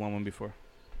don't think he's won one before.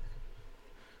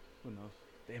 Who knows?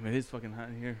 Damn, it is fucking hot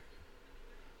in here.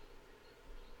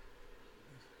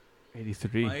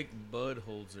 83. Mike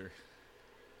Budholzer.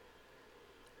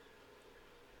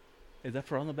 Is that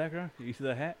for on the background? You see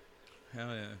the hat?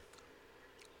 Hell yeah.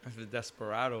 That's the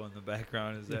Desperado in the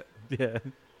background. Is that? Yeah.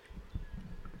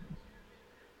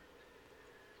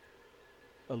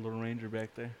 A little ranger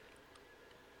back there.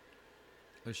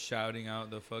 Was shouting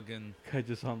out the fucking. Guy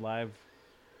just on live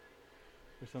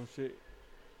or some shit.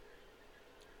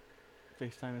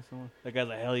 FaceTiming someone. That guy's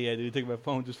like, hell yeah, dude. Take my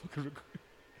phone, just fucking record.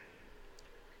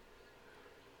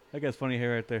 That guy's funny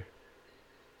hair right there.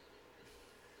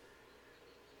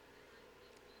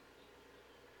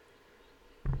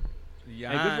 Giannis.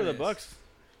 Hey, good for the Bucks.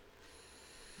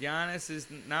 Giannis is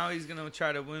now he's gonna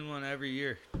try to win one every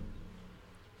year.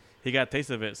 He got a taste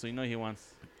of it, so you know he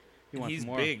wants He's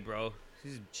more. big, bro.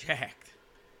 He's jacked.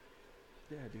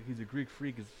 Yeah, dude, he's a Greek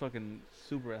freak. He's fucking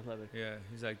super athletic. Yeah,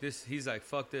 he's like this. He's like,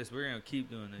 fuck this. We're gonna keep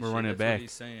doing this. We're shit. running it That's back. what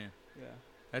he's saying. Yeah.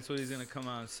 That's what he's gonna come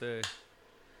out and say.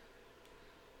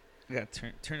 Yeah,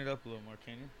 turn it up a little more,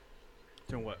 can you?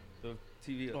 Turn what? The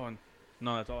TV up. Oh,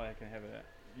 no, that's all I can have it at.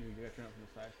 You gotta turn it up from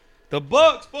the side. The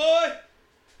Bucks, boy.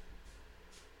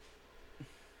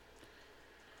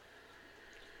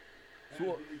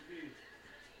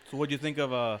 So what do you think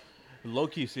of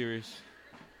Loki series?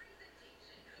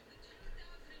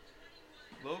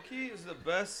 Loki is the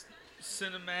best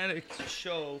cinematic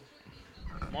show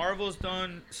Marvel's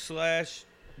done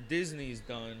 / Disney's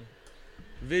done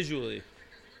visually.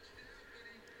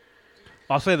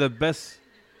 I'll say the best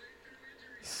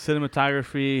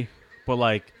cinematography, but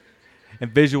like in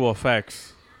visual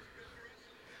effects.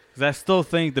 'Cause I still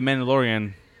think The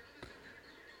Mandalorian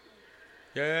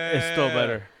Yeah, is still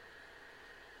better.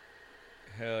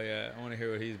 Hell yeah! I want to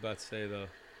hear what he's about to say though.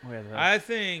 Oh, yeah, I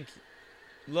think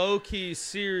Loki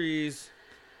series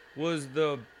was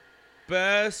the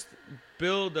best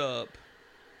build-up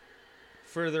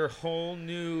for their whole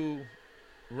new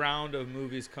round of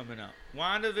movies coming out.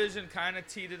 WandaVision kind of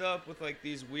teed it up with like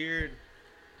these weird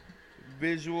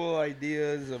visual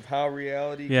ideas of how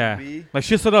reality yeah, can be. like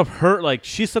she set up her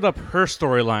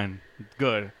storyline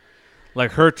good,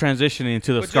 like her transitioning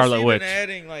to the But Scarlet just Witch. even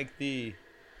adding like the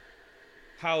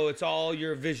how it's all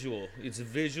your visual. It's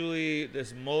visually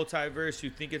this multiverse.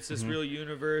 You think it's this real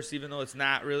universe, even though it's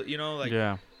not real. You know, like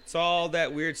Yeah, it's all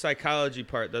that weird psychology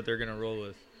part that they're gonna roll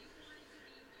with.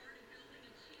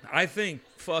 I think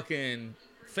fucking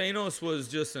Thanos was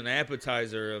just an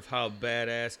appetizer of how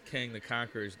badass Kang the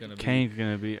Conqueror is gonna be. Kane's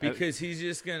gonna be Because he's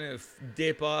just gonna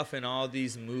dip off in all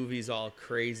these movies, all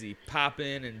crazy, pop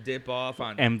in and dip off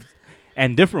on.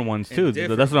 and different ones And too.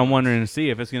 different That's what I'm ones. wondering to see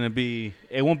if it's gonna be.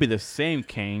 It won't be the same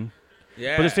Kang,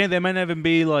 Yeah, but they're saying they might not even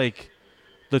be like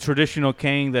the traditional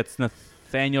Kang. That's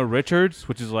Nathaniel Richards,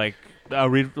 which is like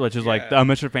like the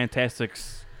Mr.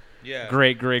 Fantastic's yeah,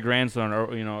 great grandson, or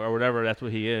or whatever. That's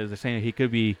what he is. They're saying he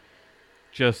could be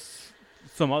just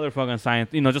some other fucking science.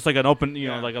 Just like an open.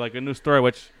 Yeah. Like a new story.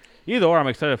 Which either or, I'm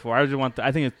excited for. I just want.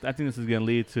 I think this is gonna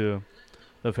lead to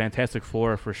the Fantastic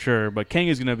Four for sure. But Kang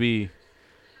is gonna be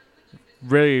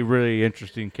really, really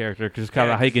interesting character because kind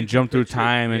of how he can jump through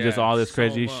time and just all this so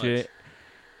crazy much. shit.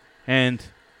 And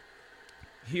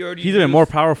He already he's even knew- more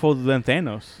powerful than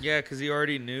Thanos. Yeah, because he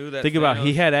already knew that. Think about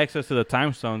he Thanos- had access to the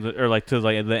time stones or like to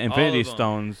like the Infinity them.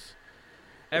 Stones.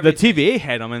 everything. The TVA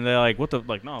had them, and they're like, "What the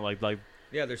like? No, like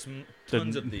Yeah, there's the-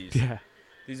 tons of these. Yeah,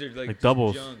 These are like Like just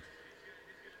doubles. Junk.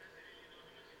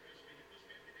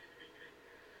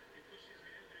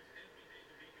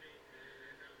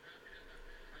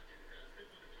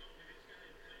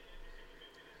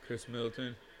 Chris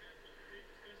Middleton.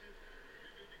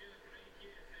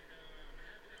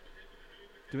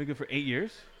 did we go for 8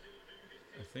 years?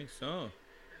 I think so.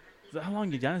 Is that how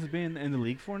long Giannis has been in the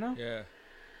league for now? Yeah.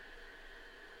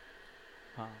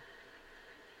 Huh.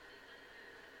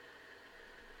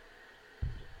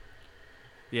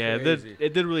 Yeah, Crazy.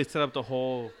 it did really set up the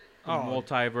whole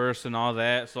multiverse and all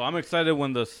that. So I'm excited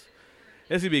when this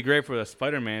would be great for the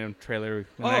Spider-Man trailer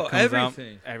when that comes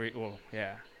everything. out.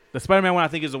 Yeah. The Spider-Man one I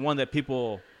think is the one that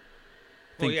people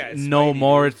think yeah, it's know Spidey,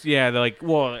 more. dude. They're like,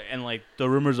 and like the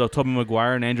rumors of Tobey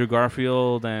Maguire and Andrew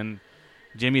Garfield and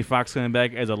Jamie Foxx coming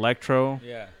back as Electro,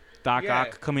 Yeah. Doc Yeah.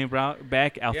 Ock coming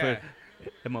back, Alfred Yeah.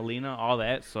 Molina, all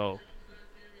that. So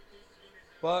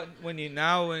But when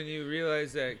you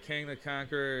realize that Kang the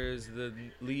Conqueror is the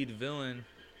lead villain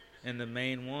and the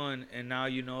main one, and now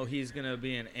you know he's gonna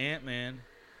be an Ant-Man,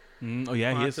 he is.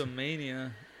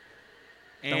 Quantumania,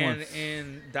 That and one's-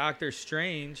 in Doctor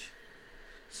Strange.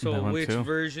 That So one which too.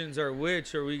 versions are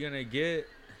which are we gonna get?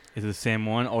 Is it the same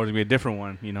one or is it be a different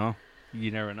one? You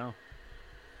never know.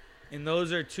 And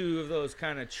those are two of those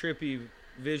kind of trippy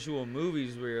visual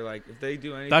movies where you're like, if they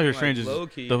do anything Doctor like Strange is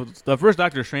Loki, the first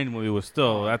Doctor Strange movie was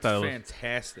still I thought it was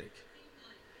fantastic.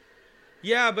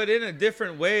 Yeah, but in a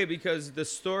different way because the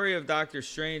story of Doctor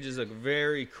Strange is a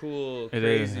very cool, It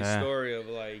is, crazy yeah. story of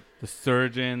like the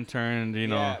surgeon turned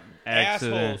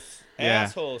accident.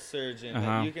 asshole surgeon Uh-huh.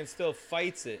 that you can still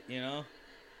fights it,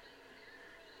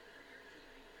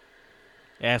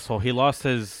 Asshole. He lost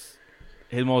his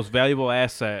most valuable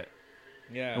asset.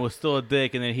 Yeah. And was still a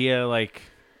dick, and then he had to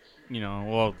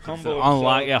Humble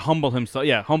unlock, himself. humble himself.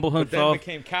 Yeah, humble But then himself,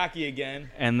 became cocky again.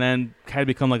 and then had to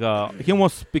become he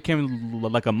almost became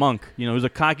like a monk. He was a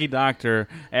cocky doctor,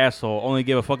 asshole, only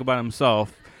gave a fuck about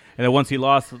himself. And then once he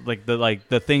lost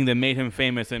the thing that made him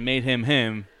famous and made him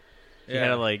him, he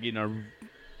had to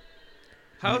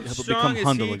How become strong is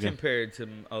humble he again. compared to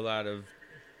a lot of?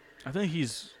 I think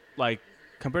he's like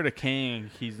compared to Kang,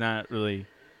 he's not really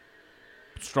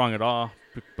strong at all.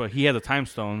 But he has a time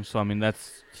stone, so I mean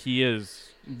he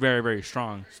is very, very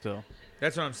strong still.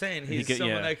 That's what I'm saying. He He's could-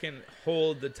 someone yeah. that can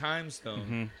hold the time stone.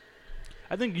 Hmm.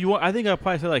 I think I'd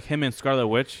probably say like him and Scarlet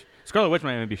Witch. Scarlet Witch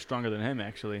might even be stronger than him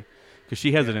actually, because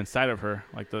she has it inside of her,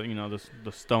 like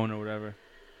the stone or whatever,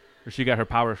 or she got her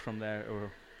powers from that,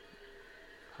 or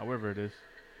however it is.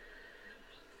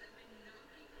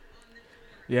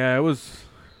 Yeah, it was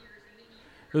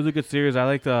a good series. I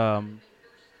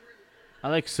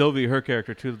like Sylvie, her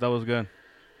character too. That was good.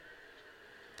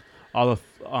 All the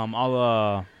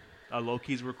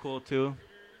Lokis were cool too.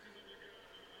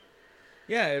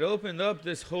 Yeah, it opened up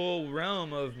this whole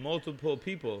realm of multiple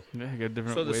people. Yeah, got different.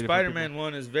 So the way different Spider-Man people.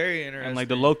 one is very interesting. And like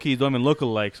the Lokis don't even look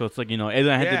alike, so it's like it doesn't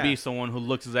have to Yeah. be someone who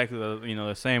looks exactly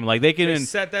the same. Like they can They even.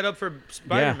 set that up for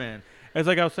Spider-Man. It's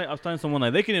like I was telling someone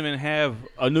like they can even have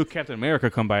a new Captain America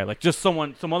come by, like just some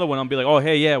other one. I'll be like, oh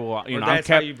hey yeah, well Or I'm that's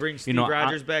how you bring Steve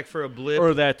Rogers back for a blip.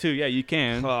 or that too. Yeah, you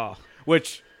can. Oh,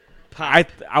 Which pop.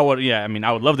 I would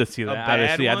I would love to see A that. bad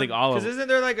Obviously, one? I think all of. Because isn't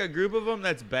there like a group of them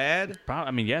that's bad?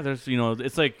 I mean, yeah, there's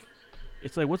it's like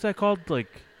what's that called? Like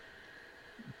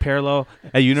parallel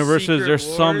universes. Secret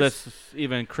There's some Wars? that's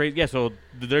even crazy. Yeah, so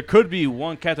there could be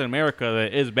one Captain America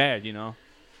that is bad.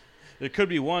 There could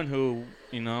be one who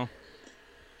is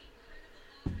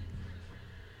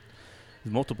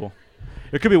multiple.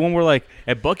 There could be one where like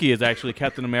Bucky is actually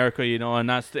Captain America,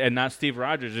 and not Steve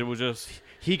Rogers. It was just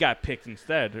he got picked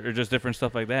instead, or just different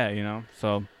stuff like that.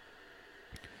 So.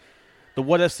 The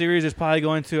What If series is probably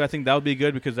going to. I think that would be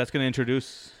good because that's going to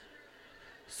introduce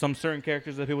some certain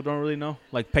characters that people don't really know,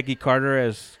 like Peggy Carter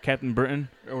as Captain Britain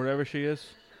or whatever she is.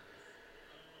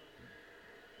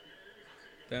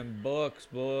 Them Bucks,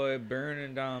 boy,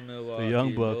 burning down Milwaukee.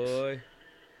 Young Bucks. Boy.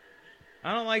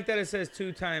 I don't like that it says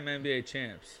 2-time NBA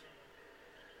champs.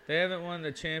 They haven't won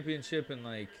the championship in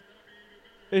like.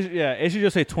 It should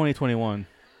just say 2021.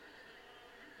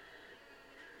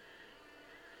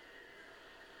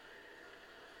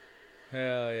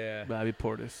 Hell yeah. Bobby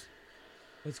Portis.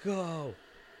 Let's go.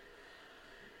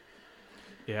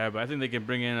 Yeah, but I think they can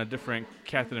bring in a different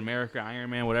Captain America, Iron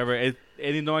Man, whatever. It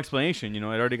needs no explanation. It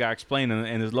already got explained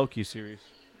in his Loki series.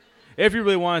 If you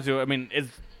really wanted to, I mean,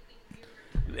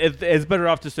 it's better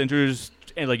off just to introduce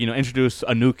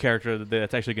a new character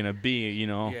that's actually going to be,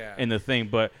 in the thing.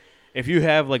 But if you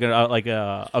have like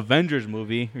a Avengers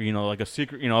movie, or, like a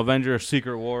secret, Avengers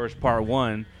Secret Wars Part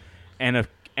 1, and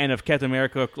if Captain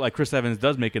America, like Chris Evans,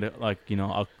 does make it a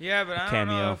Yeah, but I don't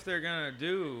know cameo. if they're gonna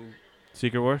do.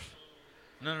 Secret Wars.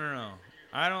 No.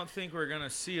 I don't think we're gonna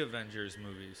see Avengers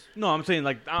movies. No, I'm saying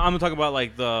like I'm talking about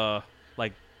like the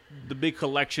big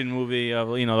collection movie of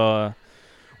where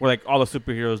like all the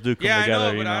superheroes do come Yeah, together.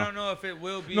 I know, but I don't know if it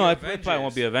will be. No, it Avengers. probably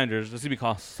won't be Avengers. This will be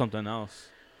called something else.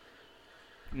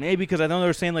 Maybe because I know they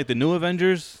were saying like the new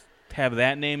Avengers have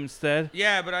that name instead.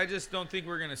 Yeah, but I just don't think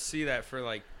we're gonna see that for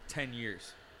like 10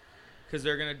 years. Because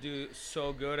they're gonna do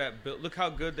so good at look how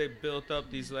good they built up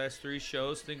these last 3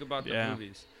 shows. Think about the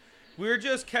movies. We're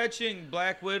just catching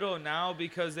Black Widow now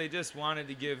because they just wanted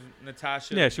to give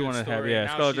Natasha. Yeah, a she good wanted to have. story, Yeah, and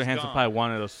now Scarlett she's Johansson gone. probably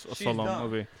wanted a She's solo done.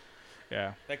 movie.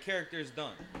 Yeah. That character's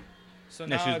done. So Yeah,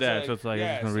 now she's it's dead, like, so it's like,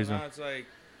 there's no so reason. now it's like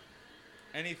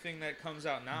anything that comes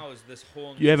out now is this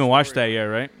whole. You new haven't watched that storyline. yet,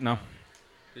 right? No.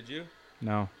 Did you?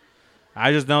 No.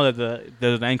 I just know that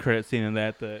there's an end credit scene in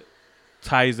that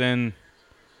ties in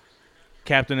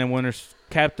Falcon and Winter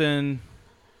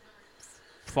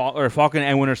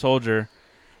Soldier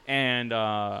and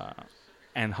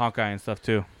Hawkeye and stuff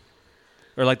too.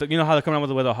 Or like how they're coming out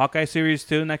with a Hawkeye series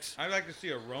too next. I'd like to see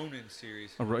a Ronin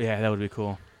series. Yeah, that would be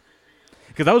cool.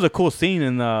 Because that was a cool scene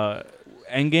in the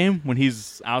Endgame when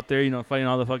he's out there, fighting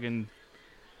all the fucking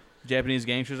Japanese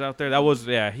gangsters out there. That was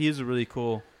he's a really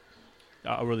cool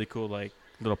like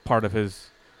little part of his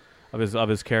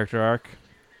character arc.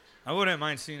 I wouldn't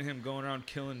mind seeing him going around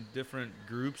killing different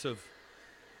groups of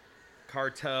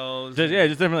cartels. Just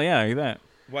definitely like that.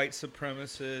 White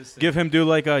supremacists. Give him do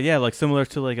like similar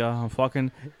to like a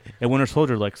fucking a Winter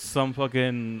Soldier, like some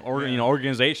fucking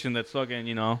organization that's fucking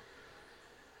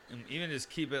and even just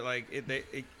keep it like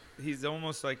he's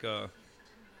almost like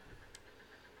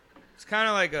it's kind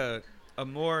of like a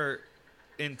more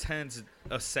intense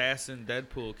assassin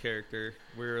Deadpool character.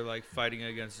 We're like fighting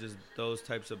against just those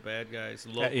types of bad guys.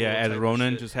 As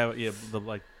Ronin, just have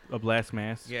a blast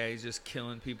mask. Yeah, he's just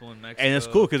killing people in Mexico. And it's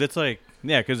cool because it's like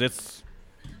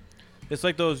it's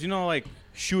like those like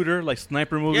shooter like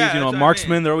sniper movies. Yeah, that's what I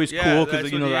marksman. mean. They're always Yeah, cool because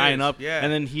that's what they're he eyeing is. up. Yeah.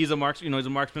 And then he's a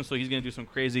marksman, so he's gonna do some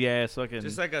crazy ass fucking.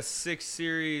 Just like a 6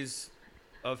 series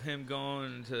of him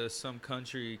going to some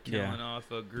country, Yeah. killing off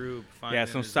a group. Yeah, finding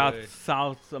some his way.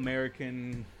 South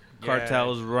American Yeah,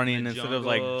 cartels running in the instead of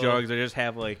like jungle. drugs. They just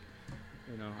have like,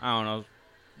 I don't know,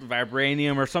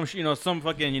 vibranium or some some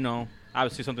fucking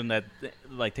obviously something that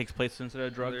like takes place instead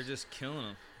of drugs. They're just killing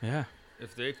him. Yeah,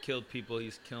 If they've killed people,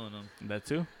 he's killing them. that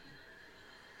too.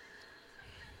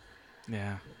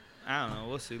 Yeah, I don't know.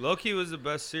 We'll see. Loki was the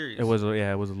best series. it was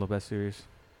the best series.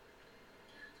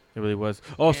 It really was.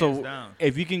 Hands Also, down.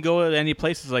 if you can go to any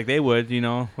places like they would,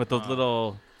 with those Wow.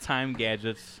 little time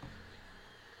gadgets,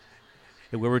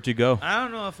 where would you go? I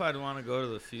don't know if I'd want to go to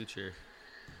the future.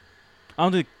 I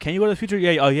don't think. Can you go to the future?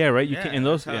 Yeah. Oh, yeah. Right. You can in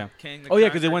those. that's how Yeah. Kang the Oh, yeah,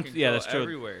 'cause they Conqueror went- can yeah, go that's true.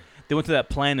 Everywhere. They went to that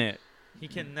planet. He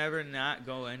can never not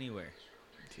go anywhere.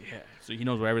 Yeah. So he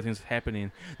knows where everything's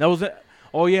happening. That was it.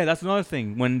 Oh yeah, that's another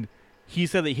thing. When he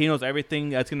said that he knows everything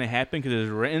that's gonna happen because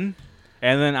it's written,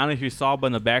 and then I don't know if you saw, but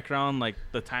in the background, like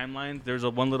the timeline, there's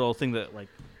one little thing that like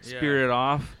Yeah. spirited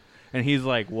off, and he's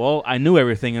like, "Well, I knew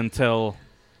everything until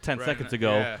 10 Right, seconds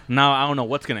ago. yeah. Now I don't know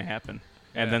what's gonna happen."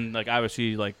 And Yeah. then like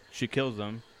obviously like she kills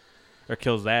them, or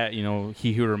kills that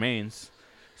he who remains.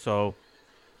 So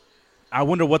I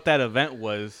wonder what that event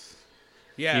was.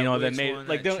 Yeah, that which made one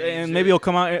like, that and changed maybe it. it'll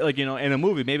come out like in a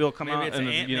movie. Maybe it'll come Maybe out it's and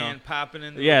Ant-Man popping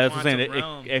into yeah, the that's what I'm saying.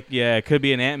 quantum realm It could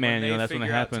be an Ant-Man. when they That's when it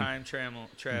figure out happened. time travel.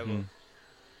 Mhm.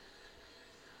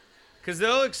 Because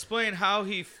they'll explain how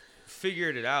he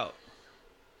figured it out,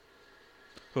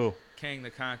 Who? Kang the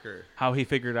Conqueror, How he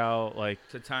figured out like?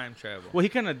 to time travel. Well, he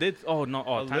kind of did. Oh no!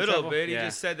 Oh, a time little travel? bit. He Yeah.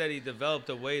 just said that he developed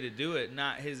a way to do it,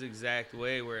 not his exact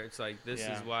way, where it's like this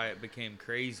Yeah. is why it became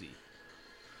crazy.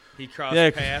 He crossed Yeah,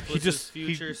 'cause path with he his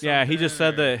future. he just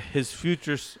said something, or- that his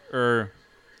futures or.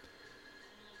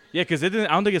 Yeah, because it didn't.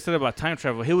 I don't think it said about time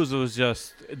travel. It was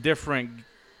just different,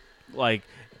 like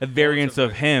a variants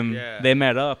of him. Yeah. They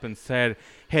met up and said,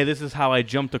 "Hey, this is how I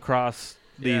jumped across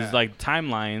these Yeah. like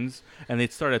timelines," and they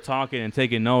started talking and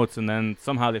taking notes, and then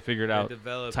somehow they figured they out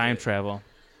developed time it. travel.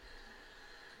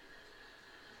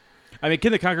 I mean,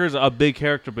 Kid the Conqueror is a big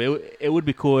character, but it would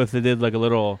be cool if they did like a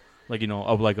little a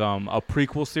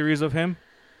prequel series of him.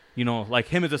 Like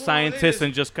him as a they scientist just-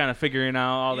 and just kind of figuring out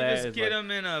all You that. just is get like-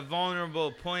 him in a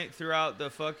vulnerable point throughout the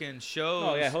fucking shows.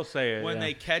 Oh yeah, he'll say it when yeah.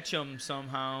 they catch him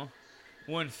somehow.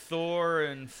 When Thor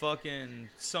and fucking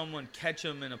someone catch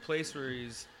him in a place where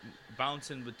he's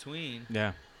bouncing between,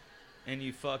 Yeah, and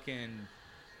you fucking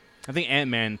I think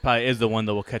Ant-Man probably is the one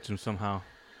that will catch him somehow,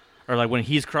 or like when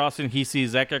he's crossing, he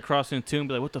sees that guy crossing too, and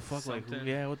be like, "What the fuck?" Something. Like,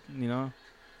 yeah, what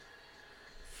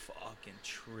fucking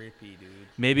trippy, dude.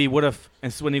 Maybe what if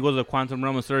when he goes to the quantum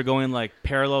realm instead of going like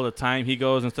parallel to time, he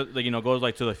goes instead goes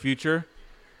like to the future,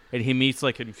 and he meets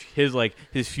like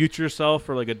his future self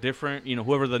or like a different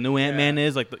whoever the new Ant-Man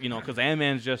is like because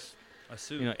Ant-Man's just A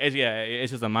suit.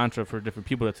 it's just a mantra for different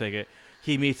people to take it.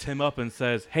 He meets him up and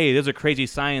says, "Hey, there's a crazy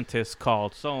scientist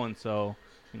called so and so,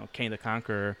 Kang the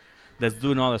Conqueror, that's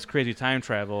doing all this crazy time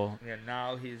travel." Yeah,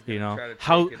 now he's gonna try to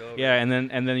take it over. Yeah, and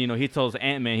then he tells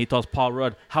Ant-Man, he tells Paul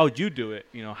Rudd, "How'd you do it?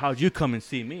 How'd you come and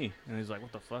see me?" And he's like,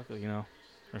 "What the fuck?"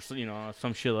 Or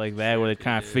some shit like that where they Trippy,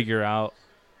 kind of dude. figure out.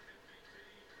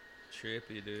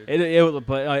 Trippy, dude.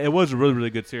 It was a really really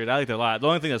good series. I liked it a lot. The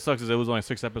only thing that sucks is it was only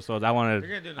 6 episodes. They're gonna do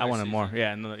I another wanted more.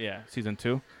 season. Yeah, season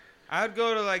 2. I'd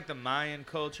go to like the Mayan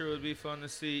culture would be fun to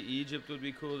see. Egypt would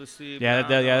be cool to see. Yeah, but I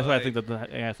don't that's know, what I like,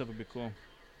 think that stuff would be cool.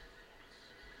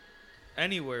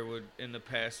 Anywhere would in the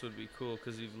past would be cool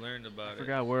because you've learned about I it.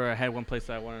 forgot where I had one place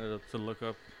that I wanted to look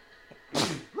up.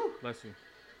 Bless you.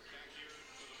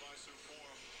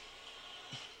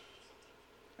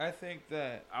 I think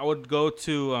that I would go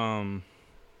to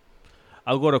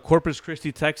I'll go to Corpus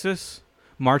Christi, Texas,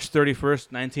 March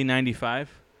 31st, 1995,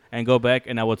 and go back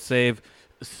and I would save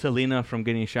Selena from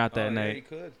getting shot that yeah, night. you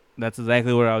could. That's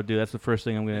exactly what I would do. That's the first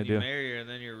thing I'm gonna Then you do. marry her and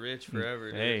then you're rich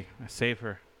forever. Dude. Hey, I save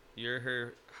her. You're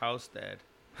her house dad.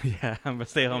 Yeah, I'm a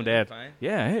stay-at-home Yeah, dad. Fine.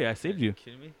 Yeah, hey, I saved you.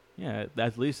 Kidding me? Yeah,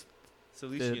 at least. It's the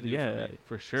least you can do Yeah, for me.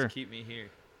 for sure. Just keep me here.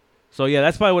 So yeah,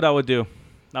 that's probably what I would do.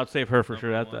 I'd save her for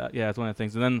Number sure. one. Yeah, that's one of the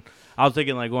things. And then I was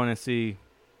thinking like going to see,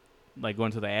 like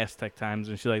going to the Aztec times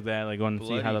and shit like that. Like going to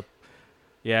see how Bloody.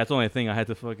 the. Yeah, that's the only thing I had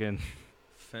to fucking.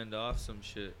 Fend off some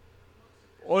shit.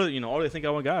 Or or they think I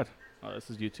want God. Oh, this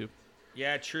is YouTube.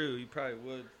 Yeah, true. You probably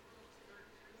would.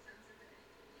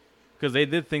 Because they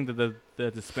did think that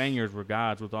the Spaniards were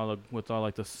gods with all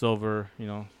like the silver,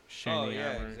 shiny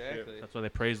yeah, armor. and shit. exactly. That's why they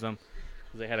praised them.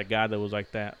 Because they had a god that was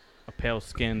like that, a pale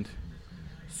skinned,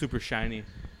 super shiny.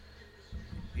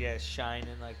 Yeah,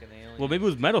 shining like an alien. Well, maybe it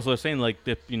was metal, so they're saying like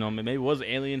that. Maybe it was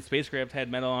alien spacecraft had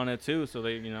metal on it too. So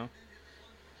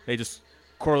they just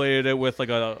correlated it with like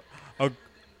a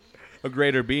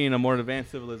greater being, a more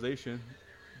advanced civilization.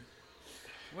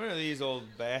 When are these old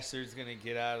bastards gonna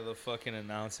get out of the fucking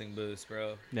announcing booths,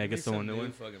 bro? Yeah, Give get me someone some new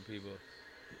one. fucking people.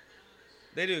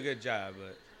 They do a good job,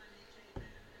 but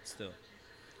still,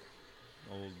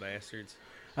 old bastards.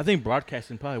 I think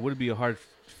broadcasting probably would be a hard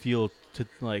field to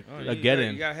like Oh, get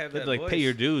in. You gotta have You have that to, like pay voice.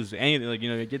 your dues. Anything like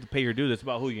you get to pay your dues. It's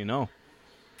about who you know.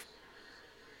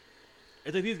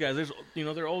 It's like these guys. There's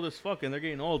they're old as fuck and they're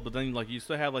getting old, but then like you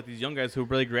still have like these young guys who are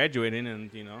barely graduating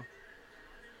and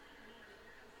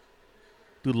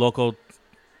do local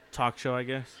talk show, I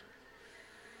guess.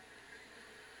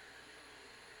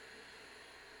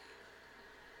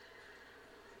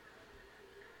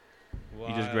 You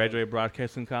just Wild. graduate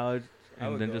broadcasting college I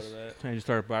and would then go just to that. and just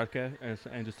start a broadcast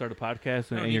and just start a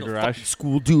podcast I don't in your need no garage. fucking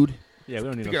school, dude. Yeah, we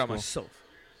don't need Figure no it out school. myself.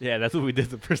 Yeah, that's what we did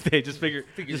the first day. Just Figure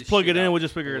just this plug shit it in. out, We'll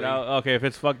just figure it boy. out. Okay, if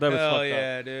it's fucked up, it's Hell fucked up.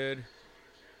 yeah, dude.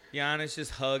 Giannis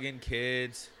just hugging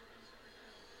kids,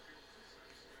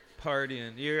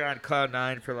 partying. You're on cloud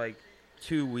 9 for like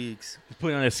 2 weeks. He's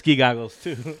putting on his ski goggles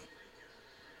too.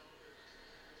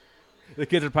 The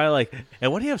kids are probably like, "Hey,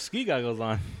 why do you have ski goggles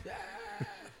on?"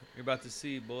 You're about to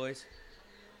see, boys.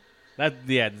 That's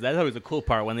always the cool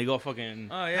part when they go fucking.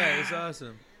 Oh yeah, it's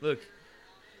awesome. Look,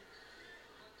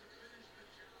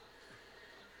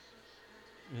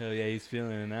 Hell yeah, he's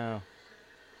feeling it now.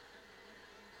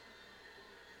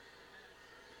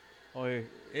 Oh yeah,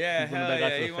 yeah, He's going hell back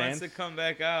out yeah, to the he wants to fans? come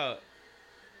back out.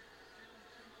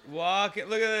 Walking,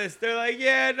 look at this. They're like,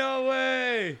 yeah, no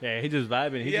way. yeah, he's just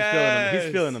vibing. He's Yes.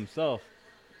 He's feeling himself.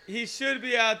 He should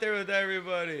be out there with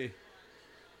everybody.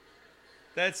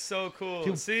 That's so cool.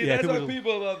 People- See, yeah, that's why people-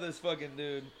 people love this fucking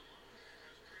dude.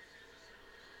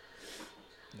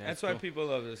 Yeah, That's it's why cool. people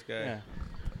love this guy. Yeah.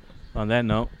 On that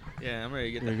note, Yeah, I'm ready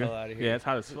to get There the you hell go. out of here. Yeah, it's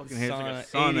hot as fucking here. It's like a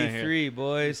sauna in here. 83,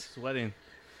 boys. Sweating.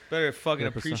 Better fucking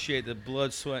 100%. appreciate the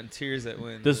blood, sweat, and tears that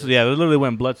went. This literally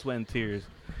went blood, sweat, and tears.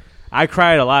 I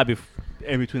cried a lot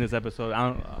in between this episode. I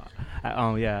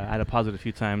had to pause it a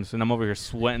few times, and I'm over here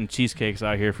sweating cheesecakes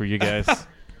out here for you guys.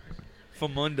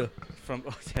 Famunda.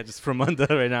 Just Fromunda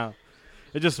right now.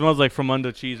 It just smells like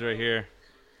Fromunda cheese right here.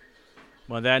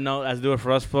 Well, on that note, that's do it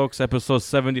for us, folks. Episode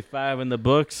 75 in the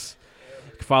books.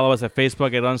 You can follow us at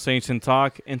Facebook at Unsanctioned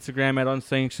Talk, Instagram at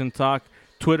Unsanctioned Talk,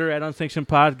 Twitter at Unsanctioned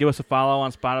Pod. Give us a follow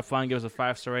on Spotify and give us a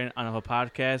 5-star rating on Apple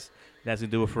Podcast. That's to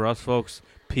do it for us, folks.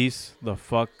 Peace the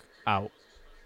fuck out.